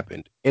when it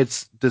happened.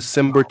 It's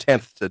December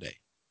 10th today.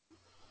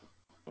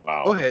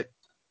 Wow. Go ahead.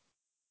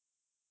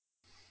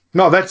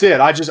 no, that's it.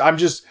 I want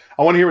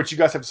to hear what you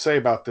guys have to say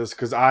about this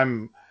because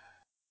I'm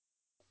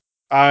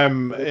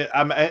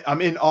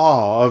in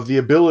awe of the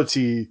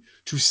ability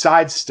to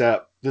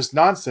sidestep this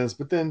nonsense,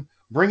 but then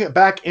bring it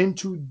back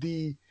into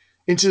the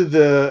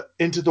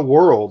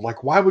world.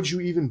 Like, why would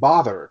you even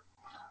bother?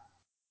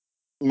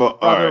 Well,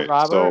 all Brother right.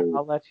 Robert, So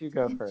I'll let you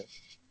go first.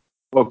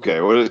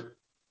 okay, well,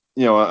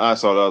 I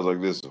saw that. I was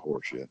like, this is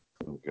horseshit.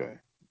 Okay,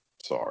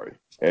 sorry.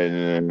 And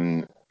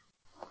then,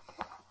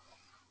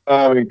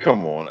 I mean,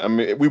 come on. I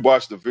mean, we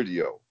watched the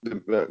video.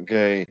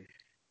 Okay,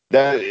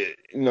 that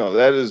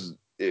is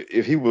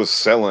if he was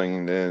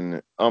selling,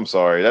 then I'm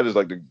sorry. That is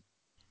like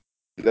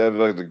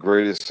the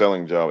greatest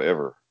selling job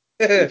ever.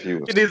 If he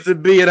was, He needs to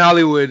be in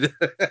Hollywood.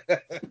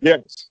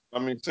 yes. I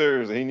mean,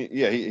 seriously, he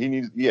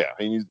needs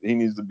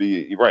to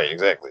be right,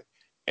 exactly.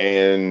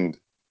 And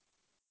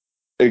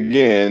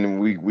again,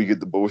 we get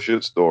the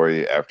bullshit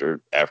story after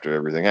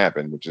everything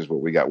happened, which is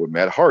what we got with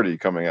Matt Hardy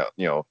coming out.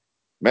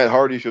 Matt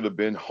Hardy should have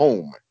been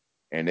home,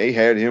 and they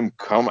had him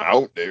come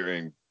out there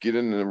and get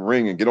in the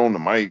ring and get on the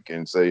mic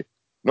and say,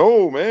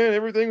 "No, man,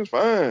 everything's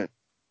fine.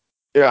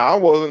 Yeah, I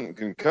wasn't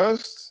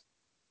concussed."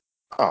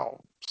 Oh,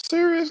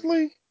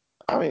 seriously?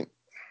 I mean,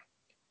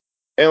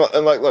 and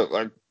like, look,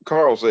 like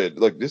Carl said,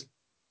 look, this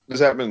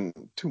happened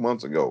 2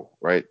 months ago,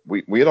 right?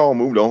 We had all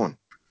moved on,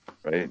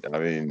 right? I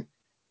mean,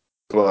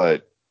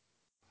 but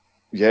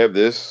you have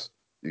this.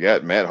 You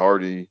got Matt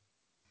Hardy.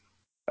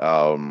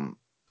 What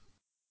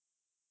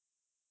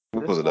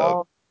was it?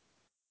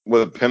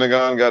 Well,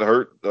 Pentagon got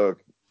hurt.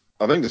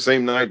 I think the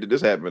same night that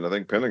this happened, I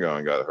think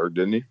Pentagon got hurt,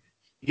 didn't he?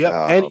 Yep,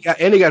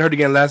 and he got hurt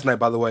again last night,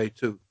 by the way,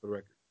 too, for the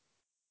record.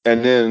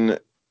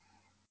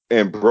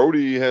 And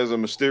Brody has a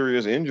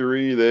mysterious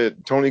injury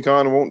that Tony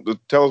Khan won't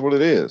tell us what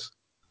it is.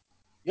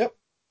 Yep.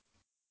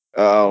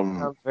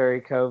 Sounds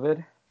very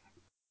COVID.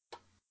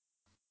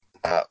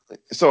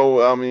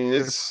 So I mean,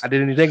 I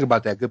didn't even think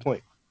about that. Good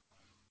point.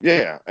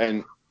 Yeah,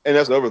 and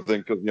that's the other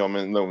thing because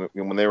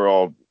when they were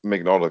all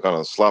making all the kind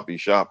of sloppy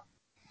shop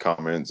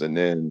comments, and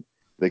then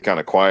they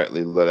kind of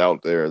quietly let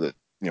out there that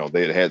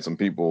they had some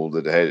people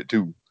that had it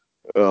too.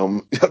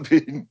 I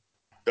mean,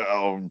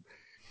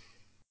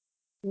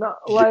 no,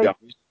 like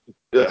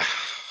yeah.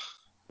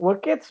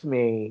 What gets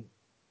me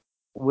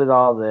with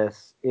all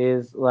this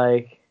is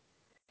like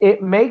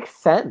it makes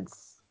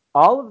sense.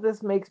 All of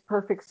this makes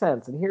perfect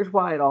sense, and here's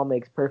why it all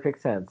makes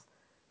perfect sense.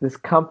 This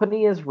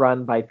company is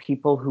run by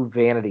people who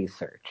vanity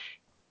search.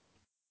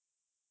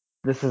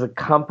 This is a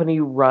company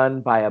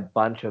run by a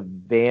bunch of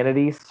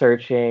vanity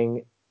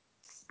searching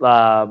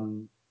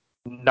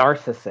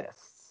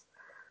narcissists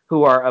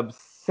who are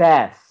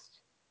obsessed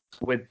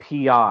with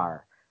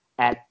PR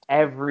at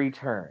every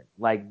turn.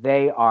 Like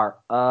they are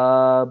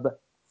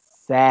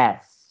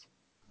obsessed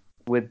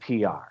with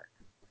PR.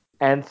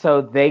 And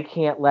so they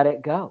can't let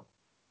it go.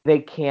 They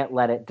can't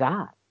let it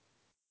die.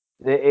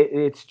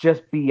 It's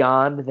just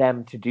beyond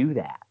them to do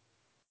that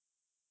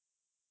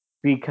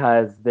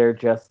because they're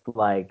just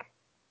like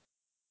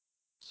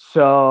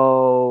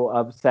so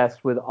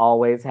obsessed with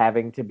always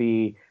having to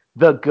be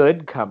the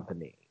good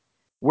company.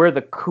 We're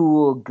the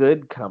cool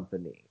good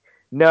company.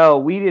 No,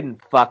 we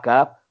didn't fuck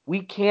up.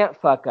 We can't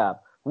fuck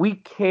up. We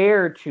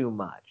care too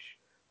much.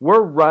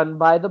 We're run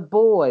by the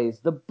boys.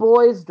 The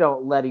boys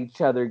don't let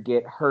each other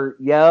get hurt,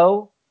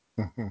 yo.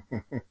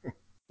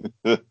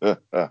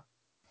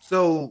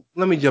 So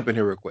let me jump in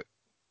here real quick.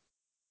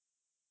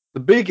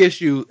 The big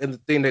issue and the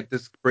thing that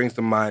this brings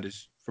to mind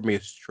is for me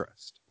is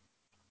trust.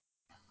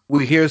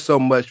 We hear so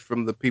much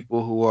from the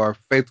people who are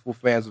faithful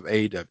fans of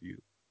AEW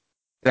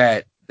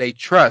that they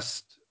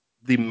trust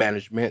the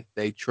management,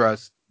 they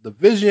trust the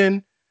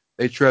vision,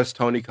 they trust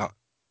Tony Khan.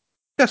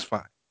 That's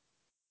fine.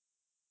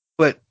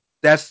 But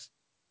that's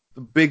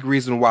the big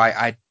reason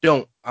why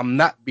I'm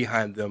not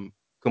behind them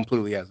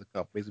completely as a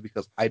company is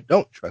because I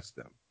don't trust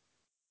them.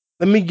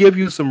 Let me give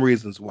you some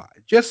reasons why.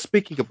 Just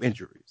speaking of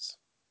injuries.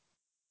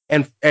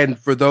 And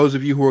for those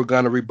of you who are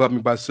going to rebut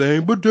me by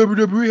saying, but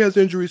WWE has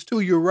injuries too,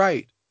 you're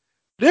right.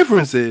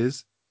 Difference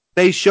is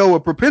they show a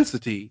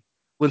propensity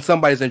when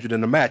somebody's injured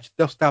in a match,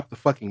 they'll stop the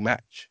fucking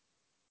match.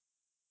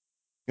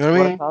 You know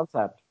what I mean? What a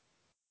concept.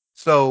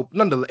 So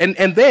nonetheless,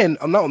 and then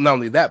not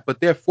only that, but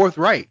they're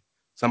forthright.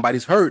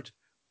 Somebody's hurt,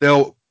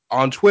 they'll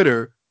on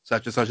Twitter,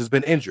 such and such has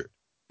been injured.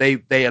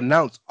 they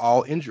announce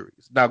all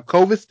injuries. Now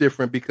COVID's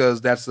different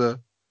because that's a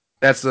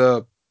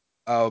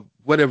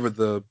whatever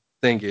the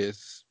thing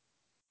is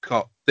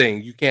called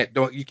thing. You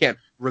can't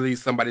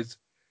release somebody's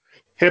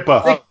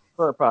HIPAA. Oh,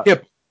 FERPA.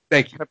 HIPAA.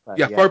 Thank you. FERPA,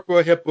 Yeah, yeah.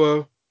 FERPA,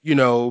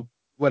 HIPAA,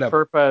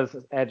 whatever. FERPA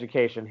is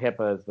education.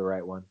 HIPAA is the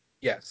right one.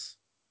 Yes.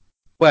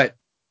 But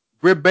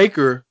Britt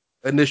Baker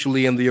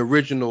initially in the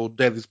original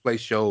Daily's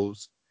Place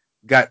shows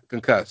got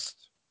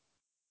concussed.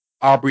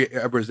 Aubrey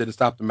Evers didn't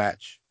stop the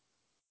match.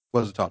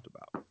 Wasn't talked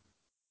about.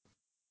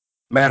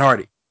 Matt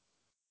Hardy.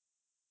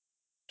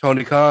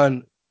 Tony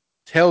Khan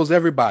tells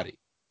everybody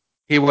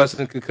he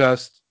wasn't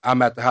concussed.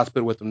 I'm at the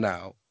hospital with him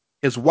now.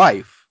 His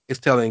wife is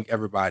telling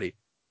everybody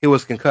he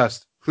was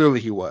concussed. Clearly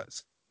he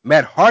was.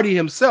 Matt Hardy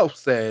himself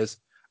says,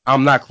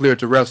 I'm not cleared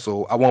to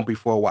wrestle. I won't be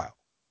for a while.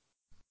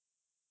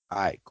 All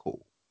right,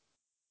 cool.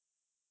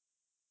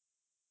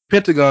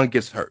 Pentagon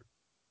gets hurt.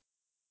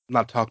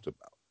 Not talked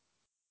about.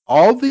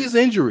 All these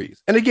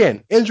injuries, and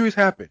again, injuries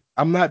happen.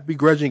 I'm not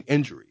begrudging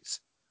injuries,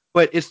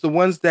 but it's the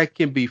ones that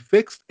can be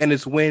fixed, and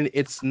it's when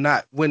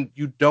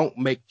you don't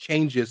make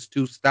changes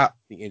to stop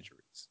the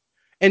injuries.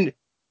 And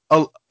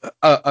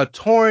a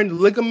torn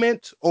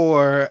ligament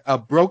or a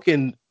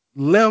broken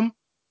limb,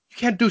 you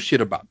can't do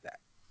shit about that.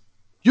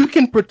 You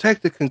can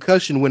protect the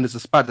concussion when it's a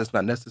spot that's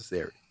not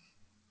necessary.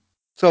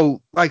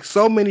 So, like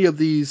so many of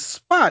these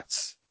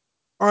spots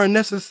are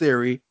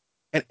unnecessary,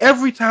 and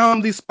every time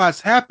these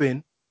spots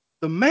happen,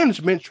 the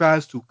management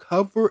tries to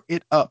cover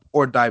it up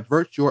or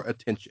divert your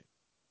attention.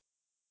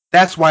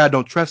 That's why I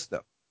don't trust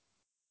them.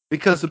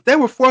 Because if they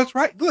were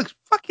forthright, look,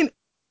 fucking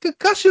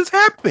concussions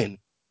happen.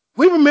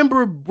 We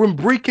remember when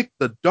Brie kicked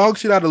the dog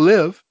shit out of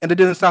Liv and it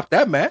didn't stop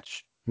that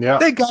match. Yeah.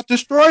 They got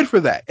destroyed for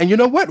that. And you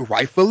know what?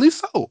 Rightfully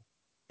so.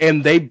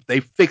 And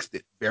they fixed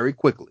it very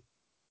quickly.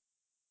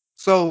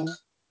 So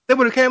they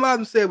would have came out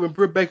and said when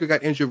Britt Baker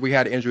got injured, we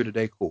had an injury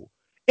today, cool.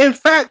 In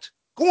fact,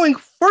 going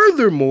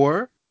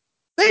furthermore,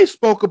 they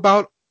spoke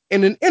about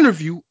in an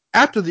interview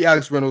after the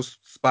Alex Reynolds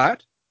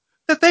spot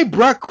that they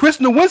brought Chris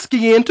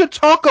Nowinski in to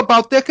talk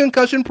about their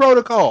concussion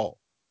protocol.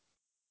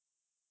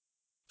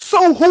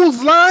 So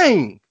who's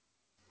lying?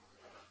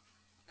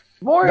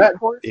 More That-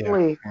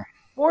 importantly,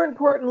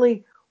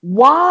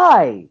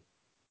 why?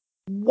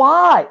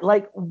 Why?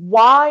 Like,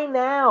 why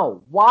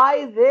now?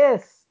 Why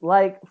this?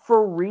 Like,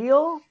 for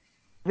real?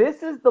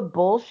 This is the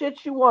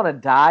bullshit you want to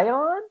die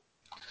on?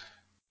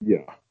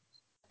 Yeah.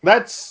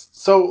 That's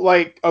so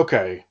like,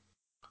 okay.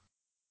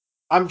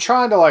 I'm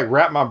trying to like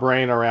wrap my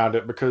brain around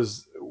it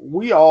because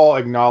we all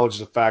acknowledge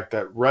the fact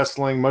that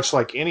wrestling, much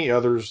like any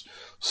other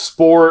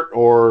sport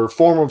or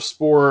form of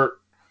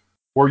sport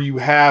where you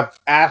have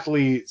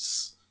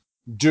athletes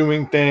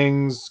doing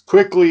things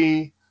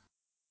quickly,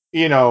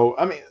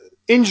 I mean,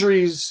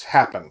 injuries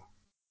happen.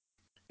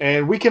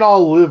 And we can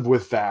all live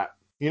with that.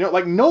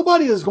 Like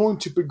nobody is going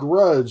to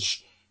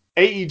begrudge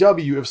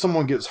AEW if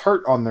someone gets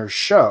hurt on their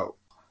show.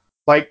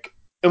 Like,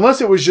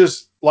 unless it was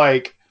just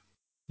like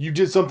you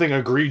did something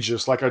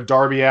egregious, like a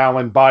Darby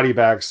Allin body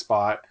bag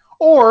spot,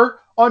 or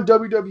on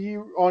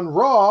WWE on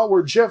Raw,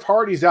 where Jeff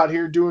Hardy's out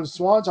here doing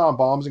swanton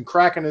bombs and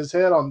cracking his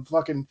head on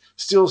fucking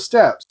steel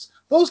steps.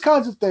 Those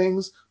kinds of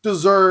things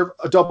deserve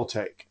a double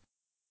take.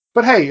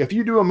 But hey, if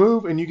you do a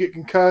move and you get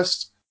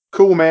concussed,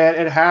 cool, man,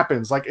 it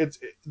happens. Like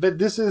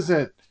this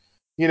isn't,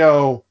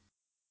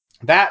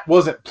 that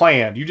wasn't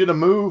planned. You did a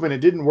move and it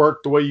didn't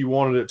work the way you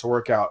wanted it to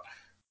work out.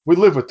 We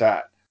live with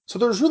that. So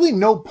there's really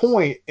no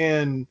point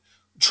in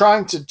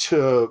trying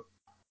to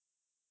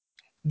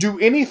do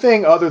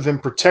anything other than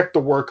protect the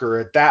worker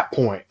at that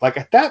point. Like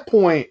at that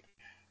point,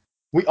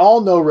 we all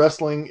know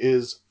wrestling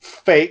is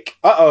fake.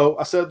 Uh-oh,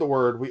 I said the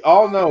word. We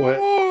all know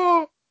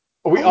it.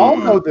 We all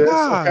know this,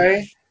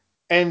 okay?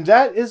 And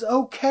that is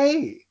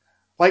okay.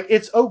 Like,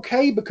 it's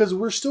okay because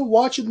we're still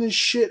watching this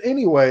shit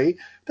anyway.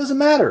 Doesn't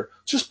matter.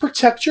 Just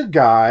protect your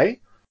guy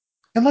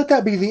and let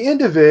that be the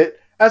end of it,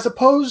 as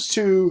opposed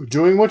to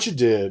doing what you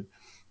did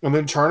and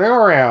then turning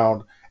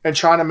around and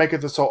trying to make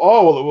it this whole,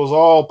 oh, well, it was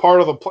all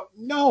part of the plan.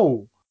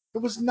 No, it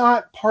was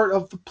not part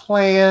of the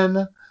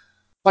plan.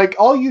 Like,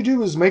 all you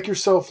do is make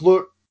yourself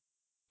look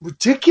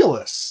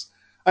ridiculous.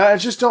 I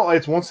just don't,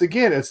 it's once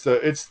again, it's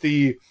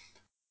the,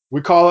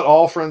 we call it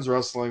all friends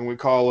wrestling. We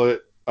call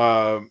it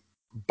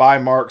by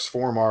marks,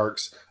 for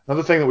marks.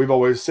 Another thing that we've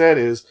always said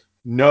is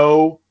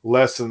no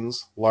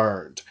lessons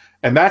learned.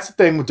 And that's the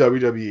thing with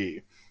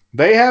WWE.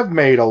 They have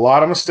made a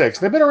lot of mistakes.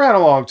 They've been around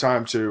a long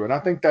time too. And I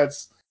think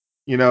that's,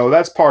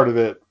 that's part of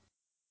it.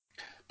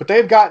 But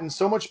they've gotten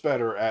so much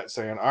better at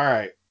saying, all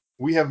right,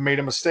 we have made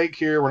a mistake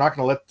here. We're not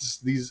going to let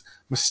these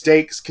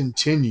mistakes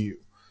continue.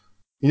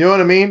 You know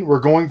what I mean? We're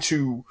going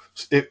to,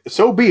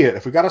 so be it.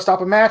 If we got to stop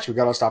a match, we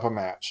got to stop a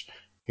match.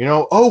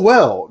 Oh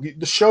well,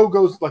 the show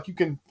goes, like, you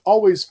can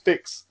always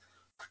fix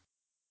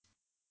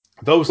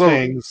those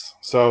things.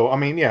 So, I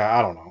mean, yeah,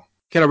 I don't know.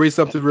 Can I read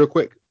something real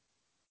quick?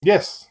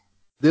 Yes.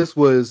 This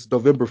was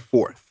November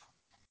 4th.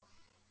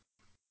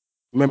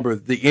 Remember,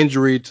 the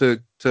injury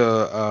to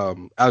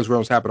Alex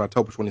Reynolds happened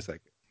October 22nd.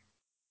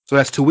 So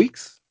that's 2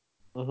 weeks?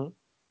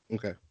 Mm-hmm.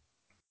 Okay.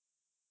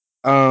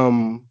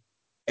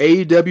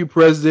 AEW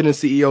President and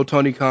CEO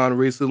Tony Khan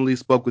recently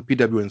spoke with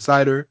PW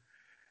Insider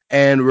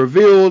and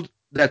revealed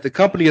that the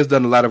company has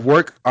done a lot of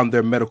work on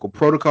their medical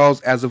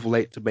protocols as of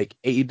late to make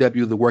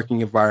AEW the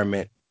working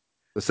environment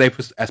the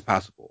safest as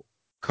possible.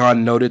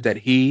 Khan noted that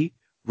he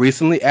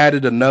recently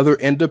added another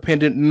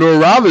independent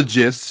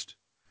neurologist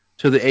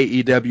to the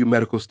AEW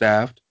medical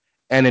staff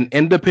and an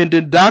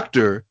independent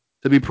doctor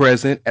to be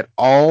present at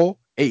all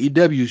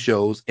AEW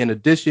shows in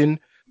addition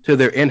to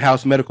their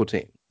in-house medical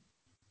team.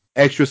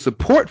 Extra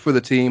support for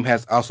the team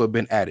has also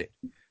been added.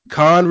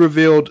 Khan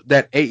revealed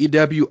that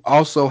AEW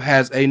also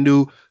has a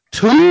new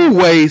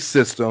two-way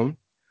system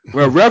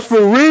where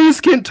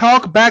referees can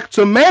talk back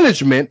to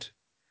management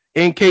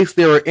in case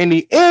there are any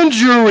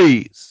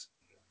injuries.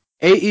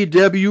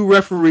 AEW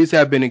referees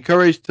have been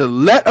encouraged to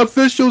let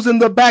officials in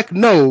the back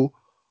know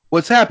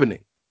what's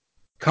happening.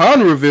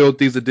 Khan revealed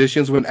these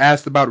additions when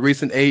asked about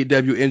recent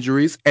AEW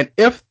injuries and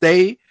if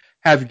they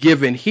have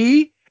given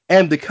he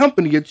and the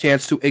company a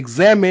chance to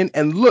examine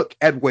and look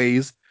at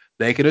ways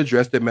they can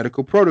address their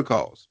medical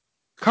protocols.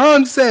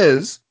 Khan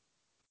says,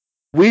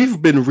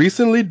 "We've been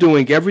recently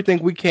doing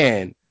everything we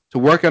can to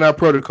work on our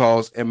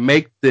protocols and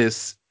make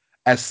this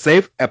as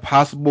safe as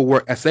possible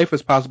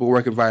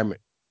work environment.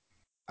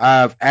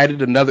 I've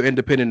added another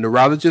independent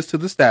neurologist to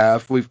the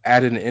staff. We've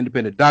added an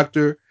independent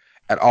doctor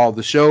at all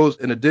the shows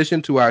in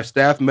addition to our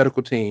staff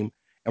medical team,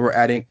 and we're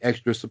adding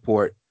extra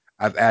support.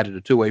 I've added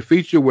a two-way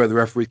feature where the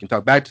referee can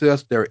talk back to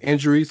us. There are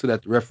injuries so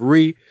that the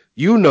referee,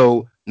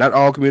 not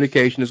all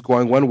communication is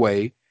going one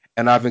way,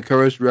 and I've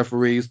encouraged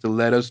referees to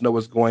let us know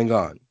what's going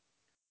on."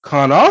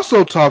 Khan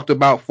also talked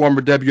about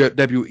former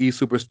WWE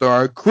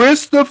superstar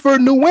Christopher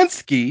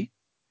Nowinski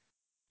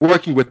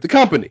working with the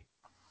company.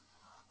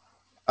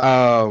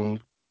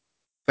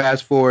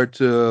 Fast forward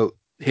to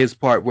his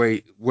part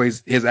where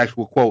his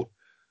actual quote.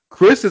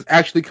 Chris is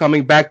actually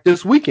coming back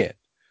this weekend.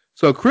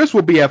 So Chris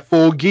will be at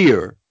Full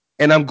Gear,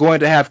 and I'm going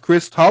to have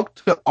Chris talk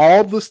to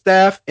all the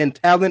staff and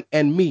talent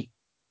and me.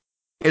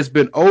 It's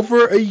been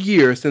over a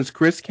year since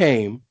Chris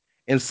came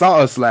and saw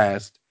us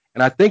last,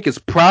 and I think it's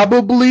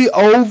probably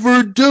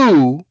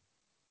overdue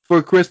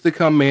for Chris to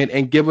come in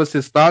and give us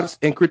his thoughts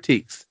and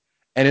critiques,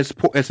 and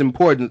it's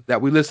important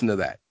that we listen to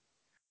that.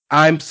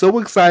 I'm so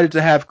excited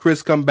to have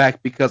Chris come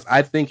back because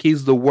I think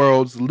he's the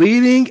world's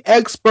leading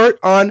expert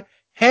on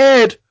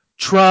head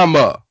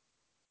trauma.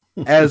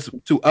 As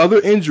to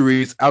other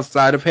injuries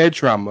outside of head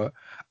trauma,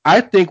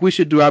 I think we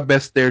should do our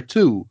best there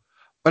too.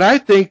 But I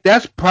think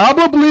that's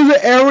probably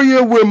the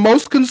area we're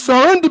most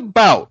concerned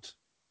about,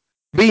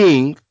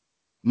 being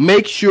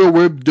make sure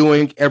we're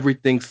doing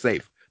everything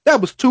safe. That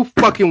was 2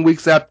 fucking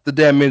weeks after the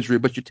damn injury,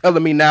 but you're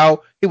telling me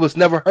now he was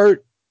never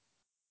hurt?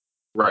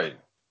 Right.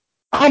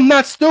 I'm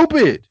not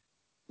stupid.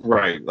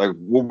 Right. Like,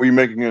 what were you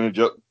making an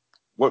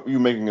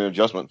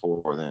adjustment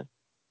for then?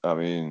 I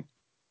mean,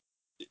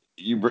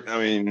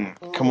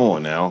 come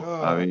on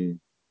now.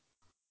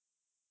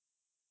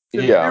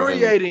 It's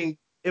infuriating,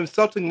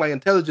 insulting my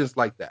intelligence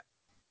like that.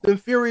 It's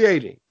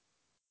infuriating.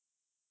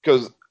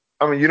 Because,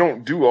 you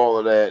don't do all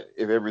of that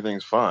if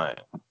everything's fine.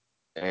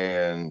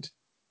 And,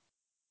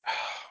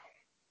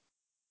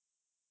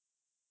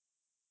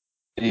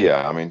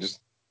 yeah, just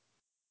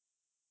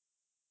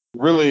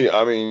really,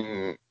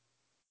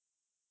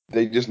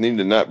 they just need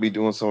to not be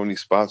doing so many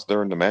spots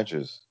during the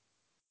matches.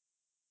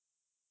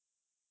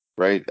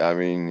 Right?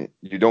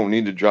 You don't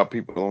need to drop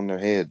people on their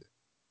head.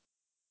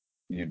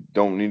 You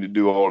don't need to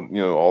do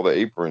all the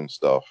apron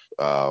stuff.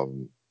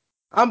 I'm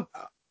not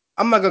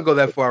gonna go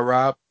that far,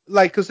 Rob.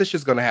 Because it's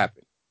just gonna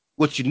happen.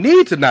 What you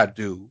need to not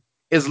do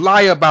is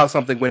lie about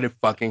something when it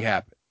fucking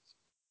happens.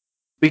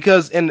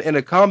 Because in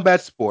a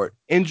combat sport,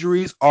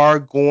 injuries are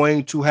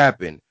going to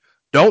happen.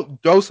 Don't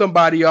throw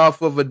somebody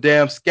off of a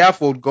damn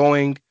scaffold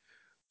going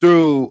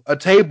through a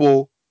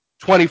table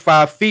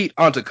 25 feet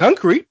onto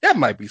concrete. That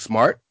might be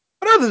smart.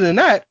 But other than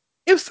that,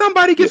 if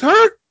somebody gets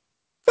hurt,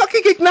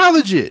 fucking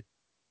acknowledge it.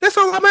 That's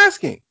all I'm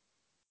asking.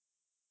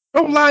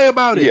 Don't lie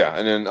about it. Yeah,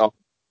 and then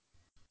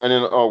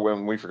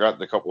when we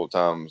forgot a couple of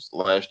times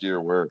last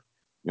year where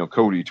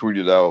Cody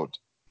tweeted out,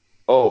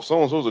 "Oh,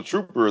 so and so's a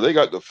trooper. They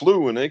got the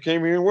flu and they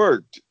came here and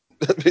worked."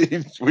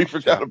 We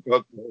forgot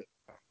about that.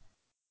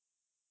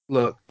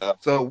 Look,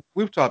 so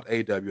we've talked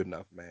AEW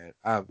enough, man.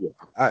 I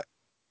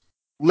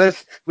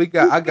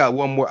got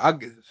one more.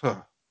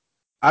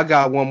 I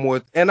got one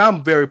more, and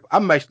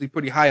I'm actually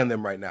pretty high on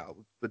them right now.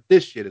 But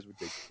this shit is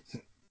ridiculous.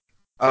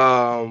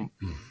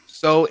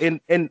 So in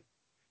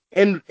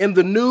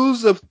the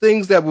news of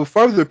things that will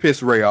further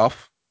piss Ray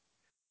off,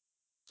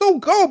 so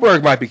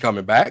Goldberg might be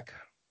coming back.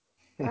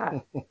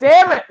 God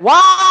damn it!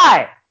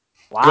 Why?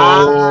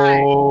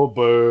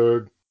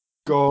 Goldberg.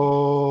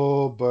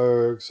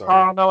 Sorry.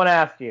 Oh, no one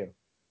asked you.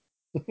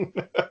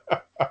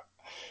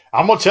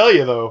 I'm gonna tell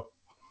you though.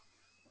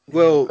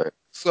 Well,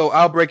 so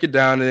I'll break it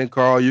down, and then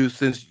Carl,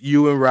 since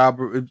you and Rob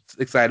are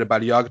excited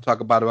about it, y'all can talk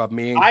about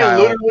me and Kyle. I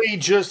literally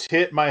just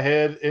hit my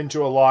head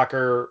into a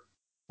locker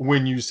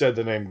when you said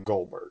the name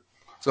Goldberg.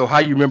 So how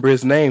you remember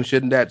his name?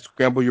 Shouldn't that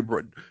scramble your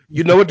brain?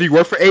 You know what? Do you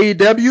work for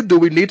AEW? Do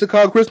we need to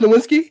call Chris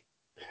Nowinski?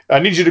 I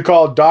need you to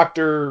call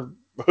Doctor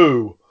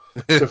Who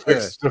to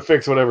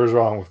fix whatever's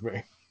wrong with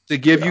me. To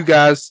give you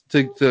guys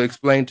to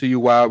explain to you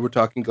why we're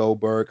talking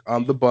Goldberg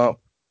on the bump.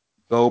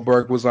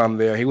 Goldberg was on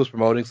there. He was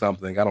promoting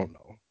something. I don't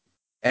know.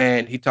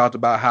 And he talked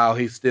about how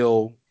he's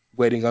still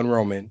waiting on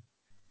Roman.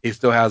 He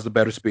still has the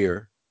better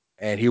spear,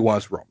 and he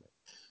wants Roman.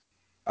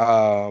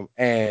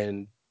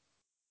 And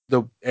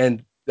the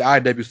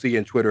IWC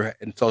and Twitter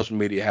and social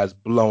media has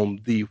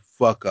blown the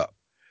fuck up.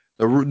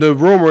 The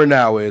rumor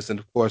now is, and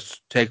of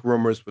course, take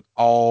rumors with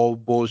all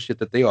bullshit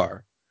that they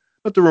are,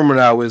 but the rumor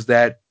now is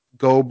that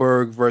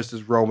Goldberg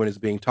versus Roman is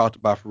being talked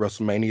about for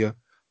WrestleMania,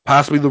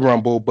 possibly the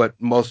Rumble, but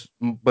more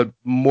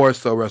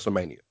so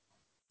WrestleMania.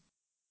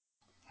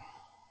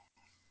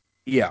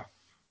 Yeah.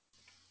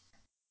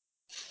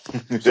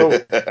 So,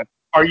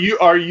 are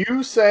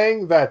you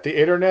saying that the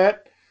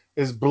internet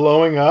is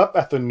blowing up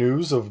at the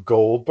news of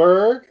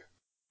Goldberg?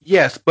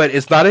 Yes, but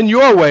it's not in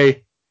your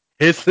way.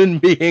 It's in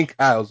me and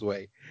Kyle's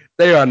way.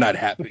 They are not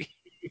happy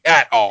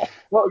at all.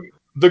 Well,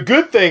 the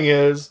good thing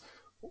is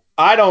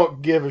I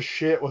don't give a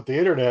shit what the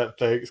internet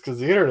thinks because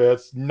the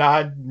internet's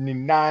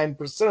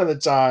 99% of the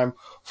time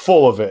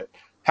full of it.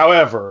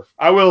 However,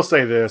 I will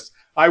say this.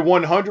 I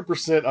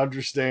 100%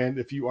 understand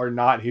if you are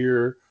not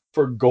here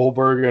for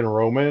Goldberg and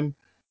Roman.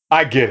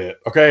 I get it.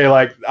 Okay.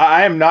 Like,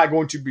 I am not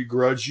going to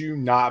begrudge you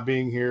not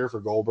being here for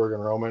Goldberg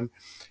and Roman.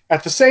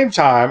 At the same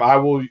time, I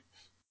will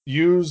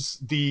use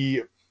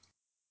the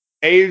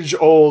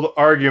age-old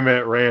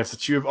argument rants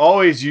that you have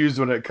always used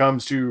when it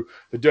comes to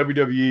the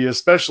WWE,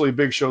 especially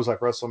big shows like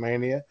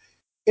WrestleMania.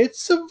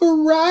 It's a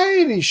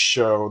variety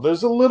show.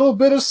 There's a little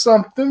bit of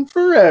something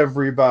for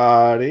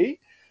everybody.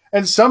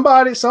 And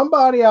somebody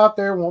out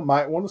there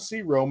might want to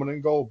see Roman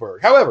and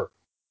Goldberg. However,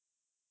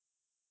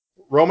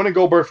 Roman and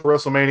Goldberg for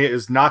WrestleMania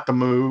is not the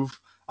move.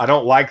 I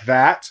don't like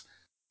that.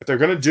 If they're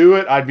going to do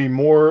it, I'd be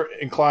more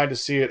inclined to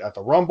see it at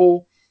the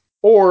Rumble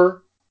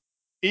or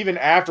even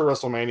after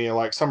WrestleMania,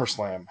 like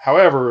SummerSlam.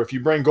 However, if you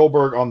bring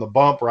Goldberg on the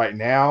bump right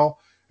now,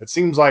 it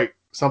seems like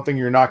something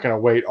you're not going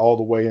to wait all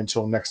the way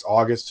until next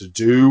August to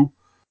do.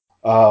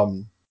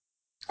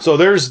 So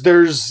there's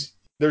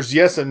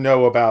yes and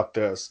no about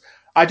this.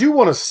 I do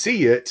want to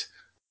see it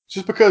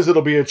just because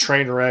it'll be a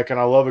train wreck, and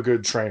I love a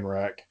good train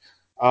wreck.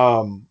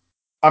 I'm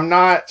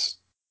not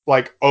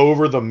like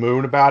over the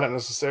moon about it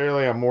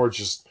necessarily. I'm more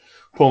just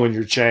pulling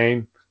your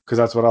chain because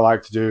that's what I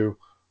like to do.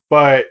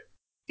 But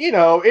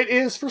it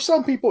is for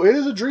some people. It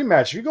is a dream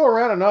match. If you go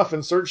around enough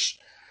and search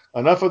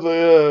enough of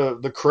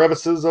the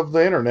crevices of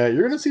the internet,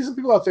 you're going to see some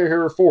people out there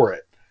who are for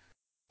it.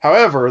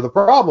 However, the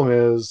problem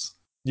is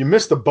you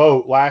missed the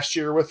boat last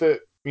year with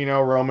it.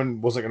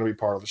 Roman wasn't going to be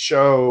part of the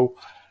show.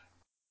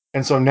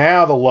 And so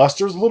now the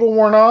luster's a little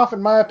worn off,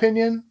 in my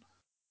opinion.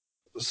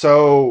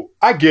 So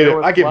I get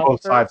it. I get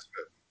both sides of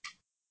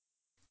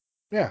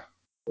it. Yeah.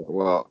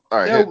 Well, all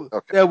right.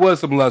 Okay. There was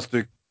some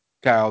luster,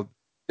 Kyle.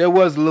 There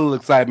was a little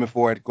excitement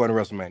for it going to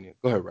WrestleMania.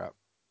 Go ahead, Rob.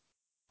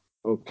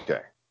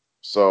 Okay.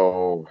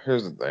 So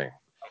here's the thing.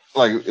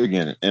 Like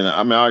again, and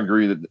I mean I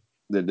agree that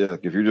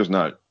if you're just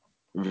not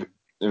if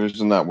it's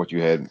just not what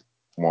you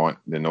want,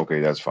 then okay,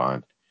 that's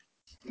fine.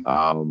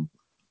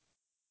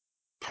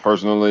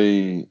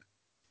 Personally,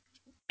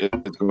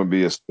 it's going to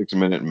be a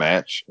 6-minute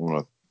match on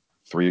a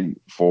 3,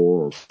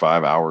 4, or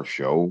 5 hour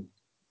show.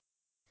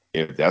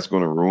 If that's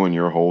going to ruin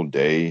your whole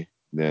day,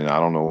 then I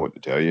don't know what to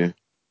tell you.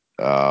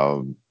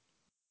 Um,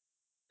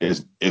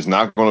 it's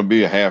not going to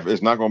be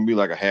it's not going to be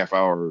like a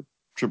half-hour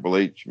Triple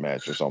H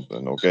match or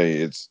something. Okay,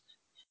 it's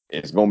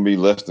going to be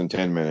less than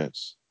 10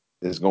 minutes.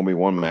 It's going to be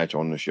one match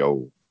on the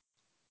show,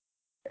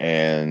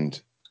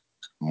 and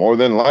more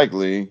than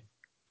likely,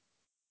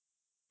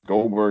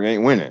 Goldberg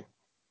ain't winning.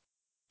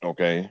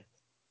 Okay,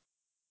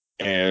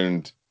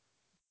 and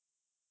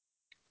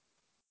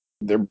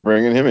they're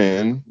bringing him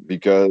in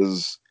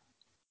because,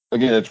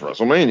 again, it's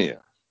WrestleMania.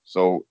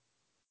 So,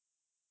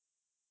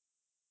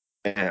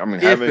 I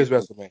mean, If it's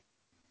WrestleMania.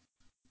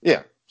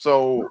 Yeah.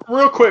 So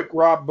real quick,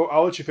 Rob,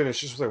 I'll let you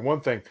finish. Just say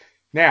one thing.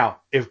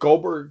 Now, if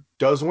Goldberg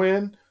does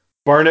win,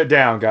 burn it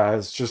down,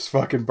 guys. Just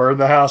fucking burn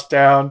the house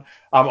down.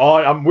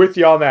 I'm with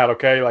you on that.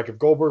 Okay, like if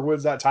Goldberg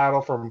wins that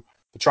title from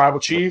the Tribal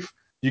Chief,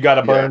 you got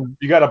to burn.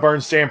 You got to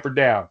burn Stanford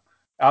down.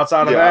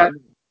 Outside of that,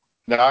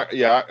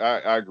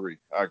 I agree.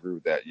 I agree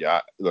with that. Yeah,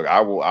 look, I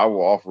will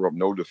offer up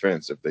no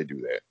defense if they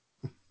do that.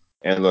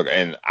 And look,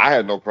 and I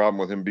had no problem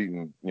with him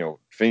beating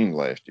Fiend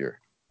last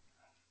year,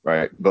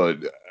 right?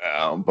 But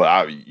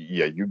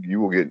you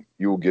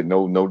will get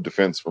no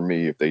defense from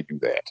me if they do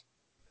that.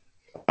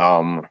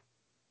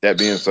 That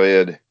being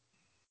said,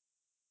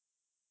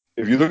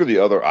 if you look at the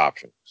other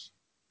options,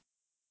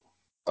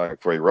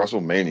 like for a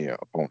WrestleMania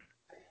opponent,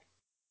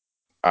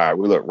 all right,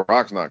 well, look,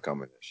 Rock's not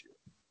coming this year.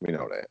 We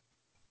know that.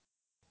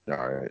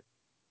 All right.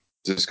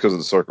 Just because of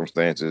the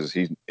circumstances,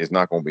 it's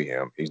not going to be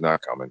him. He's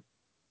not coming.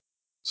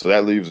 So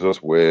that leaves us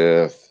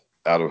with,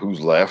 out of who's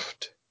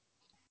left,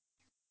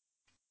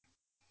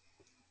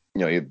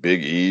 either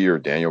Big E or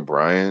Daniel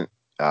Bryan.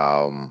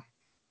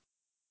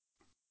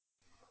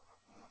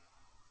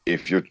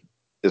 If you're,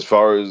 as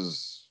far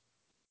as,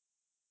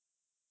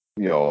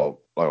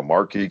 like a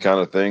marquee kind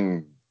of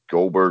thing,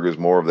 Goldberg is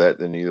more of that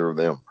than either of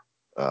them.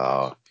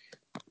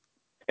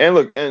 And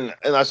look, and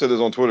I said this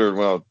on Twitter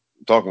when I was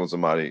talking with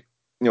somebody.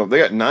 They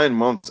got 9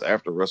 months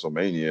after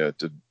WrestleMania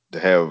to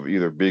have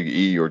either Big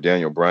E or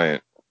Daniel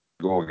Bryan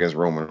go against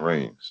Roman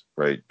Reigns,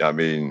 right? I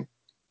mean,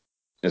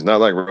 it's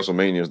not like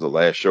WrestleMania is the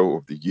last show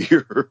of the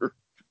year,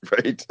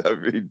 right? I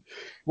mean,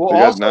 Well, they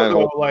got also 9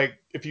 though, whole. like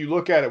if you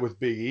look at it with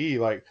Big E,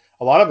 like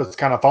a lot of us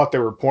kind of thought they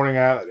were pointing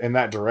out in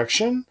that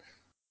direction,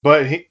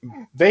 but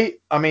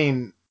I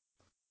mean,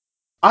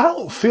 I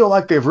don't feel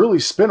like they've really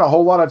spent a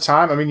whole lot of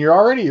time. I mean, you're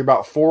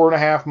about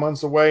 4.5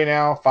 months away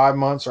now, 5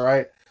 months,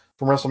 right,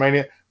 from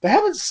WrestleMania. They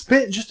haven't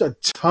spent just a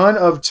ton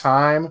of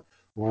time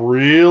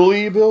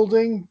really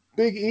building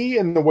Big E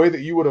in the way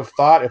that you would have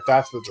thought if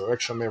that's the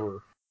direction they were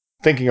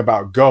thinking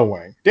about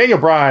going. Daniel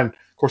Bryan,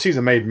 of course, he's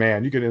a made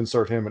man. You can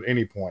insert him at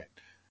any point.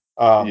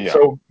 Yeah,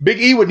 So Big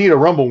E would need a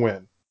Rumble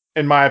win,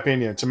 in my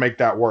opinion, to make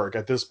that work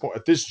at this point,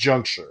 at this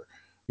juncture.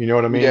 You know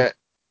what I mean? yeah.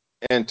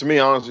 And to me,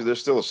 honestly, there's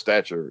still a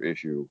stature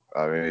issue.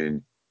 I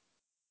mean,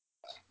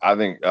 I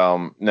think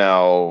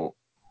now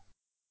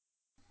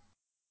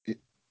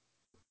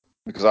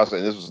because I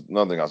said this was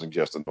another thing I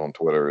suggested on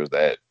Twitter is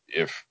that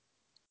if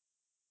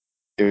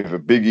a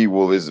Big E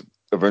will is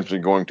eventually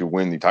going to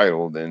win the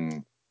title,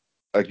 then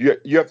like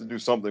you have to do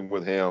something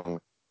with him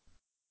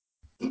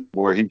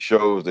where he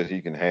shows that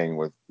he can hang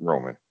with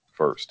Roman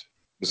first.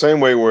 The same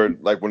way where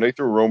like when they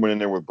threw Roman in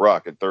there with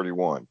Brock at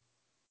 31,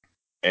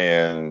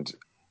 and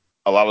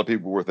a lot of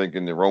people were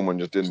thinking that Roman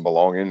just didn't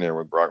belong in there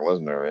with Brock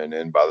Lesnar, and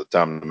then by the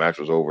time the match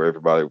was over,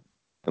 everybody,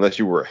 unless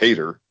you were a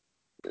hater,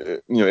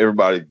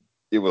 everybody,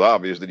 it was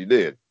obvious that he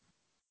did.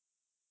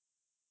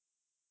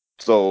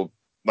 So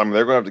I mean,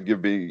 they're gonna have to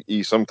give Big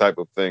E some type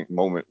of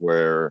moment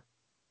where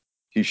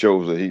he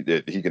shows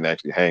that he can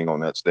actually hang on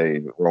that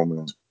stage with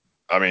Roman.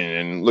 I mean,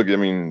 and look, I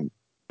mean,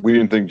 we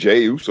didn't think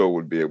Jey Uso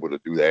would be able to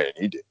do that, and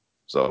he did.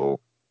 So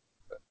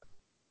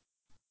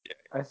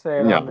I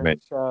say it yeah, on this man.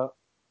 show.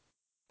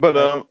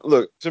 But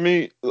look, to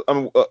me,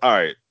 all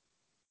right.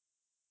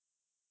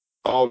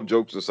 All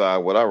jokes aside,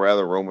 would I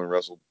rather Roman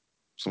wrestle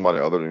somebody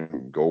other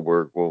than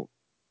Goldberg? Well,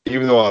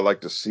 even though I like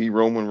to see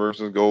Roman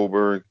versus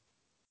Goldberg,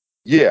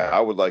 yeah,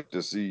 I would like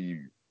to see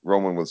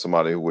Roman with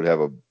somebody who would have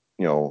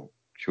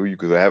who you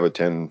could have a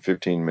 10,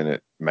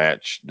 15-minute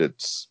match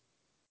that's,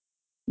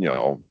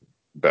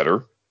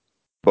 better.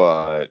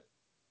 But,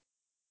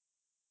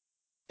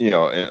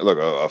 and look,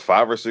 a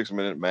 5 or 6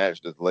 minute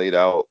match that's laid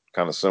out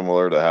kind of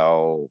similar to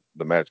how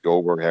the match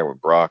Goldberg had with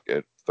Brock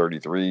at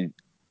 33,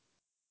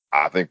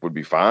 I think would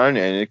be fine,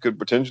 and it could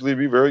potentially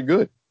be very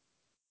good.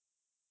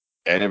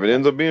 And if it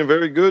ends up being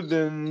very good,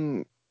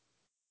 then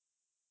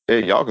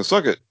hey, y'all can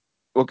suck it.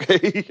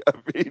 Okay? I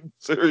mean,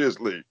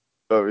 seriously.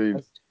 I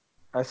mean,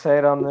 I say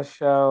it on this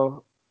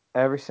show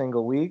every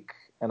single week,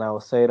 and I will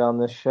say it on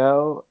this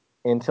show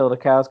until the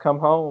cows come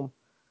home.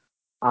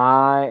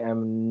 I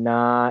am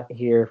not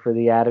here for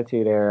the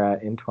Attitude Era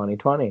in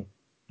 2020.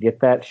 Get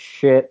that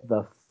shit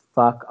the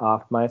fuck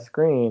off my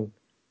screen.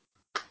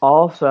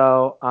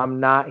 Also, I'm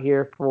not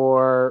here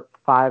for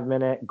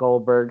 5-minute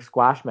Goldberg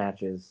squash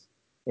matches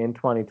in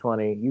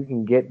 2020. You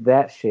can get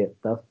that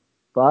shit the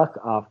fuck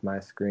off my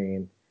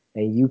screen,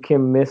 and you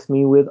can miss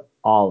me with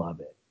all of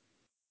it.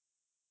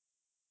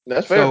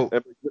 that's fair.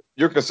 So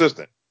You're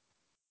consistent.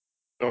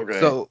 Okay.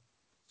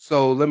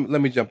 so let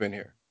me jump in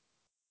here.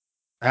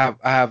 I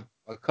have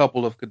a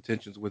couple of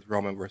contentions with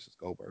Roman versus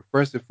Goldberg.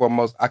 First and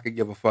foremost, I could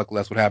give a fuck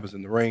less what happens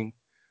in the ring.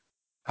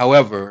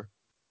 However,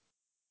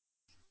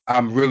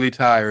 I'm really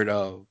tired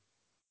of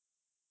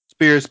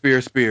spear,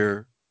 spear,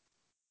 spear,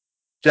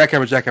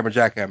 jackhammer, jackhammer,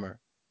 jackhammer,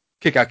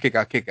 kick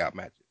out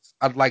matches.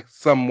 I'd like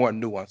some more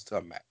nuance to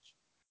a match.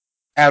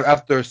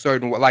 After a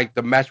certain, like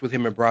the match with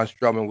him and Braun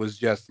Strowman was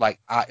just like,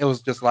 it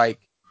was just like,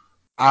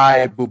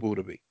 I boo boo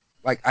to me.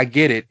 Like, I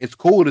get it. It's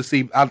cool to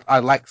see. I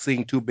like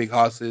seeing two big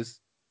horses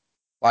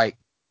like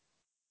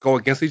go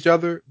against each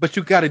other, but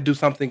you got to do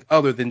something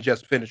other than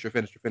just finisher,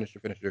 finisher, finisher,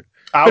 finisher,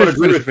 I would finisher,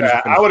 agree finisher, with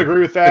finisher, that. I would finisher,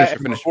 agree with that. finisher,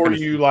 And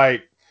finisher,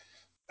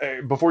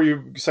 finisher. before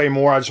you say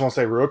more, I just want to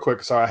say real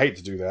quick. So I hate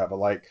to do that, but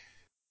like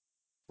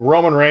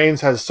Roman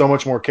Reigns has so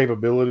much more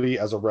capability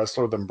as a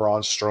wrestler than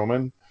Braun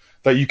Strowman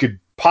that you could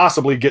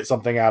possibly get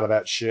something out of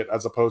that shit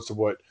as opposed to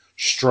what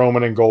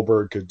Strowman and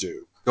Goldberg could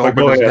do. But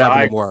Goldberg go doesn't ahead.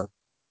 have any more.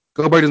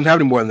 Goldberg doesn't have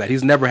any more than that.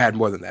 He's never had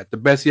more than that. The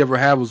best he ever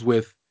had was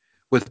with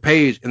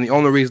Paige, and the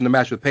only reason the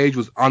match with Paige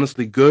was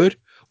honestly good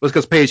was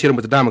because Paige hit him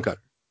with the diamond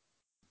cutter.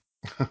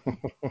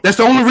 That's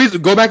the only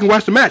reason. Go back and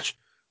watch the match.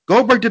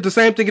 Goldberg did the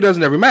same thing he does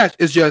in every match.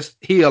 It's just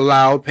he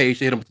allowed Paige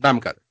to hit him with the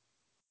diamond cutter.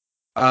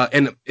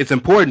 And it's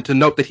important to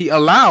note that he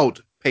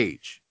allowed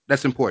Paige.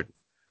 That's important.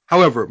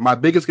 However, my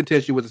biggest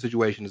contention with the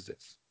situation is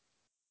this.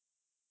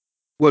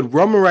 What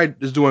Roman Reigns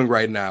is doing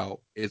right now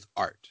is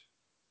art.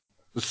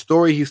 The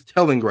story he's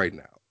telling right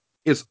now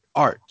is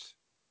art.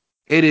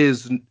 It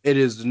is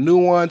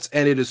nuance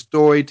and it is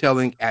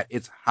storytelling at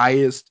its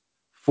highest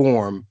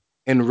form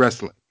in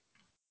wrestling.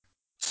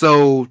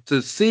 So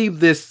to see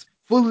this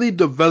fully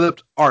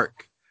developed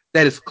arc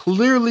that is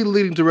clearly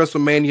leading to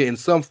WrestleMania in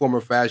some form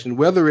or fashion,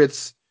 whether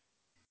it's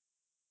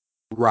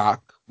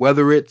Rock,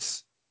 whether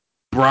it's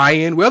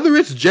Bryan, whether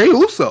it's Jey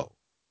Uso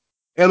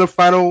in a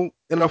final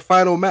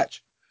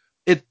match.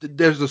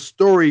 There's a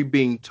story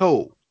being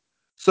told.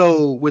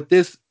 So with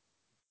this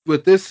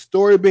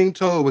story being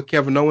told, with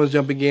Kevin Owens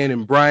jumping in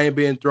and Bryan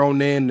being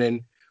thrown in,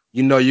 and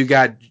you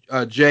got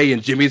Jay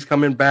and Jimmy's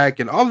coming back,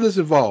 and all of this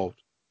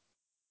involved,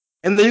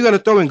 and then you're gonna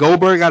throw in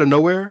Goldberg out of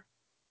nowhere.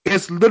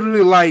 It's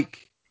literally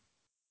like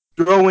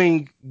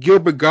throwing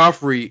Gilbert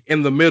Gottfried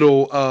in the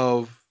middle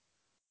of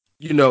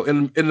in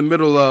the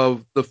middle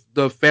of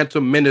the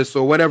Phantom Menace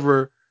or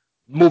whatever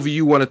movie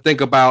you want to think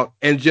about,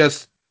 and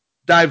just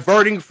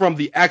diverting from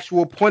the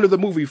actual point of the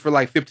movie for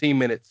like 15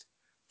 minutes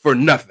for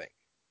nothing.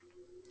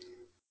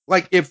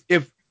 Like if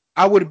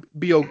I would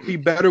be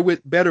better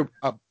with better,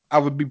 I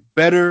would be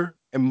better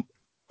and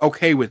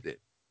okay with it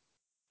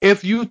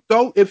if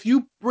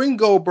you bring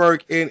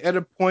Goldberg in at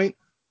a point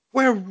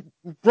where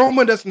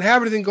Roman doesn't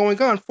have anything going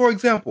on. For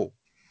example,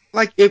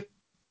 like if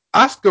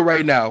Asuka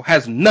right now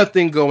has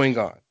nothing going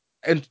on,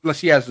 and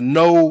she has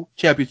no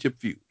championship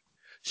feud.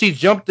 She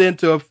jumped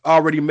into an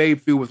already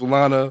made feud with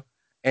Lana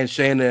and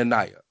Shayna and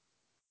Nia.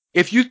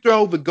 If you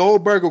throw the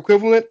Goldberg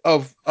equivalent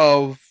of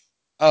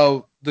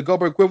the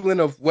Goldberg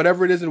equivalent of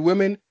whatever it is in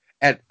women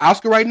at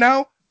Asuka right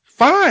now,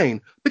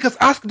 fine, because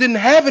Asuka didn't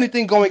have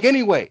anything going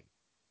anyway.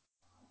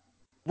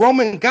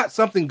 Roman got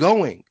something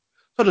going,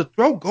 so to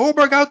throw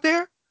Goldberg out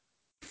there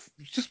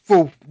just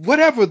for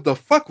whatever the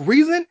fuck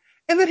reason,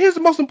 and then here's the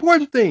most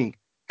important thing: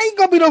 ain't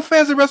gonna be no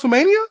fans at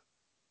WrestleMania.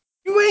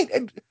 You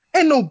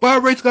ain't no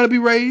bar rates gonna be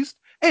raised.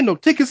 Ain't no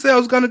ticket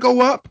sales gonna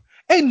go up.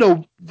 Ain't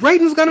no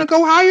ratings gonna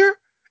go higher.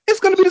 It's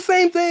gonna be the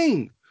same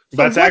thing.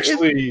 So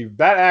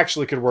That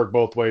actually could work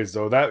both ways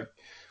though. That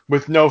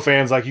with no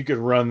fans, like you could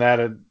run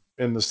that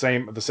in the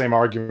same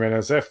argument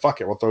as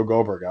fuck it, we'll throw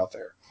Goldberg out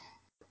there.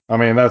 I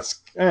mean that's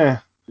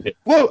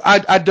Well,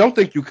 I don't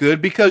think you could,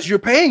 because you're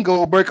paying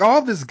Goldberg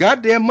all this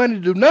goddamn money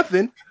to do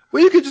nothing.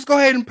 Well, you could just go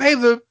ahead and pay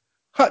the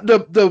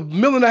 $1.5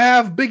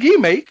 million Big E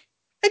make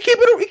and keep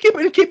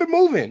it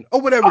moving, or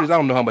whatever it is. I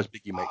don't know how much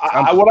Big E makes.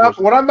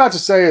 what I'm about to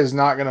say is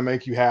not going to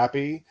make you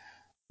happy,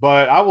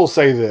 but I will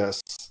say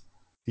this: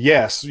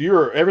 yes,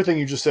 everything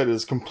you just said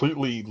is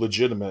completely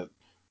legitimate.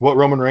 What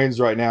Roman Reigns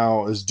right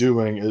now is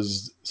doing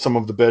is some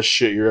of the best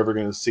shit you're ever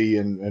going to see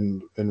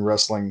in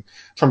wrestling in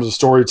terms of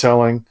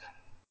storytelling.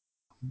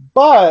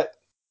 But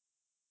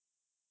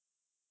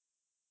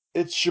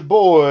it's your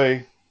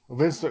boy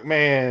Vince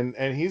McMahon,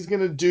 and he's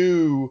going to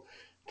do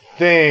the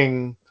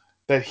thing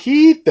that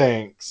he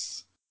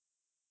thinks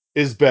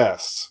is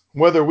best.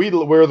 Whether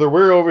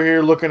we're over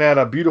here looking at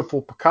a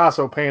beautiful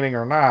Picasso painting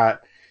or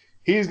not,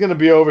 he's going to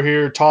be over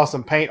here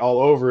tossing paint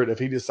all over it if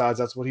he decides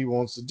that's what he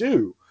wants to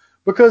do.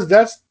 Because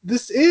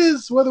this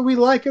is, whether we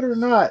like it or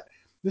not,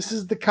 this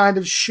is the kind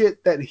of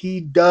shit that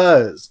he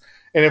does.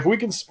 And if we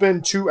can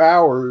spend 2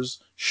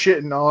 hours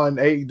shitting on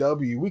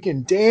AEW, we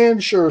can damn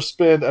sure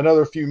spend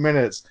another few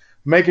minutes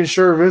making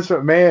sure Vince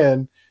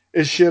McMahon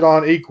is shit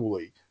on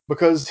equally.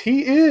 Because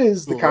he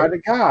is the kind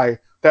of guy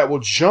that will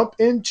jump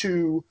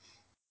into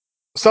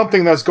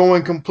something that's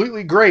going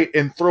completely great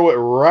and throw it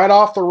right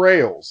off the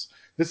rails.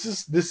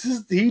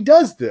 He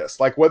does this,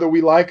 like whether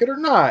we like it or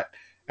not.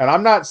 And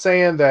I'm not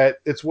saying that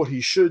it's what he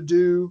should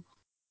do,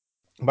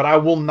 but I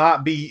will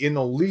not be in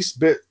the least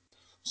bit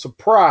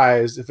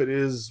surprised if it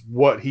is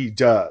what he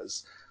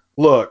does.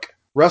 Look,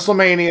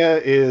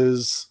 WrestleMania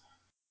is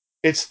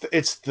it's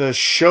the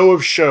show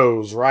of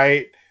shows,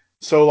 right?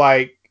 So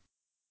like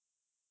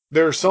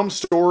there are some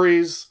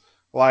stories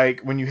like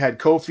when you had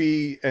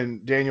Kofi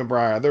and Daniel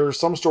Bryan, there are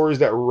some stories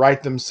that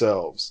write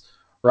themselves,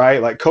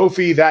 right? Like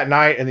Kofi that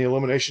night in the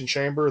Elimination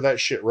Chamber, that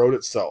shit wrote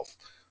itself.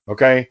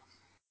 Okay.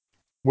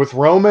 With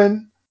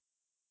Roman,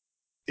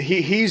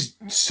 he's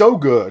so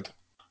good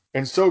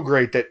and so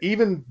great that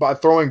even by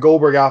throwing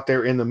Goldberg out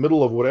there in the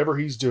middle of whatever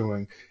he's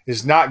doing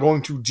is not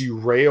going to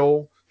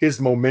derail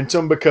his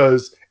momentum,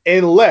 because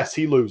unless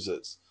he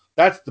loses,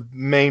 that's the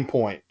main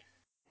point,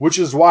 which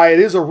is why it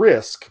is a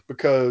risk,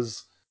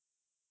 because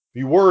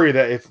you worry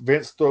that if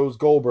Vince throws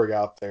Goldberg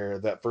out there,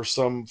 that for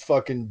some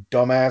fucking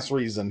dumbass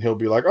reason he'll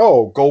be like,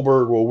 "Oh,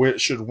 Goldberg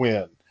should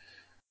win."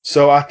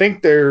 So I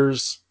think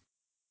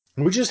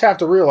we just have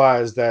to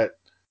realize that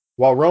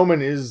while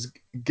Roman is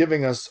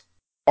giving us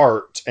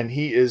art and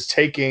he is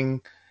taking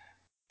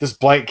this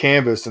blank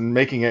canvas and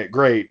making it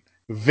great,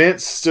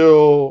 Vince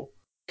still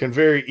can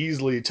very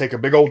easily take a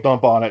big old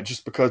dump on it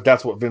just because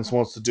that's what Vince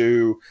wants to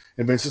do,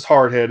 and Vince is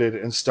hard headed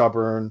and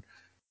stubborn,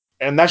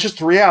 and that's just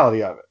the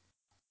reality of it.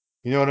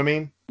 You know what I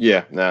mean?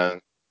 Yeah. Nah.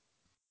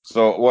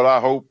 So what I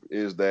hope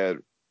is that,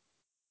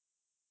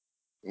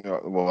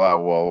 what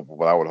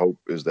I would hope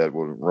is that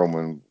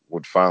Roman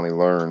would finally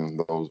learn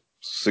those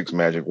 6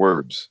 magic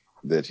words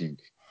that he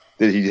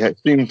had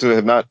seemed to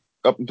have not,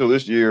 up until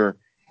this year.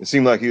 It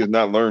seemed like he has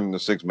not learned the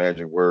 6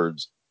 magic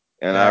words,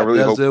 and I That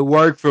really hope. doesn't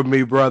work for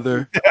me,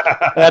 brother.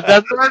 That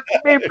doesn't work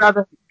for me,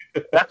 brother.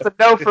 That's a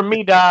no for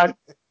me, dog.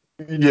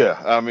 Yeah,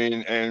 I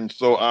mean, and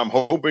so I'm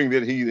hoping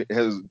that he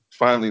has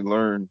finally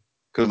learned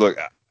Because look,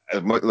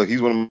 as much like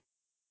he's one of my,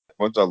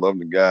 much I love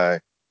the guy.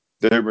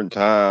 There have been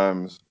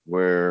times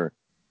where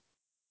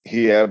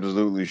he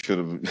absolutely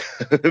should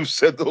have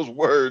said those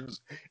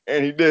words,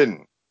 and he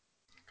didn't.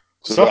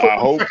 So Suffer I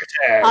hope.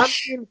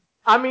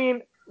 I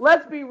mean,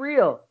 let's be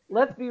real.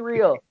 Let's be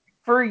real.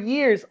 For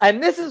years,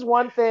 and this is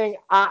one thing,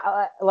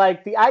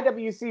 like the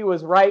IWC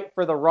was right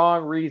for the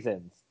wrong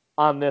reasons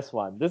on this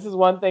one. This is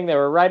one thing they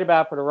were right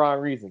about for the wrong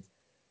reasons.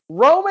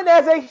 Roman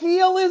as a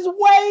heel is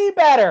way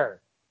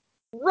better.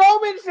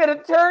 Roman should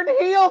have turned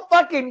heel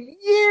fucking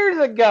years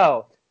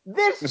ago.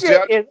 This See,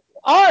 shit is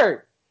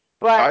art.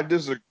 I But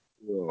disagree.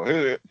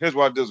 Well, here's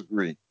why I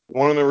disagree.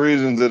 One of the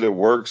reasons that it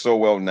works so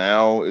well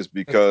now is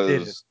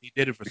because He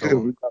did it for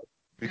so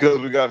because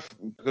long.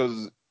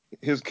 because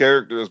his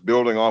character is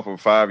building off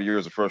of 5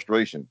 years of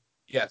frustration.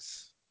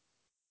 Yes.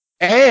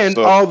 And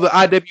So all the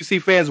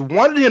IWC fans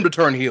wanted him to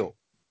turn heel.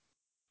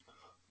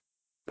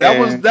 That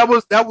was and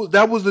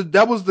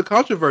the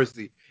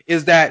controversy.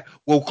 Is that,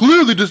 well,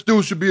 clearly this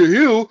dude should be a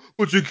heel,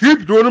 but you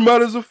keep throwing him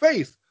out as a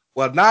face.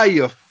 Well, now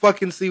you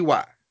fucking see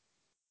why.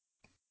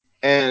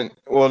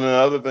 well, the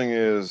other thing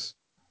is,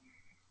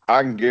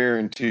 I can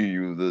guarantee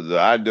you that the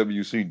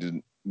IWC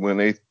did when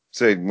they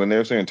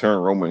were saying turn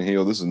Roman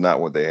heel, this is not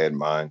what they had in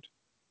mind.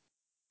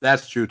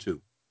 That's true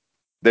too.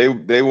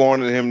 They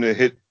wanted him to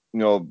hit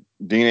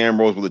Dean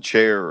Ambrose with a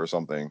chair or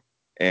something,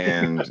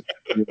 and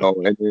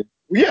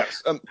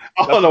yes, I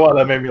don't know why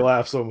that made me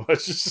laugh so much.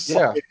 It's just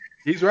Yeah, like,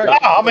 he's right.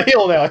 I'm a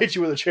heel now. I hit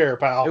you with a chair,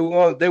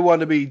 pal. They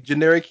wanted to be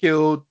generic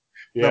heel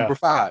number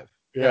 5.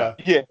 Yeah.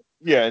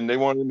 yeah, and they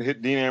wanted him to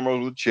hit Dean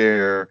Ambrose with a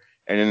chair,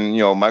 and then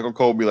Michael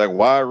Cole be like,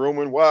 "Why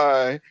Roman?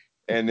 Why?"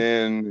 And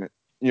then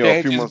a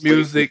Change few his months later,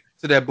 music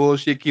to that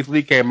bullshit Keith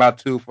Lee came out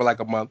to for like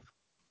a month.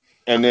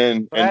 and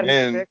then glad he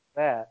fixed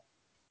that.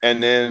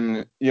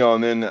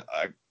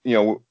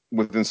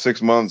 within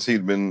 6 months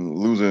he'd been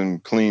losing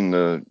clean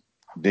to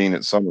Dean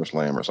at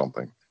SummerSlam or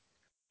something.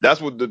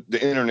 That's what the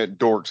internet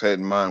dorks had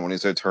in mind when they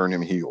said turn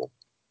him heel.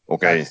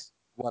 Okay, That's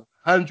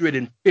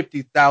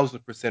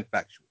 150,000%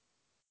 factual.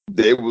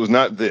 it was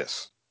not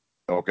this.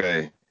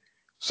 Okay,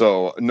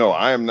 so no,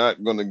 I am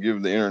not going to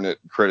give the internet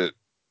credit.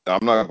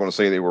 I'm not going to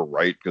say they were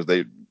right because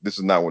this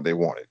is not what they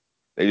wanted.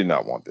 They did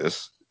not want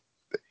this.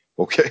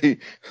 Okay,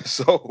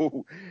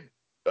 so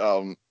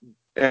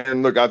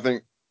and look, I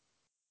think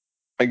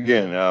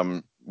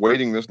again,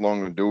 waiting this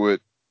long to do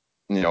it,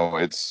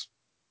 it's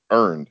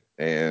earned,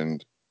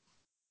 and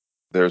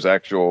there's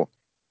actual.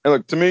 And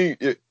look, to me,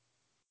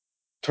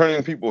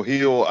 turning people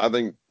heel, I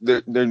think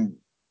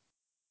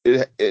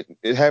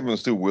it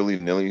happens too willy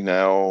nilly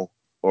now,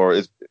 or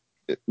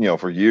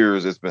for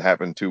years it's been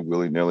happening too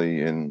willy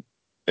nilly in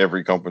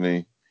every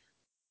company,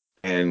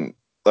 and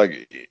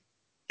like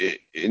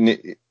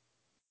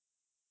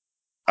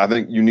I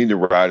think you need to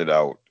ride it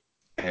out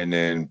and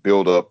then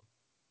build up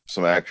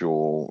some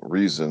actual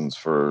reasons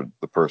for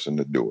the person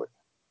to do it,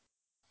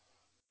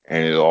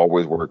 and it'll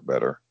always work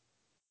better.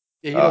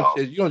 Yeah,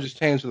 you don't just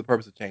change for the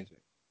purpose of changing.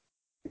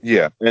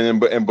 Yeah,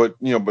 but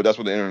that's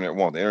what the internet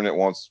wants. The internet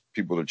wants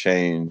people to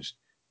change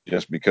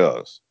just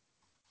because.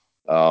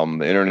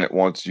 The internet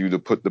wants you to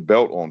put the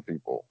belt on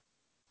people.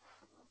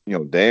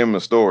 Damn the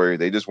story.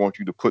 They just want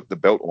you to put the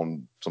belt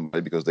on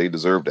somebody because they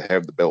deserve to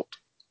have the belt.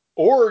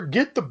 Or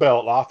get the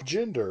belt off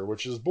gender,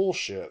 which is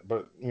bullshit.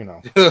 But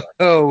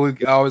Oh,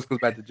 it always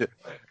comes back to.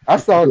 I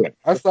saw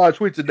a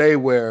tweet today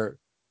where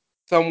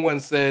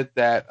someone said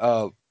that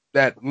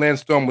that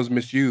Lance Storm was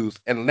misused,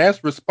 and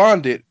Lance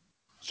responded,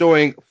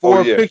 showing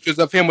 4 Yeah. pictures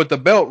of him with the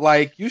belt.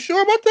 Like, you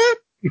sure about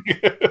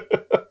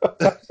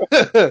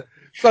that?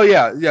 So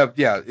yeah,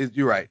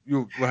 you're right.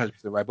 You're 100%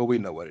 right. But we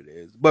know what it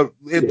is. But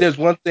if there's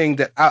one thing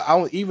that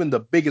I even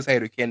the biggest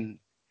hater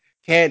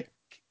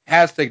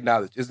has to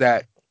acknowledge is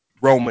that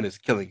Roman is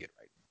killing it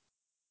right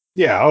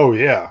yeah, oh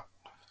yeah.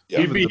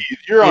 Yeah.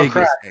 You're on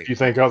crack hater. if you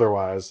think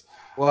otherwise.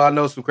 Well, I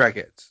know some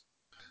crackheads.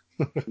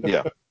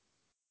 Yeah.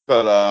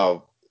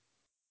 But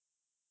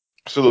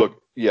so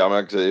look, yeah, I'm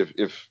actually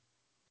if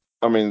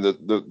I mean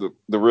the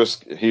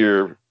risk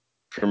here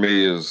for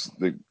me is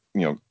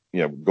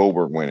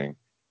Goldberg winning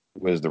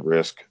is the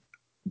risk,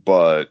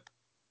 but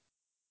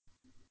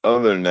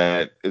other than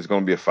that, it's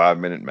going to be a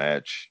 5-minute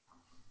match,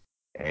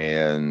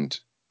 and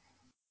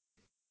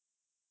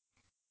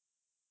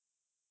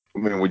I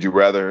mean, would you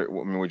rather? I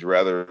mean, would you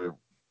rather?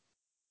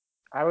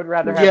 I would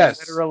rather have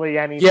Yes. literally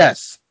anything.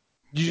 Yes.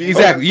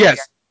 Exactly. Yes.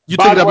 You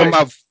took By it the out of way, my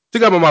mouth.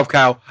 Took it out of my mouth,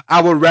 Kyle.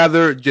 I would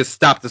rather just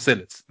stop the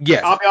sentence.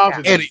 Yes. I'll be honest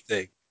with you.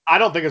 Anything. I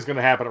don't think it's going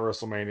to happen at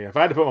WrestleMania. If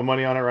I had to put my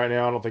money on it right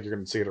now, I don't think you're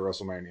going to see it at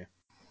WrestleMania.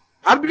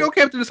 I'd be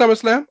okay after the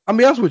SummerSlam. I'll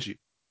be honest with you.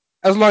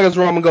 As long as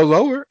Roman goes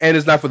over and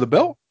it's not for the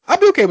belt, I'd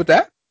be okay with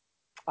that.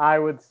 I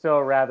would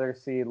still rather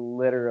see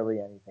literally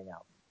anything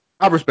else.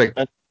 I respect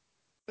that.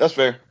 That's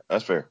fair.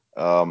 That's fair.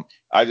 My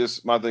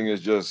thing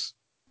is just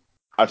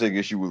I take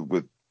issue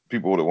with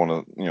people that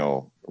want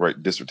to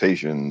write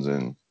dissertations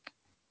and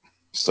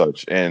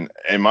such. And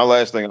my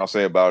last thing I'll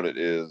say about it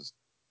is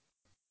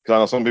because I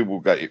know some people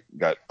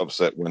got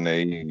upset when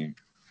they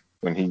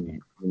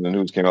when the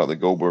news came out that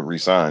Goldberg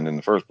resigned in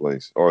the first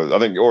place, or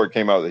it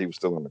came out that he was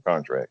still in the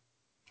contract.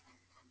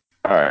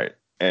 All right,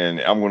 and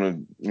I'm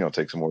going to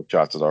take some more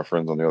shots at our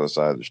friends on the other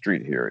side of the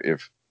street here.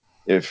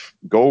 If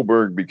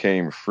Goldberg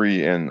became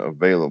free and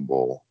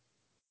available,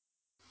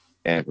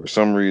 and for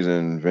some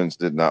reason Vince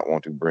did not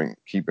want to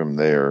keep him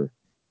there,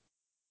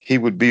 he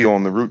would be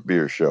on the Root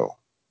Beer show.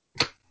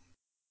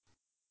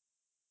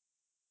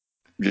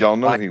 Y'all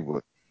know he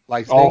would.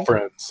 Like All Sting?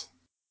 friends.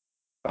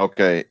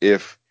 Okay,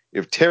 if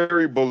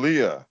Terry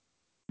Bollea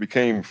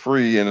became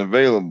free and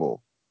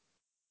available,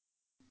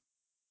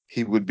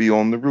 he would be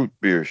on the Root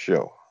Beer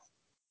show.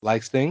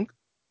 Like Sting?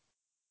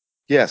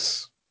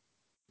 Yes.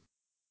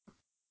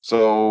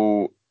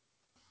 So,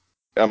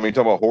 I mean,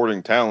 talk about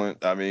hoarding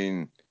talent. I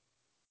mean,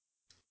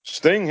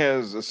 Sting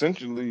has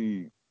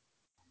essentially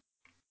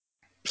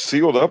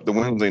sealed up the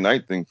Wednesday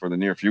night thing for the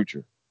near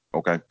future.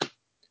 Okay.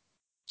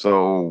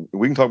 So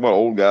we can talk about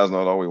old guys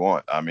not all we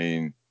want. I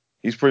mean,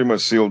 he's pretty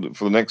much sealed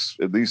for the next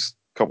at least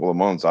couple of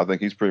months. I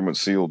think he's pretty much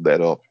sealed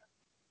that up.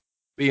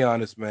 Be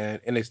honest, man.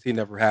 NXT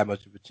never had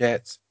much of a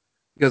chance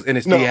because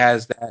NXT No,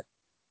 has that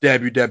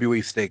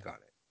WWE stake on it.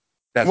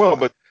 That's well, why.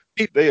 but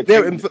they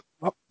They're occasionally,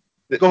 go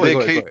they, ahead, go ahead, go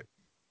occasionally, ahead.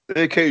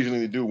 they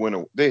occasionally do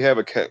win. They have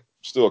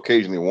still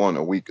occasionally won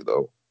a week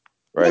though,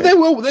 Well, right? they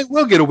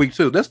will get a week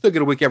too. They'll still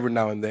get a week every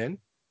now and then.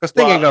 Because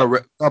Sting ain't Well,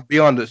 gonna be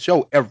on the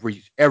show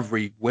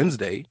every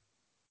Wednesday.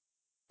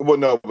 well,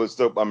 no, but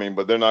still, I mean,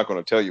 but they're not going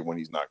to tell you when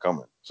he's not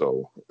coming.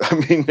 So, I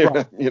mean,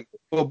 Right.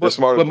 they're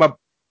smart. But my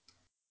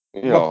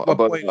But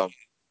point,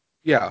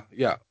 yeah.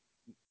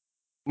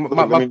 look,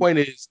 I My mean, point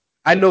is,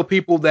 I know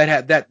people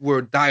that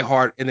were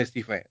diehard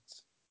NXT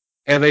fans,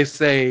 and they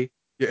say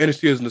your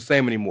NXT isn't the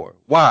same anymore.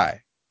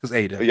 Why? Because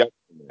AEW.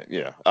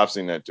 yeah, I've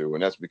seen that too,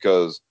 and that's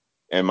because.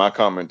 And my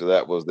comment to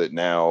that was that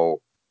now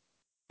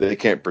they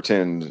can't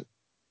pretend.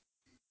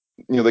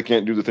 They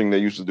can't do the thing they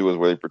used to do, is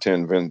where they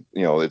pretend,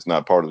 it's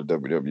not part of the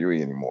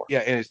WWE anymore.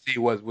 Yeah, NXT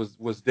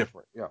was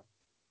different. Yeah.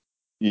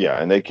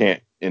 Yeah, and they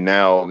can't. And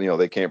now,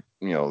 they can't.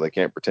 They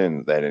can't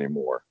pretend that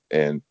anymore.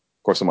 And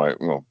of course, somebody,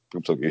 people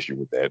took issue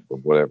with that, but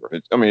whatever.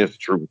 I mean, it's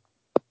true.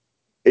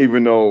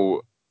 Even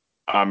though,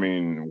 I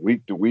mean,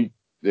 week to week,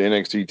 the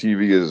NXT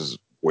TV is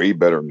way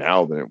better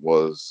now than it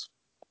was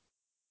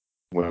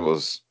when it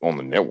was on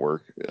the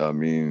network. I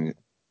mean,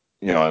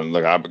 and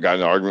like I've got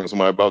an argument with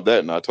somebody about that,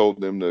 and I told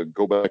them to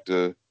go back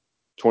to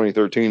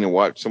 2013 and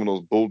watch some of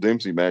those Bull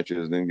Dempsey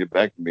matches, and then get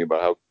back to me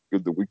about how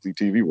good the weekly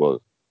TV was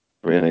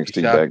for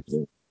NXT Shout back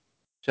then.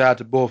 shout out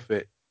to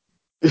Bullfit.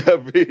 Yeah, I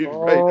mean,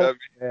 right. Oh,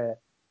 shit.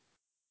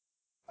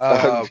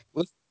 I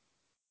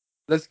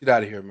Let's get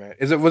out of here, man.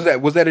 Was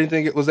that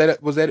anything?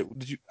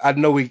 Did you? I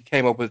know we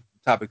came up with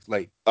topics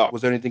late. oh,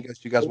 Was there anything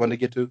else you guys wanted to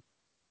get to?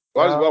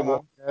 No,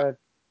 I'm good.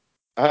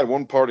 I had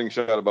one parting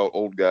shot about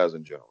old guys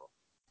in general.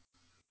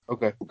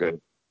 Okay. Okay,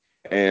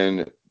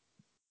 and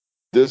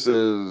this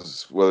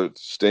is whether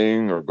it's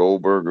Sting or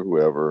Goldberg or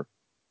whoever.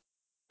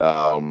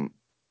 Um,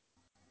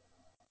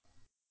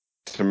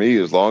 to me,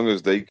 as long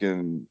as they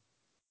can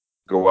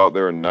go out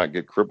there and not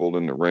get crippled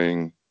in the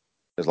ring,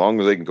 as long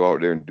as they can go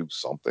out there and do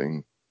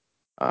something,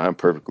 I'm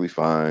perfectly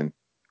fine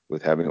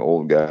with having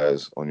old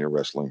guys on your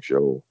wrestling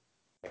show.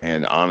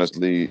 And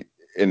honestly,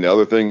 and the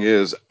other thing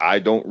is, I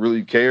don't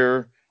really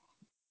care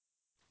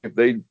if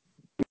they,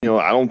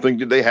 I don't think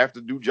that they have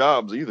to do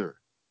jobs either.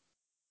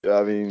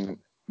 I mean,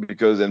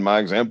 because in my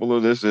example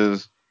of this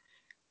is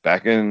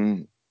back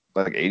in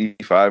like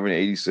 85 and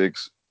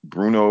 86,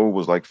 Bruno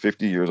was like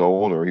 50 years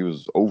old, or he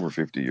was over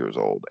 50 years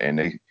old.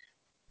 And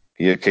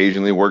he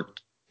occasionally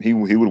worked, he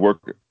would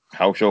work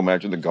house show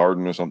match in the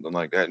Garden or something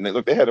like that. And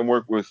they had him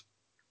work with,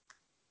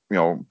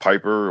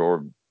 Piper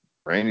or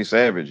Randy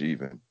Savage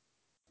even.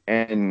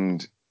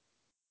 And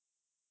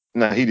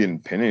now he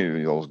didn't pin any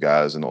of those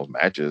guys in those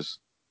matches,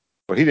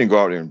 but he didn't go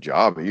out there and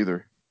job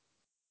either.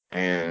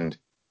 And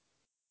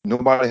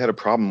nobody had a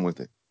problem with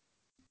it.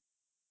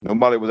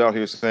 Nobody was out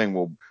here saying,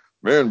 well,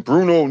 man,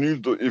 Bruno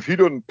needs to, if he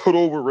doesn't put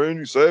over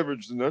Randy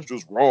Savage, then that's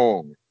just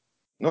wrong.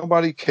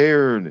 Nobody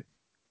cared.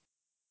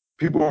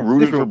 People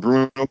rooted for Different.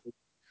 Bruno.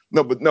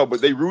 No,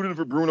 but they rooted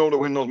for Bruno to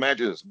win those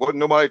matches. Wasn't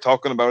nobody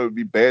talking about it would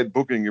be bad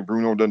booking if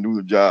Bruno doesn't do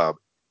the job.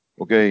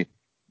 Okay.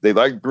 They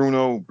liked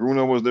Bruno.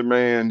 Bruno was their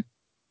man.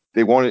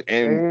 They wanted, Do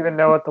and you even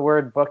know what the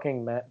word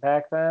booking meant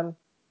back then?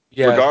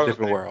 Yeah, it's a regardless,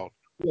 different world.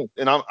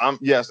 and I'm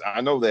yes,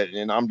 I know that,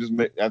 and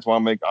that's why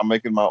I'm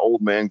making my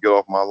old man get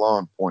off my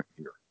lawn point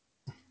here.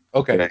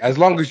 Okay, Okay. as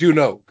long as you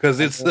know, because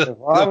I it's mean, a as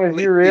long as you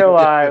completely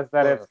realize different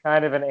that it's world.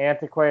 kind of an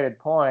antiquated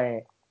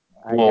point,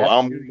 I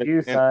Well, guess do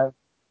you, son.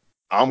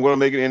 I'm going to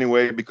make it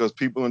anyway because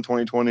people in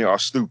 2020 are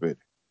stupid.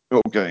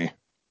 Okay,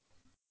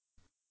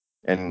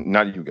 and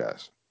not you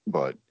guys,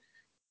 but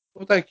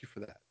Well, thank you for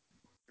that.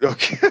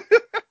 okay.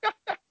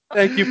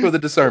 Thank you for the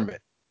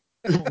discernment.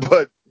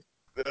 But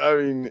I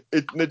mean,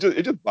 it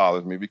just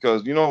bothers me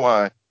because you know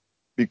why?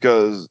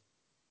 Because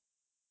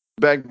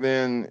back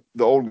then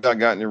the old guy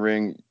got in the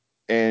ring,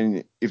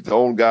 and if the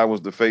old guy was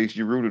the face,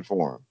 you rooted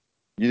for him.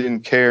 You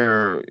didn't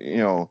care,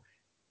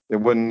 There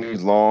wasn't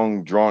these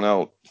long, drawn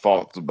out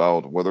thoughts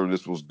about whether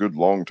this was good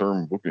long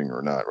term booking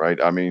or not, right?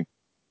 I mean,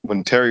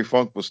 when Terry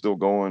Funk was still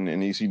going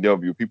in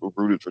ECW, people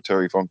rooted for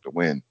Terry Funk to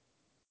win.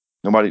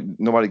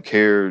 Nobody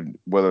cared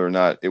whether or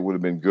not it would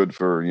have been good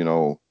for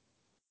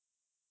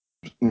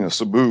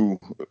Sabu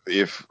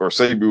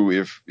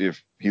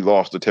if he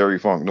lost to Terry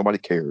Funk. Nobody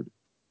cared.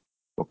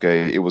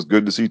 Okay, it was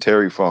good to see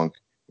Terry Funk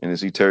and to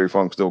see Terry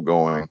Funk still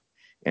going.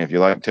 And if you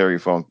like Terry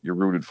Funk, you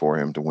rooted for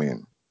him to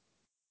win.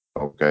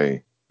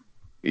 Okay,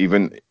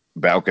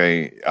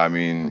 I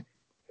mean,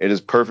 it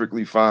is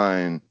perfectly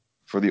fine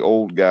for the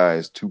old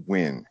guys to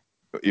win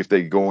if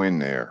they go in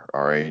there.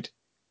 All right,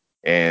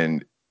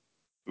 and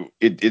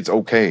it's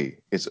okay.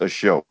 It's a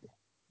show.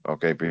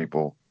 Okay,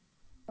 people.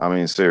 I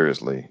mean,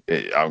 seriously.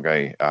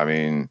 Okay. I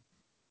mean,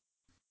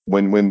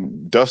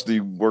 when Dusty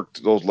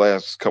worked those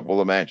last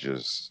couple of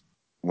matches,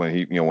 when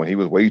he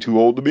was way too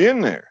old to be in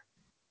there,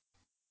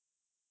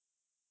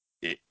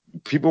 it,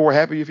 people were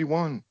happy if he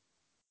won.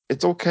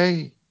 It's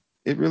okay.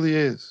 It really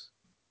is.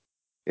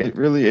 It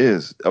really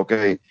is.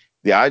 Okay.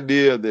 The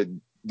idea that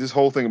this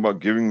whole thing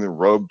about giving the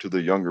rub to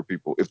the younger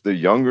people, if the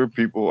younger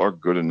people are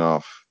good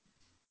enough,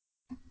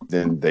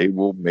 then they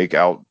will make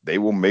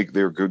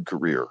their good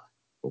career.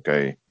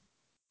 Okay.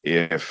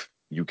 If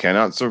you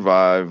cannot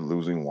survive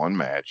losing one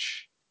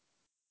match,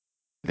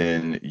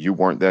 then you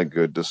weren't that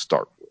good to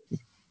start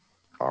with.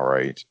 All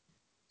right.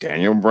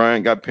 Daniel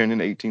Bryan got pinned in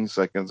 18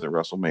 seconds at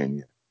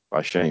WrestleMania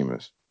by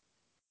Sheamus.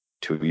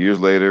 2 years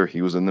later,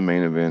 he was in the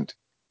main event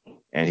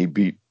and he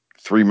beat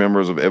 3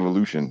 members of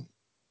Evolution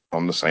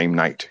on the same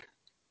night.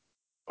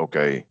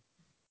 Okay.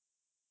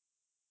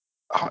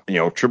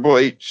 Triple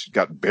H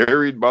got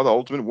buried by the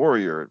Ultimate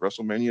Warrior at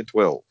WrestleMania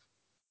 12.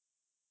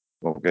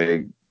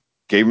 Okay.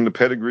 Gave him the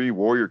pedigree.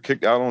 Warrior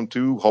kicked out on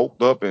 2,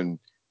 hulked up, and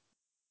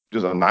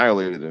just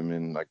annihilated him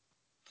in like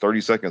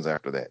 30 seconds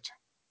after that.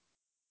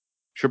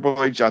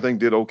 Triple H, I think,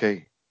 did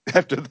okay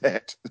after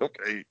that.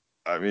 Okay.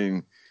 I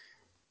mean,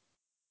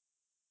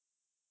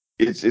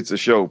 it's a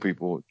show,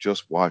 people.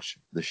 Just watch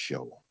the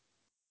show.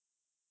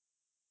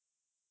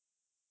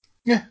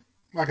 Yeah,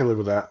 I can live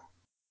with that.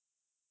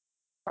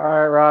 All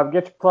right, Rob,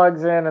 get your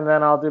plugs in, and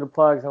then I'll do the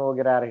plugs, and we'll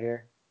get out of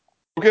here.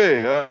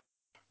 Okay.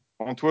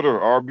 On Twitter,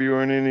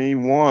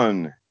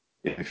 RBUNNE1.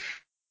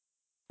 If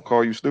I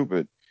call you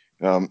stupid.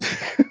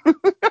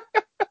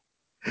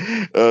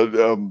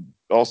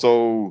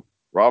 Also,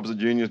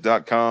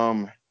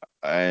 robsagenius.com.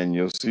 And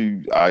you'll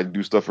see I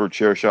do stuff for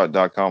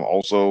chairshot.com.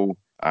 Also,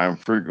 I'm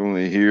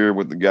frequently here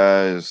with the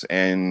guys.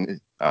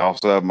 And I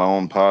also have my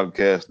own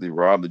podcast, the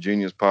Rob the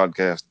Genius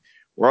podcast.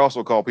 Where I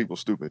also call people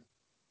stupid.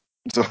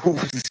 So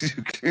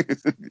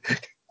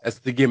That's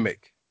the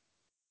gimmick.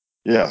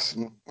 Yes.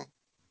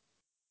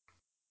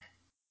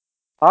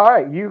 All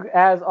right,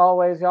 as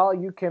always, y'all,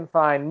 you can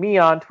find me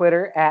on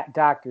Twitter at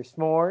Dr.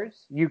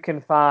 S'mores. You can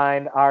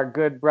find our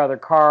good brother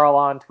Carl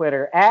on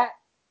Twitter at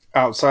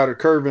Outsider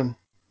Curvin.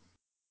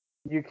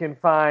 You can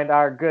find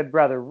our good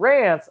brother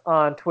Rance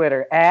on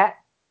Twitter at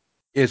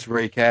It's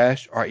Ray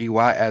Cash, REY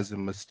as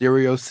in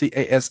Mysterio,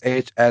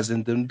 CASH as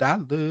in them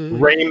dollars.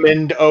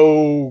 Raymond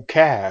O.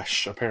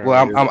 Cash, apparently.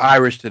 Well, I'm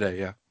Irish today,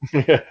 yeah.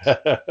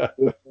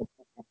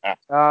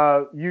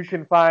 You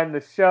can find the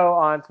show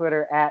on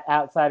Twitter at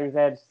Outsiders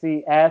Edge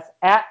CS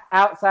at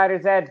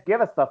Outsiders Edge.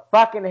 Give us the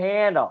fucking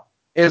handle.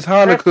 It's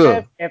Hanukkah.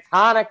 Christmas, it's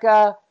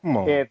Hanukkah. Come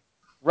on. It's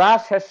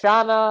Rosh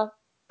Hashanah.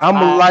 I'm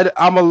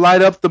gonna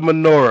light up the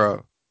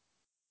menorah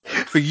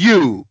for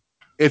you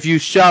if you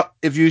shout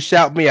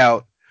me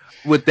out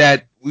with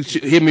that.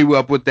 Hit me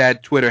up with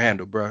that Twitter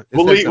handle, bro.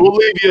 We'll leave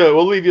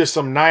you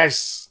a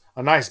nice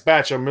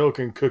batch of milk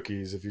and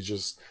cookies if you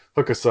just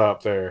hook us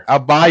up there. I'll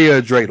buy you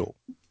a dreidel.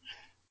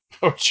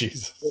 Oh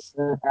Jesus!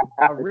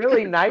 A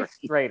really nice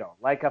dreidel,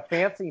 like a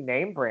fancy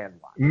name brand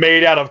one,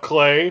 made out of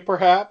clay,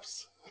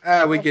 perhaps.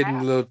 We're getting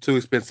a little too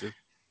expensive.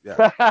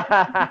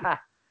 Yeah.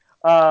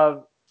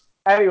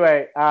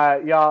 Anyway,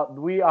 y'all,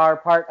 we are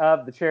part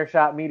of the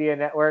Chairshot Media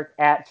Network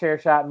at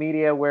Chairshot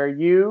Media, where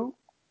you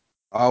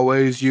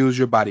always use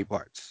your body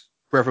parts,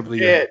 preferably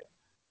your head.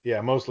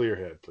 Yeah, mostly your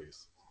head,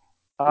 please.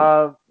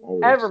 And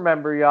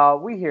remember, y'all,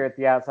 we here at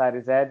the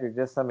Outsider's Edge are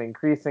just some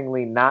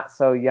increasingly not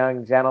so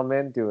young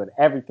gentlemen doing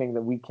everything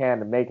that we can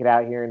to make it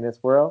out here in this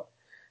world.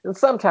 And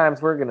sometimes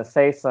we're going to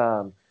say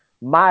some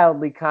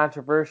mildly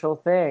controversial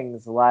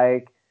things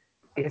like,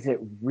 is it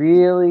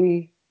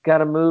really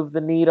going to move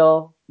the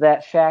needle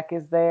that Shaq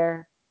is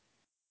there?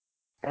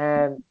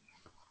 And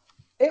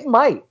it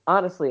might.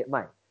 Honestly, it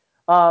might.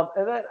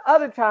 And then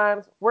other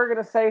times, we're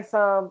going to say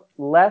some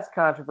less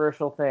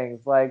controversial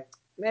things like,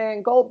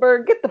 man,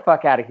 Goldberg, get the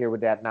fuck out of here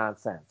with that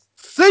nonsense.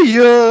 See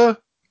ya!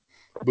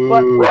 Boo.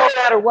 But no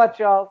matter what,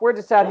 y'all, we're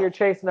just out here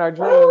chasing our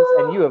dreams,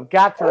 and you have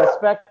got to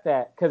respect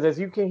that. Because as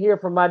you can hear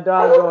from my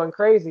dog going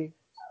crazy,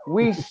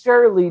 we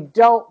surely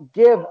don't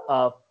give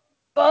a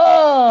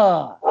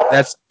fuck.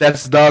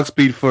 That's dog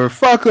speed for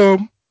fuck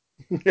 'em.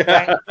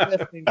 Thanks for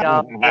listening,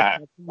 y'all. We'll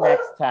see you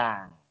next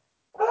time.